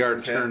 So here we are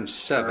at turn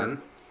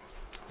 7.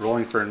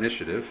 Rolling for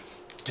initiative.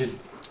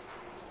 Did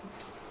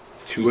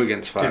 2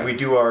 against 5. Did we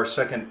do our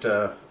second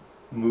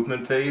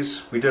movement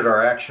phase? We did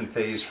our action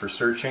phase for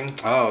searching,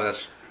 Oh,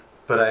 that's...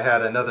 but I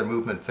had another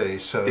movement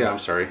phase, so Yeah, I'm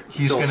sorry.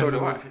 he's So going to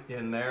do I. move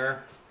in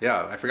there.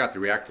 Yeah, I forgot the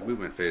reactive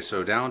movement phase.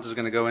 So Downs is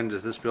going to go into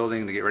this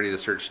building to get ready to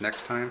search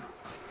next time.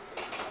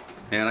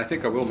 And I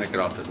think I will make it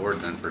off the board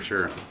then for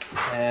sure.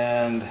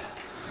 And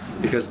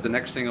Because the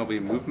next thing will be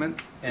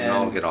movement, and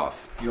I'll get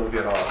off. you'll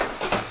get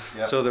off.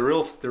 Yep. So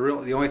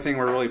the only thing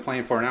we're really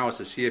playing for now is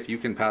to see if you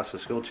can pass the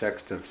skill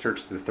checks to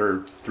search the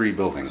third 3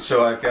 buildings.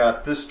 So I've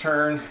got this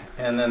turn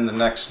and then the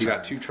next You turn.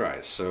 got 2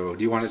 tries. So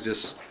do you want to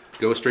just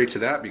go straight to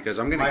that? Because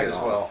I'm going to Might get as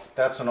off. well.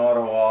 That's an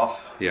auto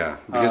off. Yeah,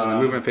 because in the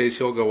movement phase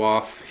he'll go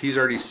off. He's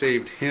already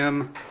saved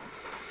him.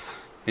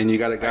 And you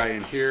got a guy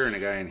in here and a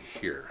guy in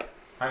here.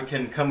 I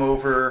can come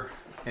over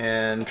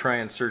and try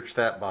and search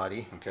that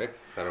body. Okay,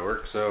 that'll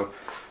work. So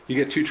you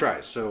get 2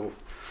 tries. So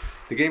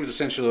the game's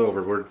essentially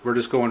over. We're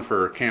just going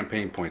for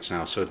campaign points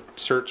now. So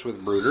search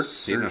with Bruder.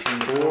 Searching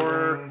 4.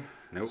 building,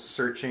 Nope.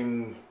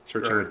 Searching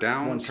Searching the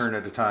downs. one turn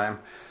at a time.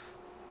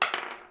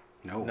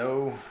 No.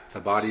 No. The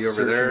body over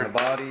Searching there. the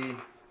body.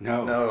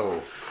 No.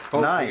 No.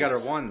 Oh, Nice. you got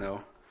a 1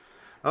 though.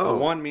 Oh. A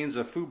 1 means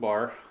a foo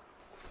bar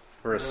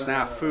or a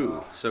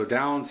snafu. So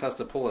Downs has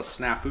to pull a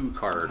snafu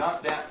card.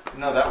 Not that.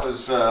 No, that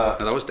was. No,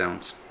 that was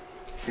Downs.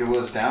 It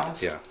was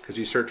Downs. Yeah, because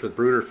you search with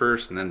Bruder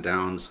first, and then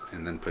Downs,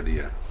 and then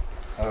Padilla.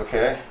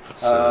 Okay.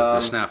 So the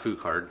snafu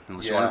card,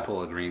 unless you want yeah. to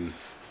pull a green.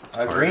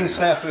 A card green in.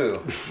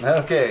 snafu.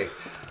 Okay.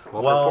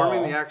 While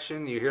performing the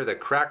action, you hear the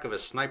crack of a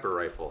sniper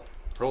rifle.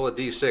 Roll a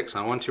d6.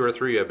 On 1, 2, or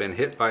 3, you have been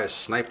hit by a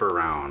sniper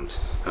round.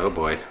 Oh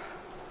boy.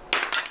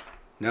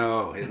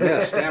 No, it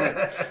missed. Damn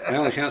it. My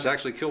only chance to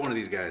actually kill one of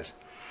these guys.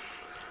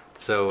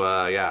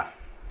 So, yeah.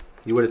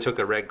 You would have took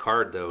a red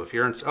card, though. If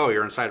you're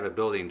you're inside of a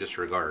building,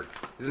 disregard.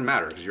 It doesn't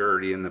matter, because you're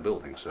already in the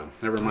building, so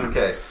never mind.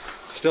 Okay.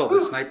 Still,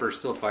 the sniper's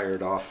still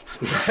fired off.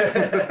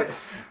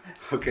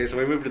 Okay, so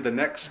we move to the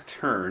next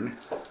turn.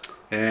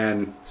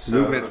 And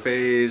movement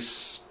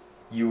phase...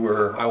 You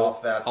were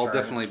off that I'll turn.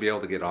 definitely be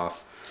able to get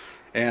off.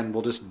 And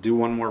we'll just do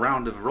one more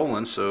round of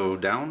rolling, so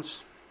Downs.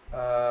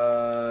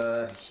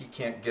 He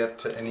can't get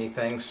to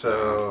anything,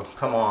 so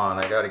come on,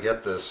 I gotta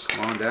get this.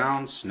 Come on,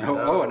 Downs. No.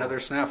 No. Oh, another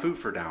snafu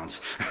for Downs.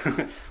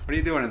 What are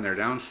you doing in there,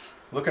 Downs?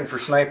 Looking for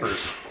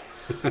snipers.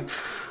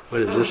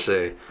 What does this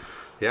say?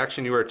 The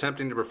action you are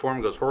attempting to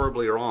perform goes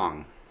horribly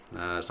wrong.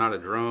 It's not a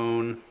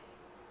drone.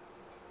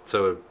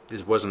 So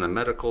it wasn't a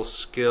medical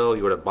skill.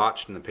 You would have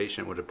botched and the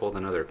patient would have pulled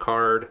another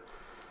card.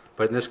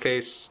 But in this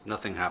case,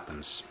 nothing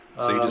happens.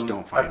 So you just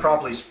don't find I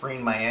probably anything.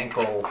 sprained my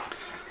ankle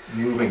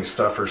moving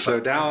stuff or So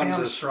something. Downs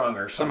is strong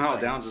or something.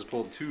 somehow Downs has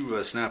pulled 2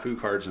 snafu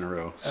cards in a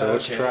row. So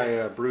let's Okay.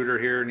 try Bruder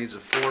here. Needs a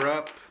 4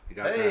 up. You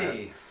got that.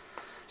 Hey!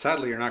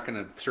 Sadly, you're not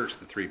going to search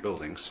the 3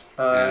 buildings.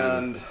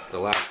 And the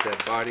last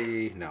dead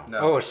body, no. No.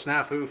 Oh, a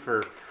snafu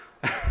for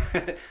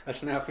a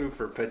snafu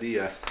for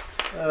Padilla.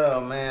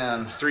 Oh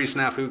man. It's 3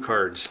 snafu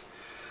cards.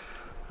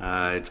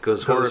 It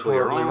goes Goes horribly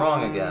horribly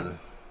wrong. wrong again.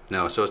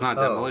 No, so it's not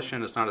Oh.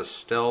 demolition. It's not a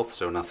stealth.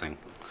 So nothing.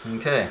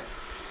 Okay.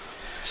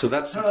 So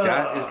that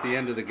is the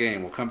end of the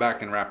game. We'll come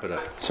back and wrap it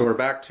up. So we're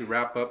back to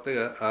wrap up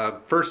the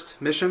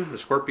first mission, the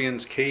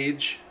Scorpion's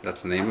Cage.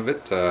 That's the name of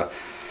it.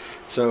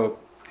 So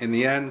in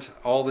the end,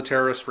 all the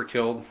terrorists were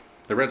killed.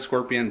 The Red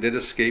Scorpion did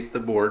escape the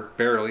board,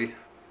 barely,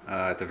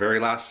 at the very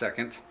last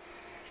second.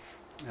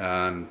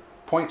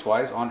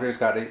 Points-wise, Andre's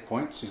got 8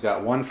 points. He's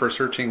got 1 for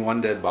searching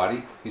 1 dead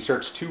body. He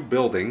searched 2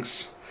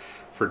 buildings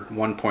for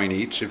 1 point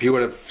each. If he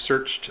would have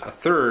searched a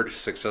 3rd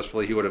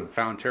successfully, he would have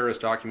found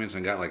terrorist documents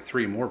and got like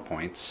 3 more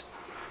points.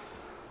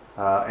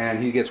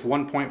 And he gets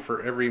 1 point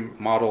for every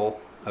model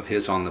of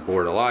his on the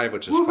board alive,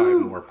 which is 5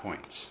 more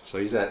points. So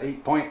he's at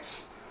 8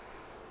 points.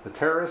 The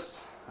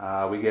terrorists,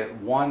 we get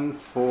 1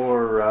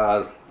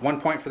 for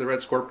 1 point for the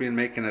Red Scorpion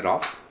making it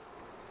off.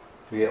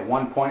 We get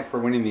 1 point for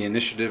winning the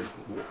initiative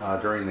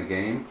during the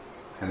game,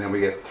 and then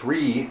we get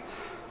 3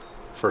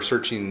 for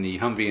searching the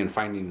Humvee and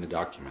finding the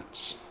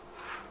documents.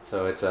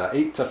 So it's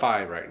 8 to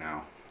 5 right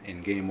now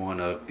in game 1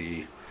 of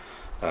the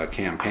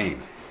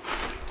campaign.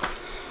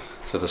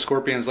 So the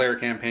Scorpion's Lair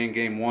campaign,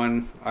 game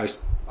 1, I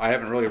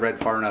haven't really read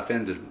far enough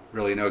in to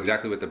really know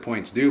exactly what the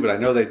points do, but I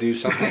know they do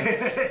something.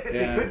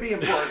 They could be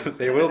important.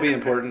 They will be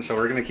important, so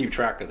we're going to keep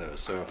track of those.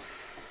 So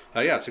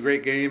yeah, it's a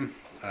great game.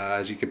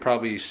 As you could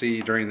probably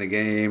see during the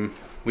game,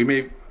 we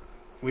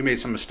made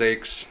some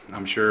mistakes,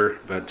 I'm sure,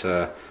 but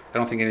I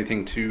don't think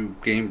anything too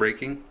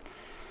game-breaking.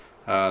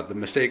 The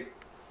mistake,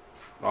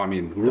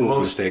 rules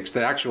mistakes,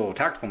 the actual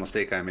tactical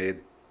mistake I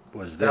made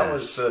was this. That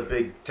was the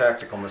big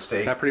tactical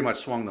mistake. That pretty much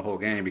swung the whole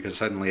game because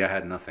suddenly I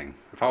had nothing.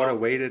 If I would have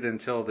waited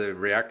until the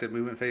reactive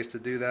movement phase to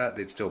do that,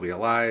 they'd still be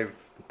alive.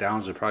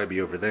 Downs would probably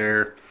be over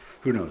there.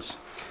 Who knows?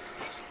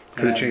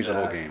 Could have changed the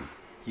whole game.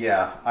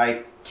 Yeah,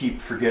 I keep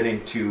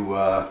forgetting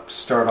to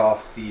start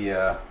off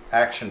the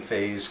action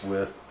phase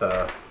with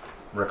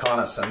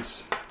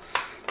reconnaissance.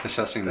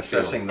 Assessing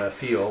the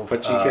field.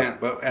 But you can't.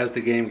 But as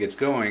the game gets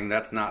going,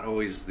 that's not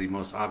always the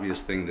most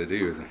obvious thing to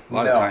do. A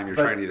lot of time you're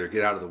trying to either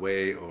get out of the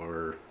way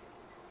or.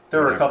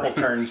 There were a couple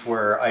turns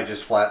where I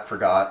just flat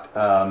forgot,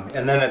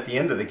 and then at the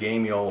end of the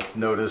game, you'll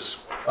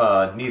notice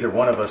neither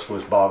one of us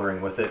was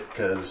bothering with it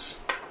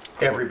because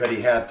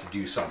everybody had to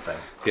do something.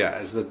 Yeah,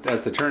 as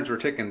the turns were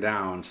ticking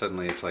down,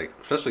 suddenly it's like,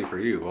 especially for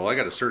you. Well, I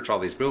got to search all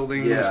these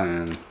buildings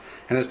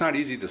and it's not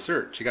easy to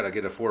search. You got to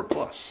get a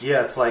 4+.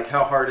 Yeah, it's like,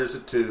 how hard is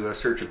it to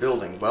search a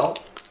building? Well,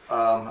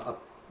 I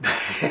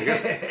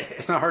guess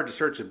it's not hard to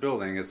search a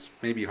building. It's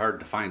maybe hard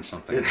to find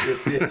something.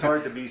 It's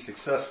hard to be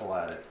successful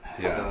at it.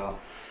 Yeah. So,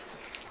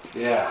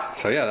 yeah.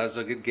 So yeah, that's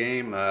a good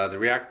game. I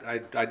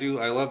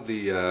love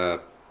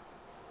the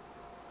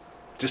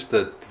just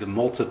the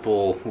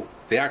multiple,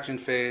 the action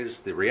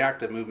phase, the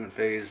reactive movement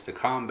phase, the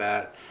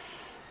combat.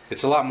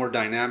 It's a lot more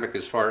dynamic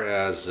as far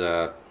as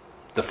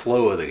the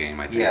flow of the game,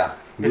 I think. Yeah,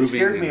 it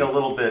scared me a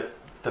little bit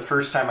the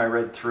first time I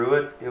read through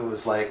it. It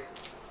was like,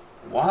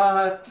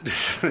 what?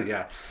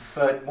 Yeah.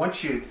 But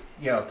once the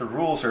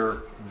rules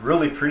are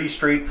really pretty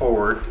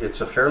straightforward.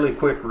 It's a fairly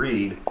quick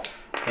read,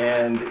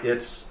 and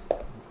it's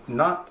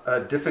not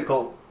a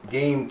difficult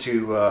game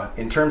to,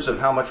 in terms of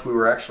how much we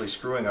were actually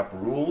screwing up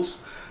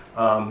rules.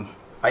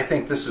 I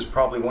think this is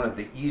probably one of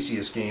the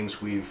easiest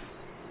games we've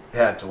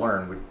had to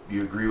learn. Would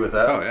you agree with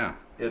that? Oh, yeah.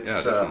 Yeah,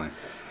 definitely.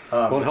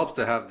 Well, it helps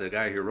to have the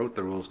guy who wrote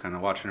the rules kind of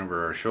watching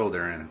over our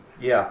shoulder and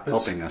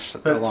helping us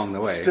along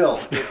the way.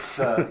 Still, it's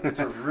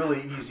a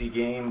really easy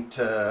game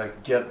to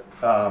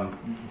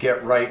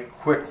get right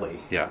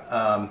quickly.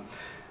 Yeah.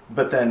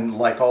 But then,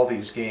 like all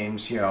these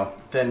games,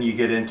 then you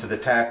get into the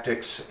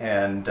tactics,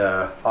 and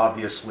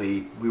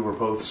obviously we were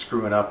both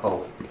screwing up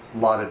a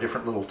lot of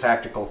different little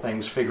tactical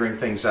things, figuring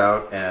things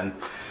out, and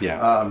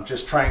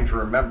just trying to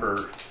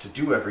remember to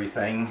do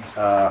everything.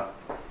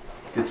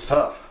 It's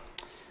tough.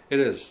 It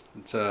is.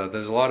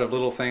 There's a lot of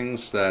little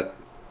things that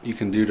you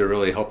can do to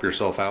really help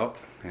yourself out,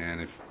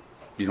 and if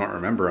you don't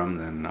remember them,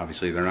 then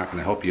obviously they're not going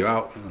to help you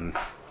out.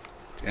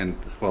 And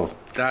well,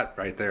 that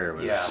right there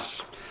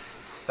was.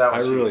 I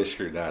really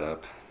screwed that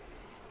up.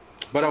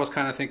 But I was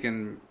kind of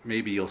thinking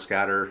maybe you'll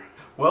scatter.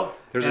 Well,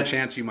 there's a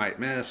chance you might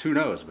miss. Who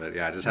knows? But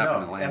yeah, I just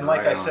happened to land. And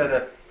like I said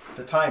at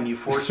the time, you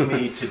forced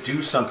me to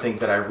do something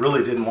that I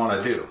really didn't want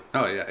to do.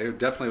 Oh yeah, it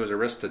definitely was a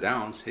risk to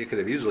Downs. He could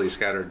have easily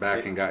scattered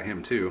back and got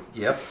him too.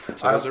 Yep.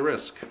 So it was a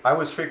risk. I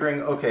was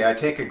figuring, okay, I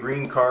take a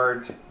green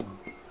card.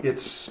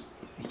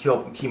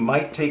 He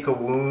might take a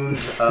wound.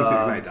 He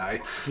might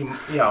die.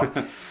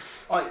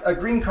 A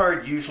green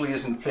card usually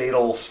isn't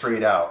fatal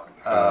straight out.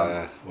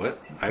 What?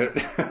 A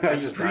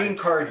green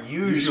card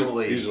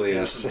usually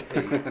yes,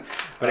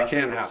 but it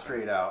can happen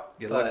straight out.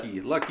 Yeah,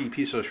 lucky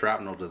piece of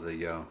shrapnel to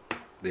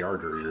the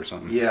artery or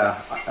something. Yeah,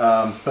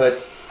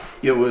 but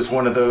it was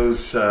one of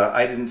those.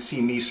 I didn't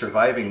see me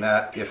surviving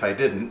that if I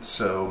didn't,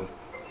 so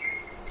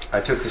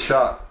I took the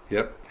shot.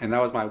 Yep, and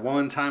that was my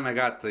one time I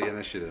got the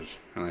initiative,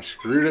 and I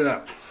screwed it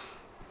up.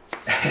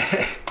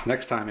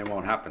 Next time it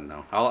won't happen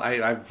though.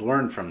 I've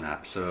learned from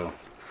that, so.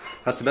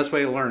 That's the best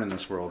way to learn in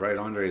this world, right,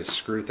 Andre? Is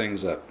screw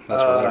things up.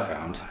 That's what I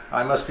found.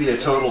 I must be a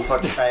total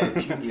fucking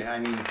genius. I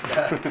mean,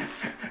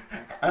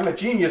 I'm a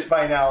genius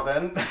by now.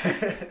 Then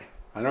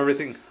I know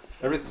everything.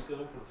 Going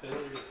from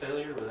failure to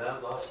failure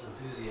without loss of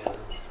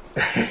enthusiasm.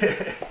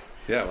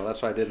 Yeah, well,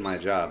 that's what I did in my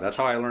job. That's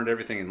how I learned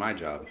everything in my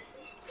job.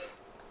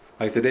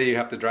 Like the day you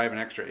have to drive an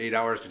extra 8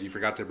 hours because you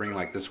forgot to bring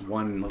like this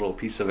one little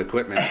piece of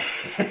equipment.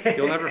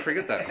 You'll never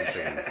forget that piece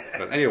again.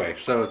 But anyway,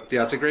 so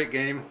yeah, it's a great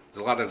game. There's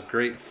a lot of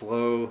great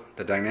flow.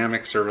 The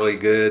dynamics are really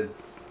good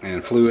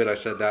and fluid. I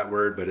said that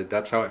word, but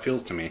that's how it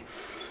feels to me.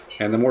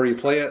 And the more you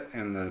play it,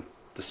 and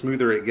the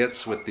smoother it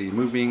gets with the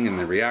moving and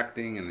the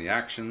reacting and the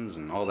actions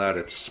and all that,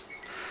 it's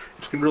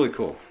really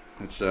cool.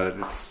 It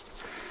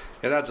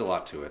adds a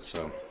lot to it.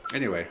 So.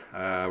 Anyway,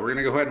 we're going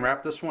to go ahead and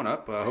wrap this one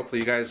up. Hopefully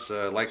you guys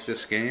like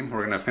this game.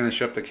 We're going to finish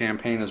up the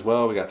campaign as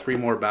well. We got 3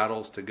 more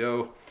battles to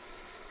go.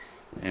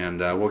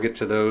 And we'll get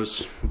to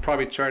those. We'll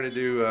probably try to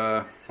do,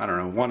 I don't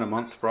know, 1 a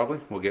month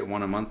probably. We'll get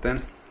 1 a month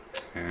then.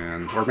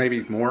 Or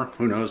maybe more.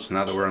 Who knows?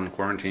 Now that we're on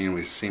quarantine,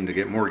 we seem to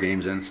get more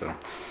games in. So,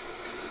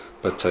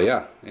 but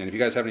yeah, and if you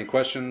guys have any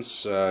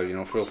questions,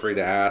 feel free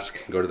to ask.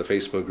 Go to the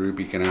Facebook group.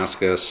 You can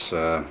ask us.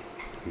 You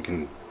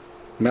can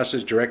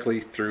message directly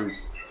through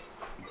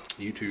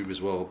YouTube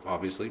as well,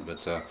 obviously,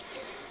 but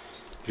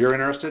if you're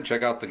interested,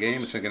 check out the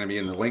game. It's going to be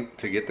in the link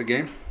to get the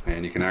game,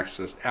 and you can ask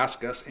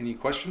us any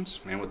questions.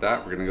 And with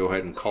that, we're going to go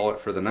ahead and call it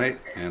for the night,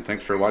 and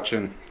thanks for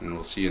watching, and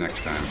we'll see you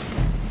next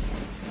time.